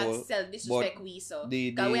 being but why you sold, sell disrespect we so?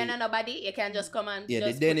 Because we are not nobody. You can't just come and the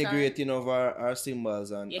just denigrating of our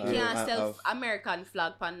symbols and you can't sell American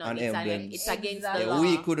flag pan now. It's against the law.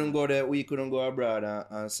 We couldn't go there. We couldn't go abroad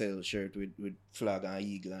and sell shirt with flag and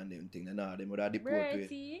eagle and them thing. No, them would have deported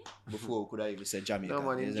before we could have even said Jamaica. No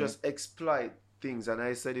man, it just exploit things, and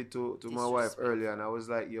I said it to my wife earlier, and I was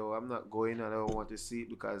like, yo, I'm not going and I don't want to see it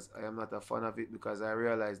because I am not a fan of it, because I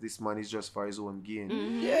realize this man is just for his own gain.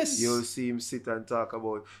 Yes. You'll see him sit and talk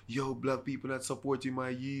about, yo, black people not supporting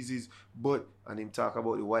my Yeezys, and him talk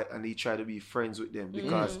about the white, and he try to be friends with them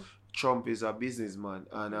because Trump is a businessman,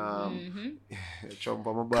 and Trump,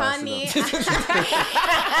 I'm a boss. Kanye.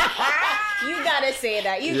 You gotta say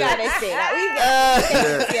that. We gotta say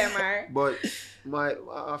that. But my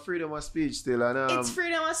freedom of speech still, and it's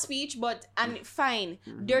freedom of speech, but fine.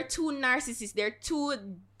 They're two narcissists. They're two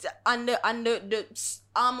on the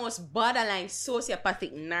almost borderline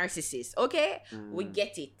sociopathic narcissists. Okay, we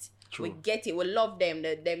get it. True. We get it. We love them.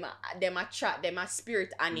 Them a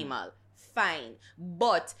spirit animal. Fine,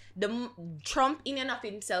 but the Trump in and of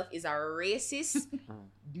himself is a racist,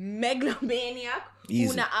 megalomaniac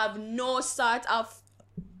who not have no sort of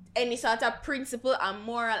any sort of principle and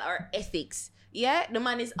moral or ethics. Yeah, the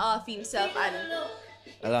man is off himself, and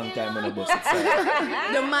a long time on the bus.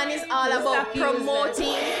 The man is all about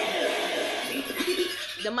promoting.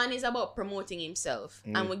 The man is about promoting himself,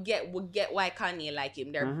 and we get why Kanye like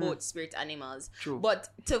him. They're both spirit animals. True. But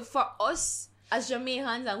for us as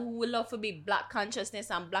Jamaicans and who would love to be black consciousness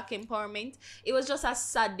and black empowerment, it was just a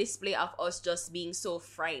sad display of us just being so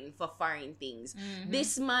frightened for foreign things.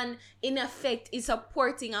 This man, in effect, is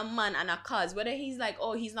supporting a man and a cause. Whether he's like,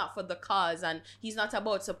 oh, he's not for the cause, and he's not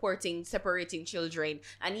about separating children,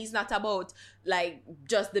 and he's not about like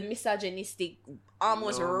just the misogynistic,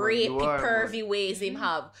 almost rapey, pervy ways him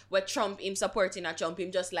have. Where him supporting a Trump,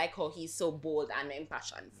 him just like how he's so bold and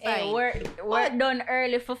impassioned. Hey, work done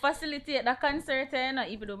early for facilitate the concert,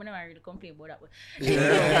 even though I never really complain about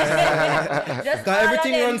that. Just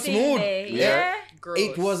everything runs smooth. Yeah.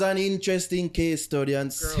 It was an interesting case study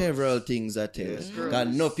and several things I tell.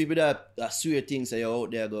 Because no people that swear things are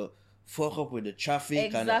out there go, fuck up with the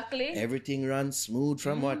traffic. Exactly. And everything runs smooth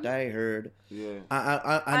from what I heard. Yeah.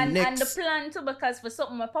 And And the next, plan too, because for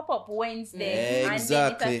something will pop up Wednesday Exactly.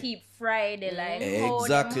 and then it'll keep Friday, like how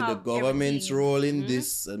exactly, them the have government's everything. role in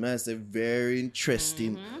this, and I say very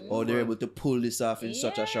interesting. How they're able to pull this off in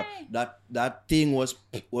such a short. That thing was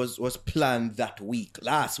planned that week,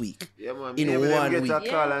 last week. Yeah, man. In Maybe one them week. get a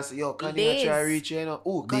call and say, yo, can you try reach you?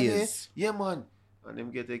 Oh, can you? Days. Yeah, man. And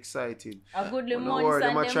them get excited. A good Well, no months worry,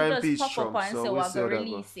 and them a try and them peach just pop Trump, up and so say we'll we're see how going to that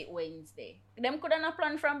go. release it Wednesday. Them couldn't have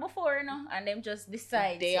planned from before, you know, and them just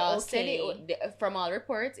decide. They so, all okay. said it, from all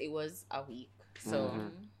reports, it was a week. So,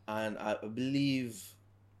 And I believe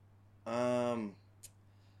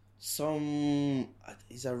some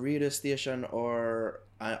is a radio station or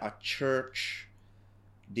a church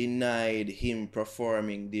denied him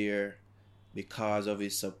performing there because of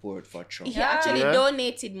his support for Trump. he actually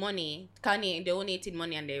donated money. Kanye donated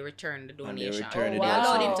money and they returned the And they donation. returned They it allowed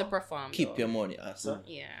also. him to perform. Keep though. your money, sir.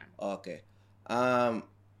 Yeah. Okay.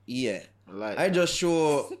 Yeah. Like I just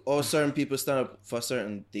show how certain people stand up for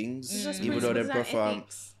certain things, Just even though they principles and perform.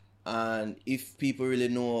 ethics. And if people really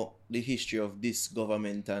know the history of this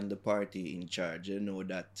government and the party in charge, they know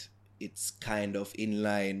that it's kind of in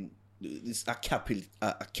line. It's a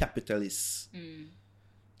capitalist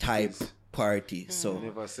type party. So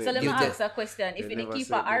never say. So let me Give the- ask a question. If they they never keep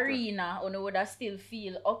said an better. arena, or would I still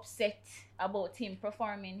feel upset about him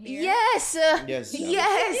performing here? Yes. Yes.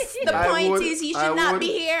 Yes. The I point would- is he I should not would-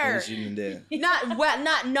 be here. He's in there. Not well,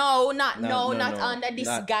 not no, not No, under this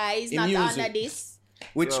not- guys, in not music. under this.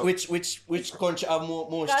 Which Yo. which country have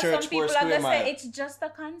most Because church some per people are square gonna say mile? it's just a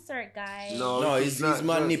concert, guys. No, he's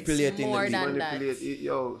manipulating more the than people. that.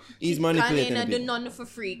 Yo, He's Kanye manipulating not the do people. none for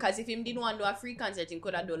free, cause if him didn't want to do a free concert, him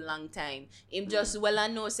could have done long time. Him just well I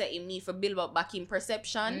know say him need for build up back in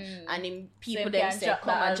perception and him people him them can say drop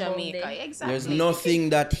come the to album Jamaica. then. Exactly. There's nothing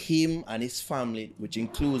that him and his family, which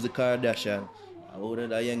includes the Kardashian,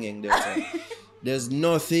 there's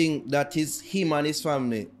nothing that is him and his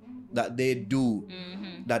family that they do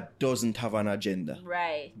that doesn't have an agenda.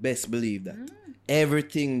 Right. Best believe that.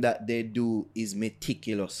 Everything that they do is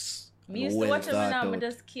meticulous. Me used to well watch them thought now, out. but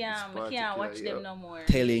just can't watch particular, them no more.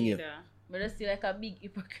 Telling you. But just feel like a big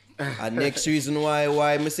hypocrite. And next reason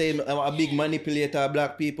why me say I'm a big manipulator of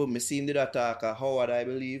black people, me see him did attack Howard, I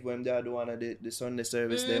believe, when they do one of the Sunday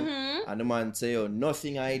service them. And the man say, oh,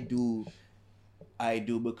 nothing I do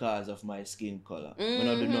because of my skin color. I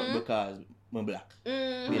don't do nothing because I'm black.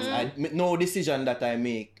 Yes, no decision that I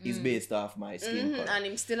make is based off my skin color. And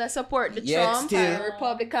him still a support the Yet Trump still- and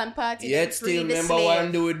Republican Party. Yet to free still the remember slave. what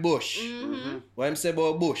I'm do with Bush. What I'm say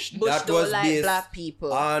about Bush. Bush that don't was like based black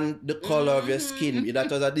people. on the color of your skin.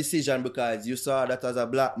 That was a decision because you saw that as a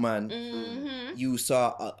black man. You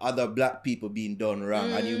saw other black people being done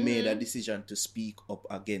wrong and you made a decision to speak up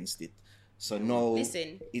against it. So now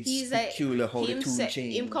Listen, it's he's peculiar how the him two say,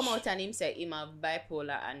 change. him come out and him say him have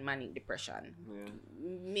bipolar and manic depression.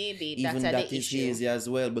 Maybe Even that's that the is issue. hazy as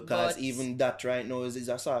well because But- even that right now is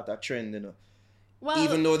a sort of trend, you know. Well,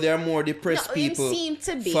 Even though there are more depressed no, him people seem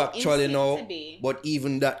to be. factually Him seem now, to be. but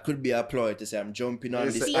even that could be employed to say I'm jumping on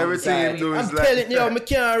Yes, this. everything side. him do I'm is like- telling you, I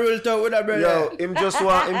can't roll out with a brother. Yo, him just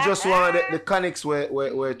want the connects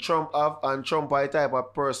where Trump have, and Trump are the type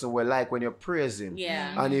of person where like when you praise him.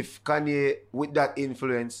 Yeah. And if Kanye with that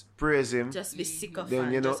influence praise him, Just be sick of then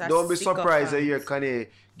fan, you know just a don't be sick of surprised that fan. you Kanye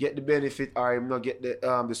get the benefit or him not get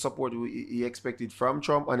the support he expected from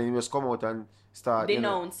Trump, and then he just come out and start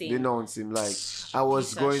Denounce him. denounce him. Like I was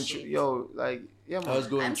Piece of going shit. through, yo, like yeah, man. I was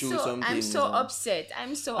going I'm through so something. I'm so upset.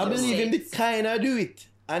 I'm so I upset. believe him did kind of do it.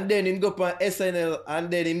 And then him go up on SNL and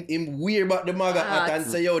then him weird about the MAGA hat and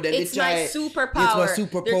say, yo, then it's they try. my superpower. It's my They're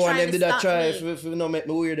superpower and trying them to did that stop try me. if you know make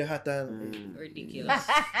me wear the hat and Ridiculous.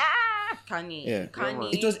 Kanye. Yeah.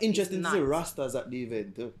 Kanye. it was interesting is to see nuts. Rastas at the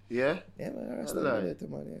event too. Yeah. Yeah, man, Rastas Hello. were there too,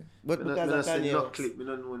 man, yeah. But Me because not of say Kanye, no clip, me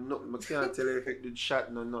don't know nothing. I can't tell you if it did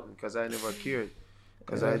shot no nothing because I never cared.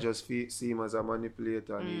 Because I just see him as a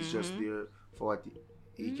manipulator and he's just there for what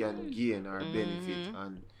he can gain or benefit,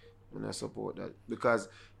 and I support that. Because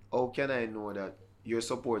how can I know that you're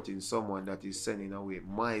supporting someone that is sending away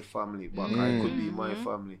my family back? Or it could be my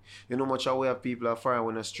family. You know much aware people are far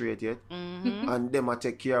when they're straight yet, and them I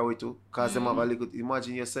take care of it too. Cause them have a little.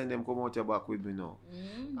 Imagine you send them come out your back with me now,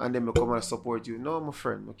 and then me come and support you. No, my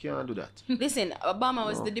friend, I can't do that. Listen, Obama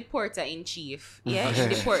was the deporter in chief. Yeah,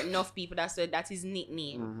 he deport enough people. That's his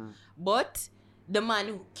nickname. But the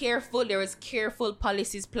man there was careful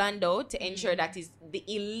policies planned out to ensure that is the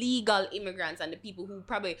illegal immigrants and the people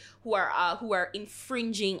who are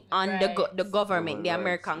infringing on the government, the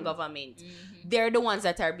American government. they're the ones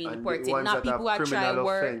that are being And deported, the ones not that people who have are trying criminal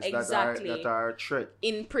work offense exactly that are a threat.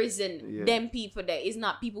 in prison. Yeah. Them people there is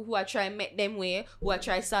not people who are trying to make them way, who are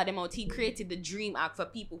trying to sort them out. He created the Dream Act for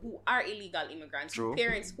people who are illegal immigrants. True.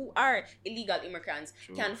 Parents who are illegal immigrants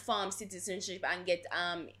True. can form citizenship and get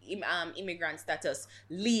immigrant status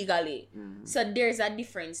legally. So there's a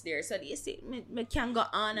difference there. So you see, me can go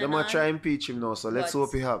on They and might on. try impeach him now, so let's But-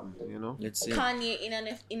 hope it happens, you know? Let's see. Kanye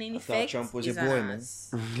in effect Trump was is a boy, an man.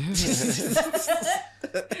 ass.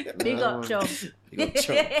 Big up, Trump. You got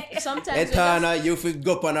Trump. Sometimes we just- Etana, you feel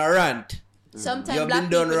go up on a rant. sometimes You've black been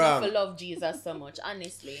done people wrong. don't love Jesus so much,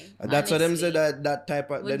 honestly. That's what them say, Honestly. that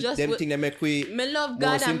type of We just- them we- thing they make we Me love more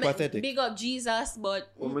God and sympathetic. big up Jesus,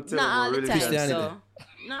 but Well, me tell not you, all the religion- time. Christianity.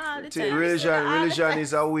 So not all the time. Religion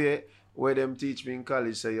is a way where them teach me in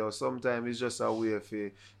college, say, yo, sometimes it's just a way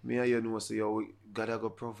for me and you know, say, yo, God go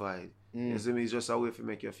provide. You see me, it's just a way to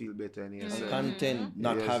make you feel better in yourself. content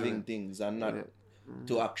not Yes, having yeah. things and not Yeah.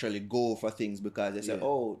 to actually go for things because they say, Yeah.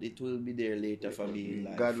 oh, it will be there later for me in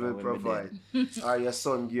life. God or will when me provide. dead. Or your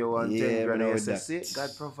son give you one Yeah, 10 grand me know and you say, that. see, God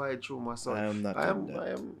provide through my son. I am not I on that.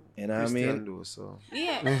 am You know what I Christian mean? though, so.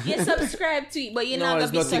 Yeah, you subscribe to it, but you're No, not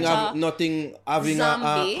there's gonna be nothing, such a nothing having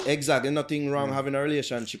zombie. exactly nothing wrong having a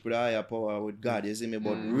relationship with a higher power with God, you see me?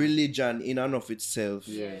 But religion in and of itself,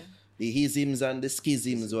 Yeah. the hisms and the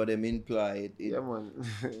schisms what them imply, it Yeah, man.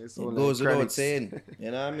 It's it all goes like without chronics. saying.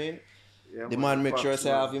 You know what I mean? Yeah, The man make sure facts,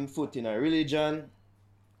 say man. have him foot in a religion,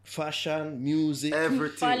 fashion, music,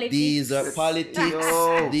 Everything. Politics. these are politics.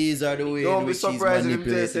 Yo. These are the way Don't in be which he's surprised if him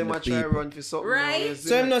tell manipulating say the I try people. run for something. Right? now,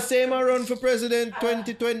 So I'm not saying I run for president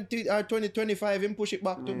 2020 or 2025 and push it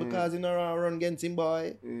back to because he not run against him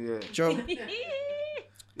boy. Yeah. Trump. Yeah,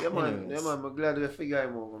 man. Anyways. Yeah, man. I'm glad we figure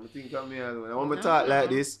him out. I think I'm here alone. When I talk like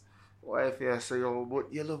this, wife here say, yo,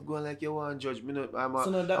 but you love going like you want judge. Me not, I'm So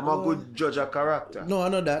now that a one- good judge of character. No, I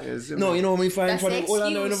know that. Yes, No, you know me find That's funny. the All I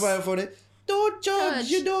know you excuse. find funny. Don't judge.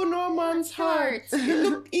 You don't know a man's heart.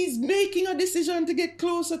 Look, he's making a decision to get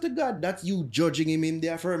closer to God. That's you judging him in the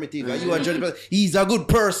affirmative. And you are judging. He's a good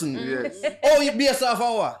person. Yes. Oh, you be a soft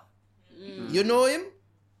hour. You know him?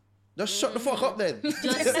 Just shut the fuck up then. Just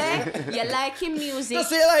say you like him music. Just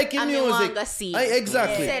say you like him and you music. want to see.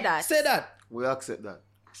 Exactly. Say that. Say that. We accept that.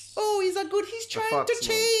 Oh, he's trying facts, to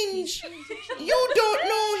man. change. You don't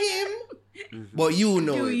know him. But you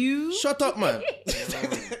know him. you? Shut up, man.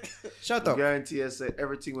 Shut I up. guarantee you say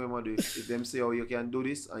everything we want to do. If them say, oh, you can do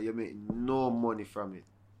this and you make no money from it,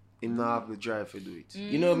 you not have the drive to do it.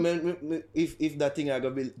 You know, if that thing I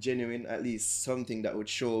gonna be genuine, at least something that would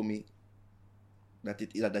show me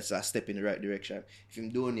that's a step in the right direction. If him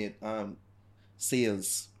donate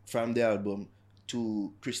sales from the album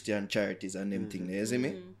to Christian charities and them thing, you see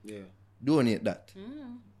me? Yeah. Donate that.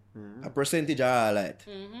 A percentage of all that.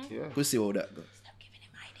 Yeah. We'll see how that goes.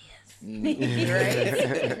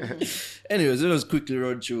 Right? Anyways, let us quickly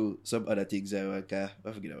run through some other things I forget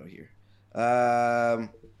about here.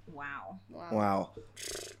 Wow.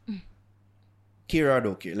 Care or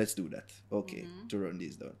don't care? Let's do that. Okay, to run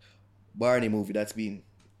this down. Barney movie that's been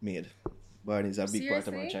made. Barney is a big part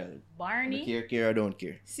of my Seriously? childhood. Barney? Care or don't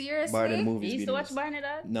care? Seriously? Barney You movie's used been to watch made. Barney,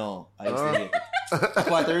 dog? No, I used to hate it.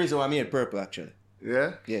 Part of the reason why I made purple actually.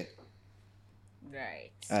 Yeah? Yeah. Right.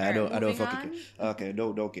 I don't moving fucking on. care. Okay,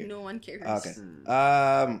 don't care. No one cares. Okay.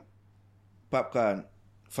 Popcorn,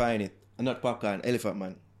 find it. Not popcorn, Elephant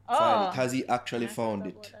Man. Find it. Has he actually found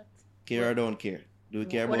it? Care or don't care? Do we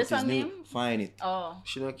care What about is his her new? name? Find it. Oh.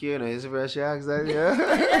 She don't care, no. It's very she asks that,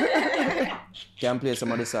 yeah? Can play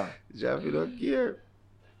some of the song. Jaffy don't care.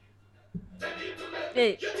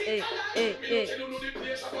 Hey.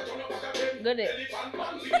 Good day.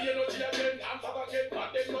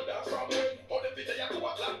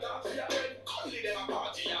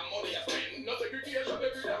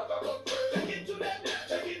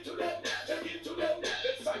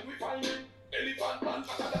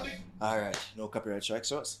 Alright, no copyright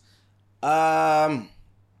strikes us.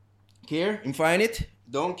 Care? Him find it?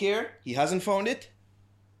 Don't care? He hasn't found it?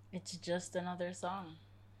 It's just another song.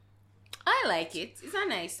 I like it. It's a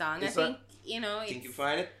nice song. It's I think, you know, Think it's you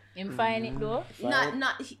find it? Him find it though?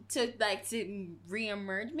 not to like to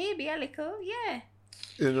re-emerge. Maybe a little, yeah.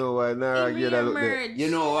 You know why? Now I get a look there. Re-emerge.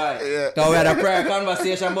 You know why? Yeah. Cause we had a prior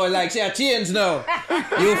conversation about like, say a change now.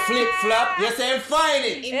 You flip flop, you say find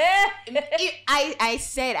it. I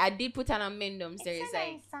said I did put an amendum. There is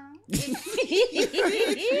like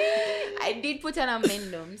I did put an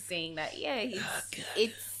amendum saying that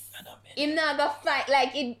it's him not gonna find like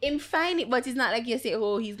him find it, but it's not like you say,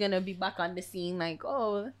 oh, he's gonna be back on the scene like,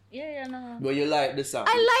 oh, Yeah, no. But you like the song?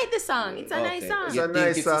 I like the song. It's a nice song. It's You a think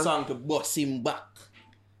nice it's a song. song to bust him back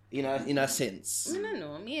in a sense. I don't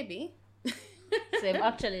know, maybe. So I'm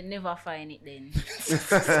actually never find it then.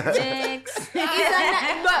 Next.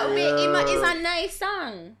 It's a nice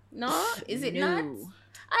song. No? Is it not?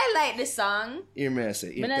 I like the song. Hear me I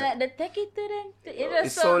say. But I like the take it to them.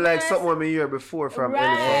 It sounds like something we hear before from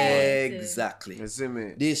Elephant. Exactly. You see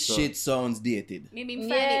me? This shit sounds dated. Maybe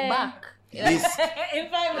find it back.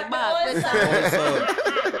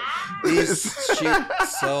 This shit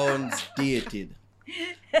sounds dated.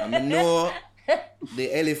 I mean, no,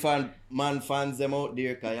 the Elephant Man fans them out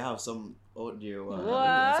there, cause you have some out there. What?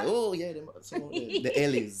 Oh yeah, them some out there. The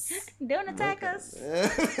Ellies. Don't attack us.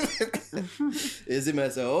 You see me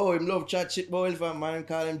say, oh, him love chat shit about Elephant Man,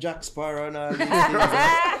 call him Jack Sparrow and all these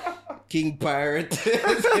things. King Pirate.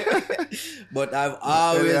 But I've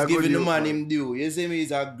always given the man him due. You see me,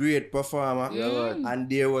 he's a great performer. And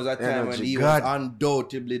there was a time when he was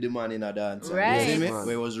undoubtedly the man in a dance. Right. You see me? Where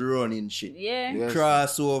he was running shit. Yeah. Yes.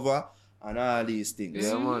 Crossover and all these things.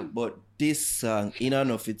 Yeah, man. But this song, in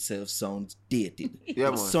and of itself, sounds dated. Yeah, It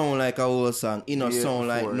man. sound like a old song. It don't sound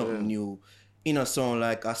like before, nothing new. It don't sound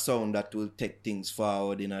like a sound that will take things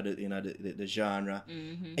forward in the genre.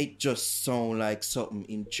 It just sound like something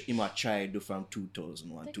in my childhood from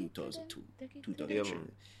 2001, 2002, 2003.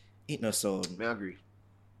 It no sound. I agree.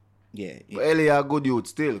 Yeah. But Ellie are good youth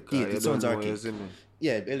still. Yeah, it sounds arcade. arcade.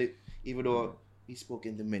 Yeah, Ellie, even though he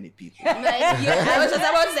spoken to many people. I was just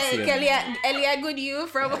about to say, Kelly, a good you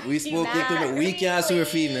from. We spoke to we can't swear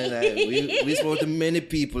female. Like, we spoke to many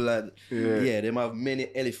people that them have many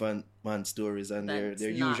Elephant Man stories and they're That's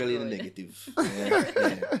not usually good. the negative.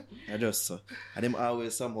 Yeah. I just so and them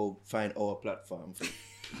always somehow find our platform for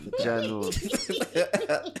Jano.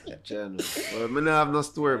 Well, me not have no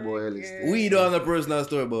story about Ellie still. we don't have a personal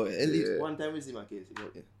story about it. At least Yeah. one time we see my case.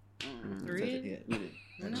 Really? Yeah, we did.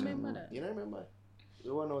 I don't remember that. You don't remember?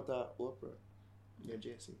 The one out of Oprah. Yeah,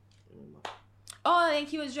 Jesse. Remember? Oh, I think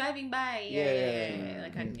he was driving by. Yeah.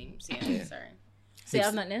 Like I names. Yeah. Yeah, sorry. So you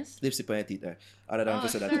have not this? Lipstick on your teeth there. Other than Oh, to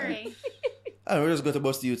say that. sorry. I we just go to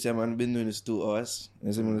Bust Youth, yeah, man. Been doing this 2 hours.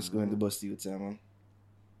 You see me just going to Bust Youth, yeah, man.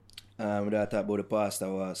 We talk about the pastor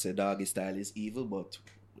who said doggy style is evil, but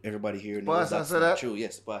everybody here knows Pastor that's said not that? true.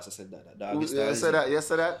 Yes, the pastor said that. Who- Doggy You style is said that? You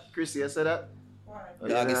said that? Chrissy, you said that?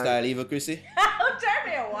 Doggy style evil, Chrissy? Tell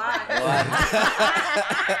me why.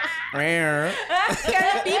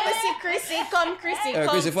 People see Chrissy, come.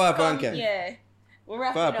 Chrissy, far punkin. Yeah. We're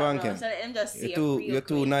wrapping Far up now, punkin. so let them just see You're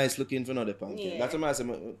too nice looking for another punk. Yeah. That's what I say.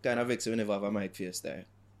 Kind of vex when you never have a mic face there.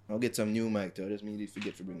 I'll get some new mic too. I just mean you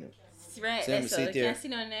forget to bring them. Right, Same that's all. sit You here. can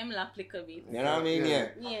see on them lap lick a bit. You know what I mean? Yeah.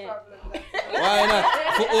 Yeah. Why not?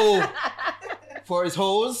 For his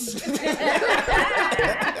hose? Boy,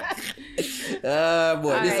 this is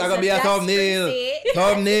Alright, gonna be a that's thumbnail. Chrissy.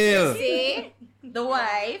 Thumbnail. See? The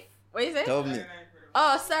wife. What is it? Thumbnail.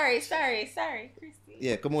 Oh, sorry, Chrissy.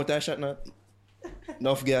 Yeah, come out that shot now.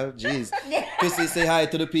 Enough girl, jeez. Chrissy, say hi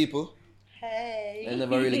to the people. Hey. I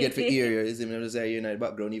never really get to hear you. You see me? I just hear you in the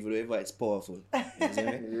background, even though your voice is powerful. You see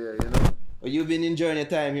me? Yeah, you know. Well, you've been enjoying your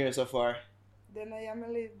time here so far. Then I am a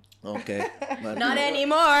live. Okay. Not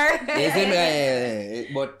anymore. You see me? Yeah.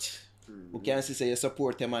 But we can see say you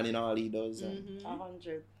support him man in all he does.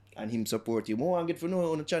 100. And him support you. More I get to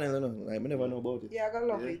know on the channel, you know. Like, I never know about it. Yeah, I gotta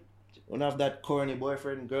love it. You don't have that corny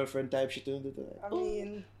boyfriend, girlfriend type shit. Like. I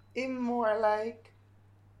mean, him more like,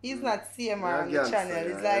 he's not CMR on Yeah, the channel. yeah,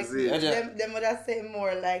 It's like, yeah, them would have say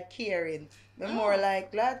more like caring. But more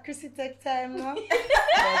like, glad Chrissy take time now.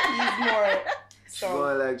 But he's more, so,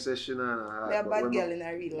 Boy, like say she not they're a bad girl in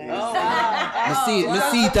a real life. I see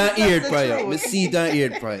it and hear it prior. I see it and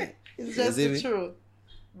hear it prior. It's just You see the me? truth.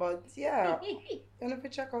 But yeah, you have to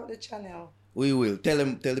check out the channel. We will. Tell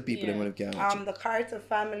the people them when they can watch it. The Carter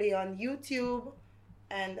family on YouTube.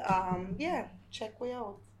 And yeah, check we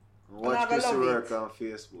out. Watch I Chrissy love work it. on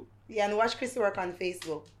Facebook. Yeah, and watch Chrissy work on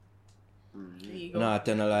Facebook. No,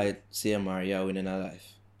 tell no lie, CMR, you're winning a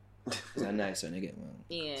life. It's a nice one again, man.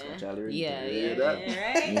 Yeah. So Charlie Ring Yeah, too. yeah, that?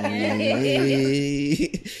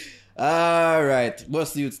 right? Alright,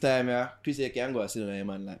 Bust Youth's time, yeah. Chris, you can go and sit on your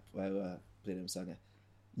man lap while we play them song.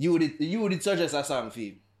 You did suggest a song for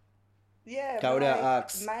him. Yeah, Can we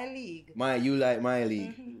ask? my league. You like My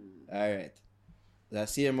League. Alright.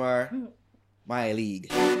 That's CMR, My League.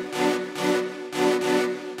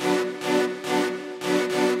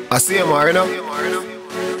 I see him, you know.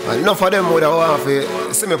 Enough of them would have want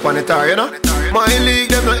to see me on the tar, you know. My league,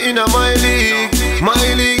 them not in my league. My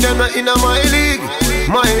league, them not in my league.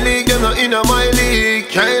 My league, them not in my league.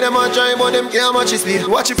 Try them a try, but them can't match his speed.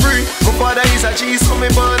 Watch it free. father is a G, so me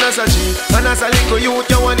born as a G. And as a little youth,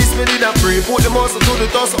 you want this me did a free. Put the muscle to the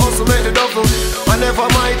tussle, also make the duffel. Whenever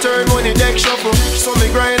my turn, money deck shuffle. So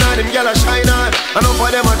me grind on them, gyal a shine on. And up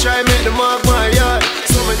for them I try make the mark my yard.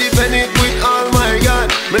 So me defend it with all my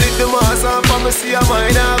God. Me lift the mass up and me see a my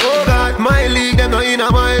dog. Oh God, my league, them not in a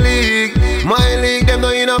my league. My league, them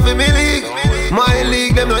not in a for me league. My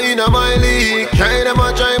league, them not in a my league. Try them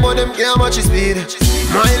a try, but them can't match his speed.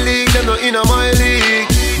 My league, them not in a my league.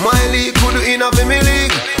 My league could do in a for me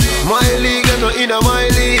league. My league, them not in a my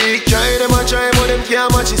league. Try them a try, but them can't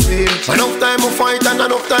match his speed. Enough time I fight and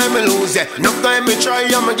enough time I lose, yeah. Enough time I try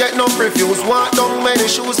and I get no refuse. Walk down many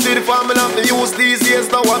shoes to the family of the use. These years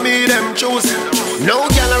now I me them choose. No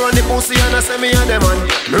girl around the pussy and I say me and them man.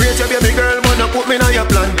 Me rate your baby girl but not put me in your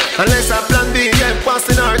plan. Unless I plan B, yeah,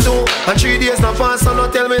 passing her too. And 3 days not pass, so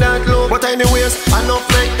not tell me that low. But anyways, enough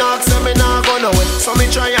make talk, say me nah go nowhere. So me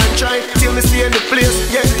try and try, till me stay in the place,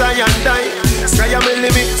 yeah, die and die. Sky a me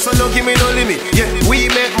limit, so don't give me no limit. Yeah, we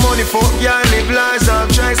make money for y'all live lives,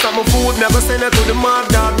 dog. Try some food, never send it to the mark,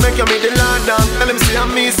 dog. Make you meet the land, dog. Tell them see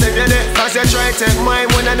I'm me, say you there. Cause you try take mine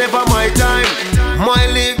when I never my time. My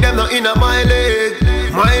league, them not in a my league.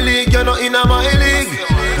 My league, you're not in a my league.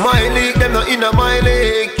 My league, them not in a my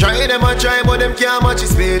league. Try them a try, but them can't match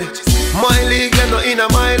his speed. My league, them not in a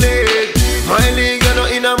my league. My league, you're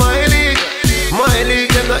not in a my league. My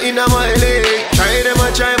league, them not in a my league. Try them a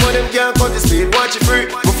try, but them can't cut the speed. Watch it free.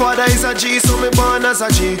 My father is a G, so me born as a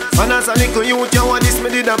G. And as a little youth, you want this me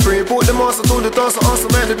did a free. Put the muscle to the tussle, also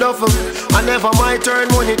make the duffel. And never my turn,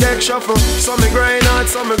 money deck shuffle. So me grind hard,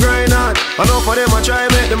 so me grind hard. And all for them I try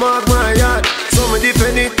make the mark my yard. So me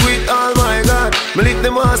defend it with all my God. Me lift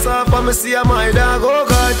the mass off and me see a my dog. Oh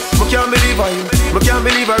God, me can't believe I him. Me can't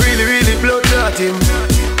believe I really blood clot him.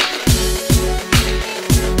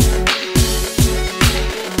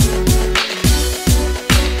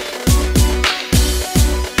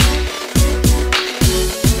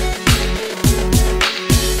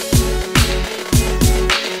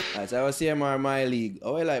 So I was CMR my league.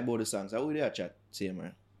 How I like both the songs? How would you chat,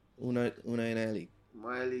 CMR? Una in a league.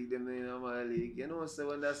 My league, them in my league. You know, so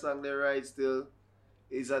when that song they write still,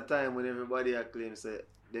 it's a time when everybody acclaims say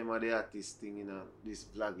them are the artist thing, you know, this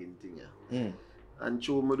vlogging thing. Yeah. And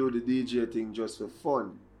true, me do the DJ thing just for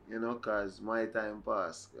fun, you know, cause my time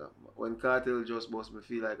pass. Yeah. When Cartel just bust, me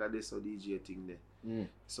feel like I did so DJ thing there.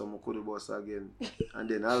 So I could bust again. And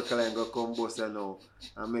then Alkaline go come bust now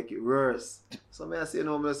and make it worse. So I say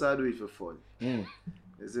no, I just do it for fun. You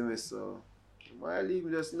see me? So my league,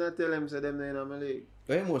 just not tell them say them in my league.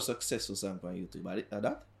 Very more successful song on YouTube, are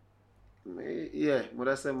that? Yeah, but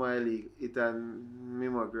I say my league, it a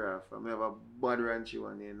mimograph. I have a bad ranchy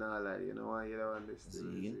one in all that, you know why you don't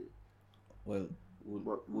understand. Well,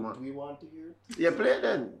 wouldn't we want to hear it? Yeah, play it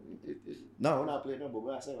then. No, we're not playing it, but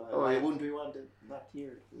I said, why wouldn't we want to not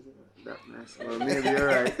hear it? That nice. Well, maybe you're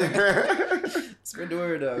right. Spread the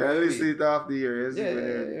word out. Yeah, listen it off the ear.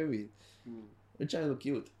 Yeah. We're trying to look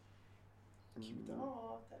cute.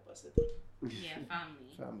 Oh, type of set. Yeah,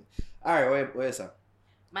 family. Alright, where's that?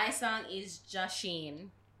 My song is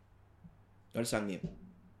Joshine. What's the song name?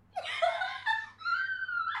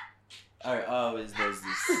 Alright, always does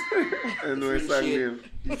this. I know his song name.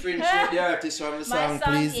 Differentiate the artist from the song,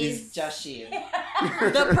 please. Is Joshine.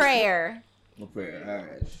 The Prayer. The Prayer,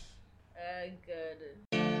 alright. Good.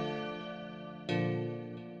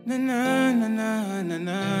 Na na na na na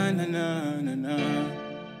na na na na.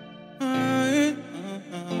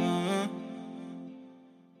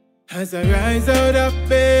 As I rise out of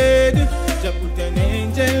bed, just put an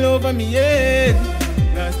angel over me head.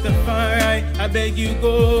 Rastafari, I beg you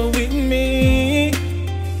go with me.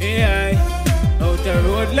 Hey, out the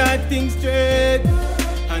road like things straight,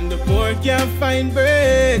 and the poor can't find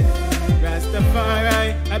bread.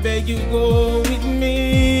 Rastafari, I beg you go with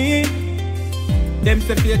me. Them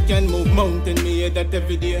say faith can move mountain, me hear that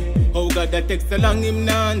every day. Oh God, that takes so long, him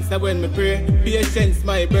no answer when me pray. Patience,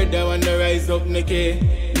 my brother, wanna rise up, me care.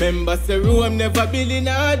 Remember, say room never building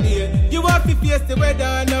a day. You have to face the weather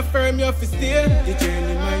and affirm you have to stay. The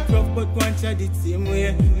journey might rough, but one shot it same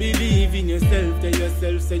way. Believe in yourself, tell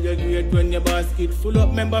yourself, say you're great. When your basket full up,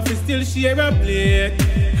 remember to still share a plate.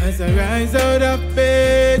 As I rise out of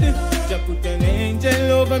bed, just put an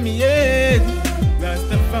angel over me head.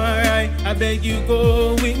 Rastafari, I beg you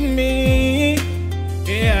go with me.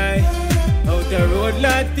 Yeah, out the road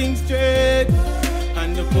like things straight,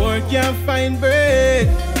 and the poor can't find bread.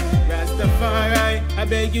 Rastafari, I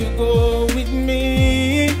beg you go with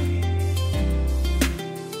me.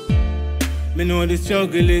 Me know the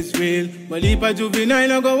struggle is real, but if a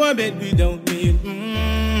juvenile I go a bed without me.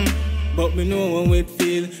 but me know how it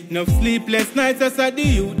feel. Enough sleepless nights as I the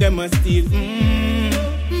youth them a steal.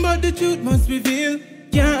 But the truth must reveal.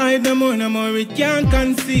 Can't hide no more, it can't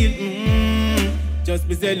conceal. Just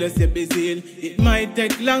be zealous, you be zeal. It might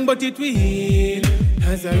take long, but it will heal.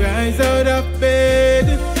 As I rise out of bed,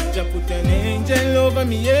 just put an angel over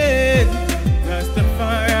me head.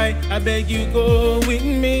 Rastafari, I beg you go with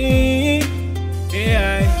me.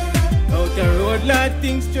 Yeah, out the road, Lord,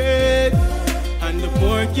 think straight. And the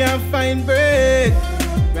poor can't find bread.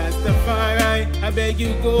 Rastafari, I beg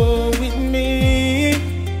you go with me.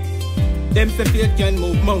 Them say faith can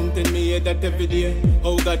move mountain, me hear that every day.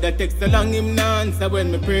 Oh God, that takes so long, him no answer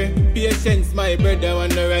when me pray. Patience, my brother,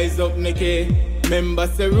 wanna rise up, me care. Remember,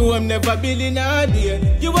 say Rome never build in a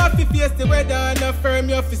day. You have to face the weather and affirm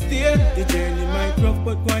you have to stay. The journey might rough,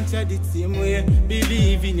 but one shot it same way.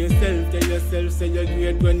 Believe in yourself, tell yourself, say you're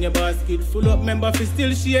great. When your basket full up, remember to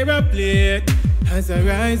still share a plate. As I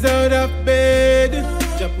rise out of bed,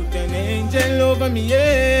 just put an angel over me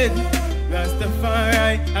head.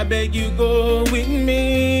 Rastafari, I beg you go with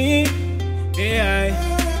me. Yeah,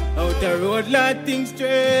 out the road, Lord, think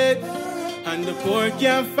straight. And the poor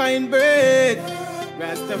can't find bread.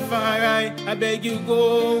 Rastafari, I beg you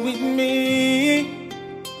go with me.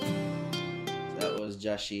 That was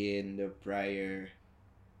Joshy in the prior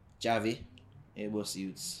Javi, Abos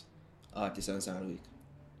Youths, Artist and Sound Week.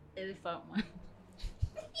 Elephant man.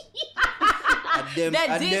 And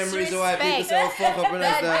them reason why people say fuck up and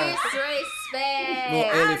that. Disrespect. No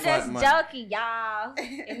I'm elephant just man. joking, y'all.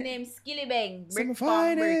 His name's Skilly Bang. Some Brick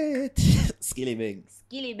find Brick. it. Skilly Bang.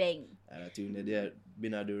 Skilly Bang. And I tuned it there.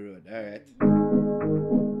 Been on the road. Alright.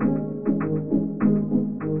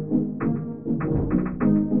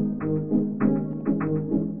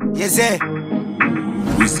 Yes, sir.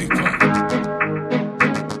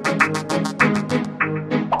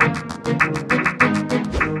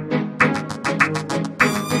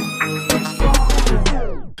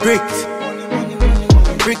 Brick,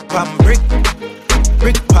 brick pam brick,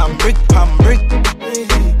 brick pam brick pam brick,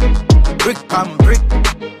 brick pam brick,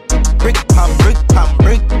 brick pam brick pam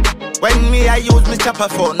brick. When me I use me chopper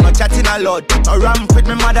phone, no chatting a lot, no ramp with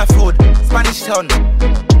me mother food, Spanish town,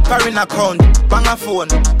 foreign account, bang a phone,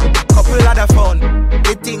 couple other phone.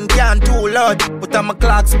 The thing can't too loud, but I'm a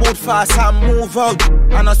clocks boot fast and move out.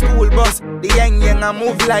 On a school bus, the young I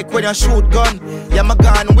move like when you shoot gun. Yeah, my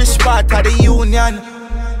gun, which part of the union?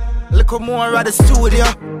 Look more at the studio.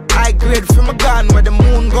 I grade from a gun where the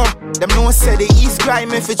moon go. Them no say the East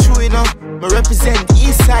crime if it's true enough. Me represent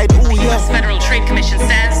East Side, ooh yeah. The US Federal Trade Commission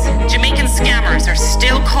says Jamaican scammers are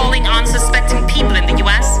still calling unsuspecting people in the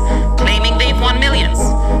US, claiming they've won millions.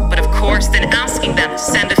 But of course, then asking them to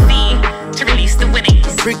send a fee to release the winnings.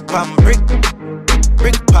 Brick pam brick,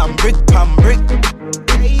 brick pam brick pam brick,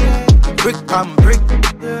 brick pam brick,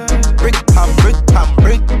 brick pam brick pam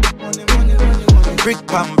brick, brick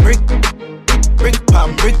pam brick, brick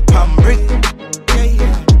pam brick pam brick,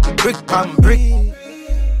 brick pam brick,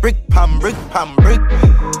 brick pam brick pam brick.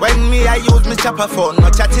 When me I use me chopper phone, no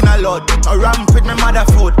chatting a lot, no ramp with me mother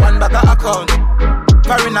food, one bag of account,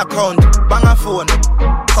 foreign account, bang a phone,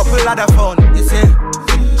 couple other phone, you see.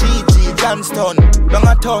 Johnston, long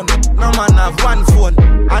a ton, no man have one phone.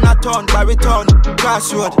 And a ton, baritone,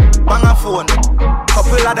 crossroad, bang a phone,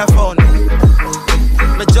 couple other phone.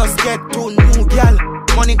 Me just get two new gal,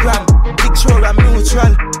 MoneyGram, picture and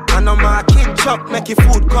mutual. And no market chop, make your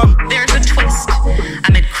food come. There's a twist.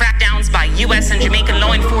 Amid crackdowns by US and Jamaican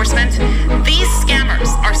law enforcement, these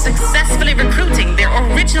scammers are successfully recruiting their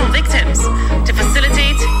original victims to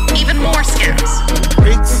facilitate even more scams.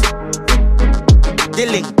 Bricks. The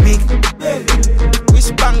link big.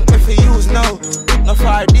 Which bank me fi use now? No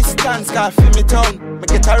far distance, car fi me town. Me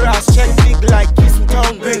get a rash check big like Kingston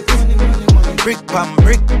Town. Brick, brick pam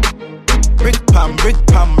brick, brick pam brick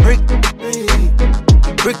pam brick,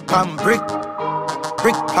 brick pam brick,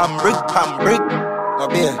 brick pam brick pam brick. No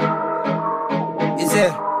beer. Is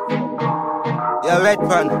it? You're red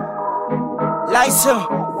pan. Lysa,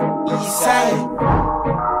 East Side.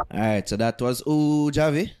 Alright, so that was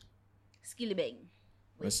Javi. Skilly Bang.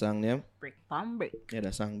 The song name? Brick Pam Brick. Yeah,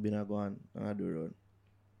 the song been a go on the road.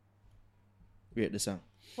 Rate the song.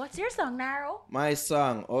 What's your song, Naro? My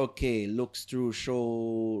song, okay, looks through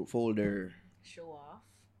show folder. Show off.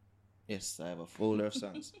 Yes, I have a folder of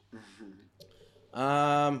songs.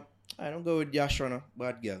 I don't go with Yashua, no.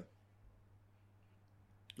 Bad Girl.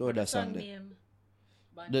 Go with that song there.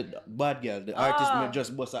 Bad Girl. The artist name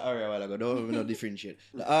just bust an area a while ago. Don't even know differentiate.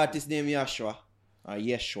 The artist name Yashua or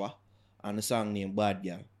Yeshua. And the song named Bad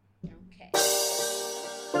Girl. Okay.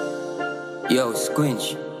 Yo,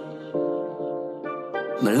 Squinch.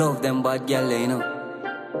 Me love them bad girl, you know.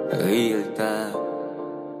 Real time.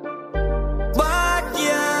 Bad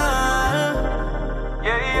girl.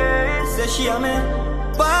 Yeah. Say she a me.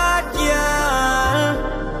 Bad girl.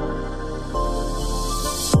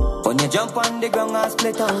 When you jump on the ground and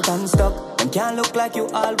split out and stop. Them can't look like you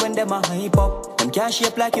all when them a hype up. Them can't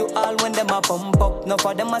shape like you all when them a pump up. No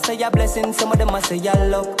for them a say a blessing, some of them a say a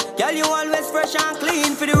luck. Girl, you always fresh and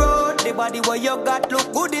clean for the road. The body where you got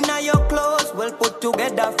look good in your clothes. Well put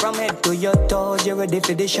together from head to your toes. You ready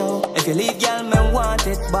for the show? If you leave, girl, me want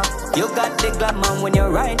it back. You got the glamour when you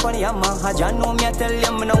ride on your man. I just know me, I tell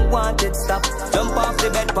you, me no want it stop. Jump off the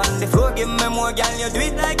bed, on the floor, give me more, girl. You do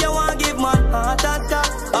it like you want, give man heart attack.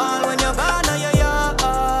 All when you're gone, on your yard.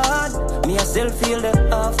 Me, I still feel the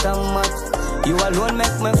aftermath. You alone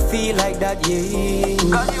make me feel like that, yeah.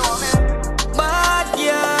 Cause you want me. Bad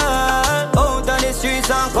girl. Out on the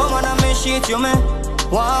streets and come on and me shit you, me.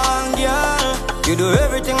 One girl. You do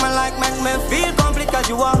everything me like, make me feel complete cause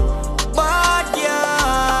you are. Bad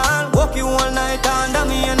girl. Walk you all night under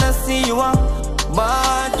me and I see you are.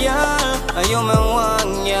 Bad girl. And you me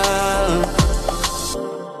one girl.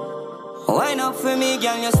 Why not for me,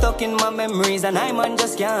 girl? You're stuck in my memories and I man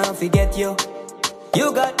just can't forget you.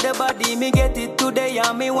 You got the body, me get it today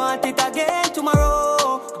and me want it again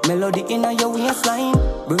tomorrow. Melody in your waistline,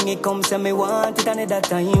 bring it come say me want it another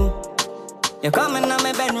time. You come in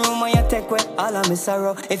my bedroom and you take away all of my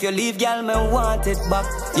sorrow. If you leave, girl, me want it back.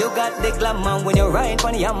 You got the glamour when you ride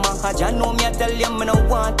on your man. I just know me, I tell you, me no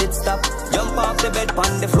want it stop. Jump off the bed,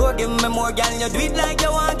 on the floor, give me more, girl. You do it like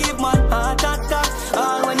you want, give man heart attack.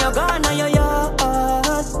 All when you're gone on your yard,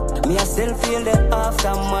 me I still feel the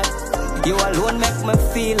aftermath. You alone make me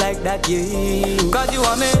feel like that, yeah. Cause you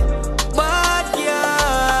are me, bad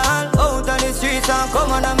girl. Out on the streets and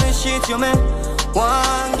come on and me shit you, me.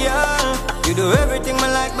 One girl. You do everything me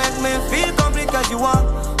like, make me feel complete cause you are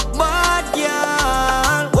bad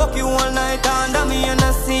girl. Walk you all night under me and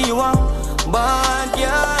I see you are bad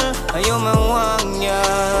girl. And you me one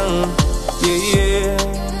girl. Yeah, yeah.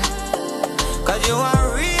 Cause you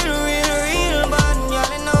are real bad girl,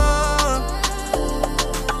 you know.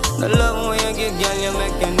 The love when you give, girl, you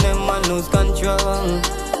making them man lose control.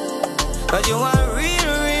 Cause you are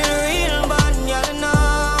real bad, girl, you know.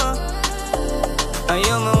 And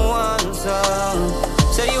you me want some.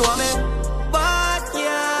 Say you want me bad,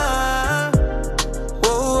 girl.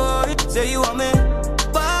 Oh, say you want me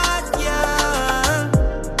bad, girl.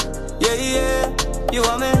 Yeah, yeah. You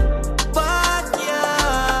want me bad,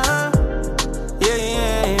 girl. Yeah,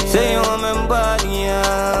 yeah. Say you want me bad,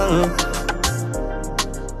 girl.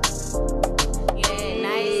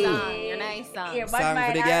 Song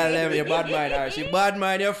for the girl, your bad mind, alright. She bad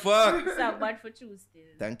mind, you fuck. So bad for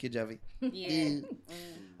Tuesday. Thank you, Javi. Yeah.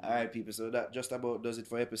 Alright, people. So that just about does it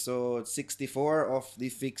for episode 64 of the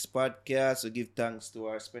Fix Podcast. So give thanks to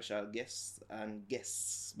our special guests and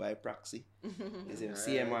guests by proxy. Is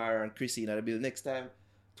CMR and Chrissy in the bill. Next time,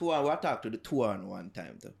 we'll talk to the two on one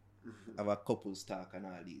time though. Have a couples talk and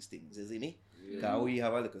all these things, isn't it? Because we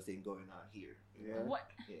have a little thing going on here. Yeah.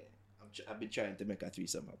 What? Yeah. I've been trying to make a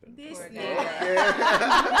threesome happen. This you know,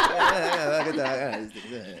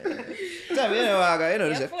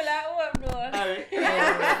 you're full of hope, though.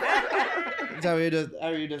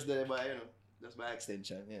 Harry just did it by, just by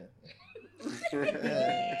extension, yeah.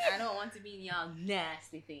 I don't want to be in your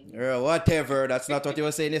nasty thing. Whatever, that's not what you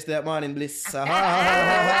were saying yesterday morning, Bliss. I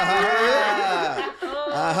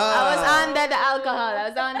was under the alcohol. I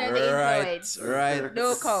was under the influence. Right.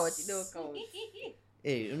 No coach.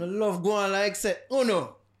 Hey, you know, love going like say,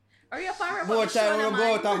 no. Hurry up and wrap more up the show, time when we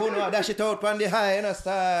go out and dash it out on the high,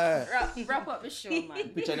 star. Wrap up the show, man.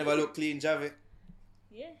 Picture never look clean, Javi.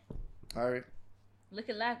 Yeah. Alright.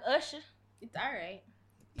 Looking like Usher. It's alright.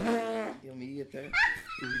 You me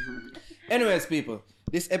Anyways, people,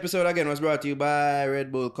 this episode again was brought to you by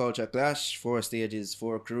Red Bull Culture Clash. 4 stages,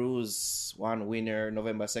 4 crews, 1 winner,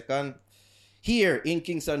 November 2nd. Here in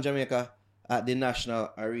Kingston, Jamaica. At the National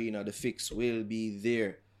Arena, the Fix will be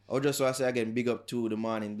there. I just want to say again, big up to the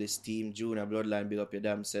Morning Bliss team, Junior Bloodline, big up your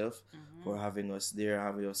damn self for having us there,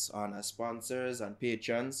 having us on as sponsors and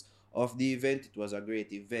patrons of the event. It was a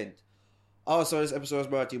great event. Also, this episode was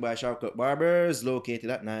brought to you by Sharp Barbers, located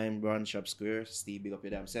at 9 Brown Shop Square. Steve, big up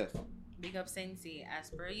your damn self. Big up Sensei, as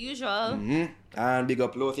per usual. And big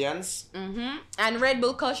up Lothians. And Red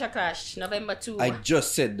Bull Culture Clash, November 2. I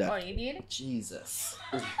just said that. Oh, you did? Jesus.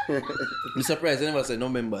 I'm surprised I never said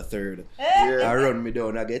November 3rd. I run me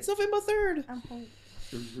down again. It's November 3rd.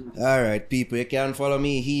 Alright, people. You can follow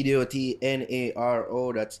me,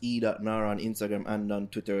 HeDotNaro. That's E.Naro on Instagram and on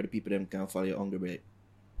Twitter. The people them can follow you Hungry Bread.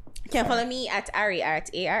 You can follow me at Ari,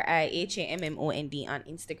 at ARIHAMMOND on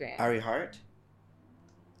Instagram. Ari Hart?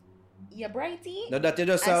 Yeah, Brighty. No, that you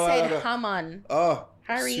just I saw. said Hammond. Oh,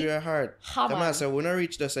 Harry. sweetheart. Hammond. Come on, so we not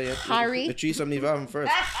reach this. Harry. The threesome need to have them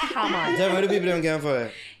first. Hammond. Tell me the people them can follow.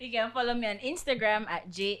 You can follow me on Instagram at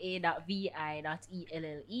ja.vi.elle.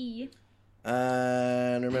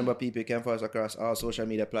 And remember, people, you can follow us across all social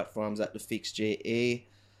media platforms at The Fix JA.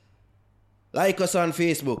 Like us on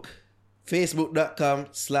Facebook.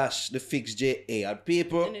 Facebook.com/TheFixJA. And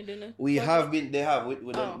people, we have been, they have, with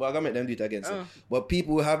them, but I'm going to make them do it again. So. But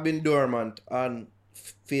people who have been dormant on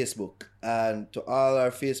Facebook, and to all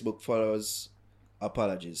our Facebook followers,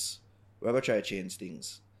 apologies. We're going to try to change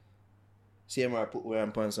things. CMR put where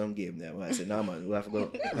I'm playing some game there. I said, nah, man, we have to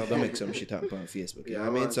go make some shit happen on Facebook. You know what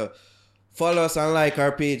I mean? So, follow us and like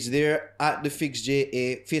our page there at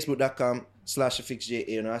TheFixJA, Facebook.com/TheFixJA.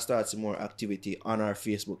 You know, I start some more activity on our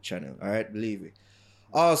Facebook channel. Alright, believe me.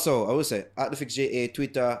 Also, I will say at TheFixJA,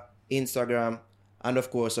 Twitter, Instagram, and of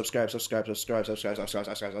course, subscribe to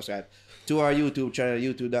our YouTube channel,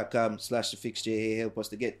 youtube.com/TheFixJA. Help us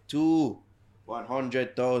to get to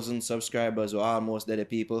 100,000 subscribers. We're almost there,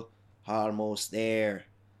 people. Almost there.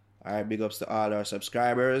 Alright, big ups to all our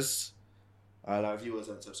subscribers. All our viewers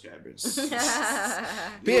and subscribers.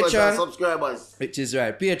 Viewers and subscribers. Which is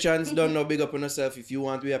right. Patrons, don't know, big up on yourself. If you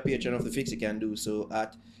want to be a patron of The Fix, you can do so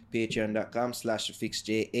at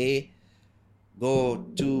patreon.com/TheFixJA. Go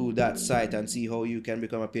to that site and see how you can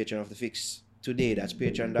become a patron of The Fix today. That's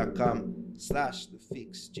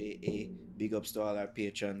patreon.com/TheFixJA. Big ups to all our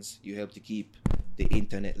patrons. You help to keep the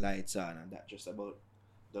internet lights on, and that just about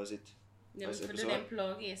does it.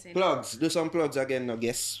 Plugs. Do some plugs again, I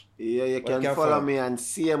guess. Yeah, you can follow me on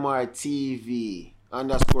CmrTV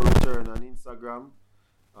 _return on Instagram.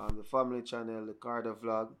 The family channel, the Carter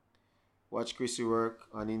Vlog. Watch Chrissy work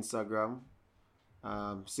on Instagram.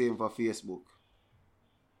 Same for Facebook.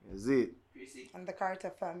 That's it. And the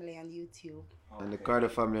Carter family on YouTube. And the Carter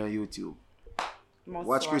family on YouTube.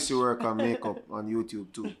 Watch Chrissy work on makeup on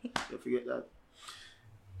YouTube too. Don't forget that.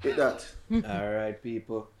 Hit that. Alright,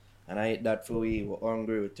 people. And I eat that for we. We're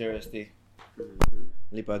hungry, we're thirsty.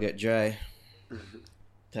 Lip I get dry.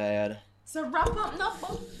 Tired. So wrap up now.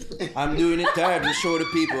 I'm doing it tired to show the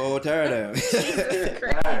people how tired I am.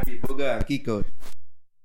 Alright, people, go on, kick out.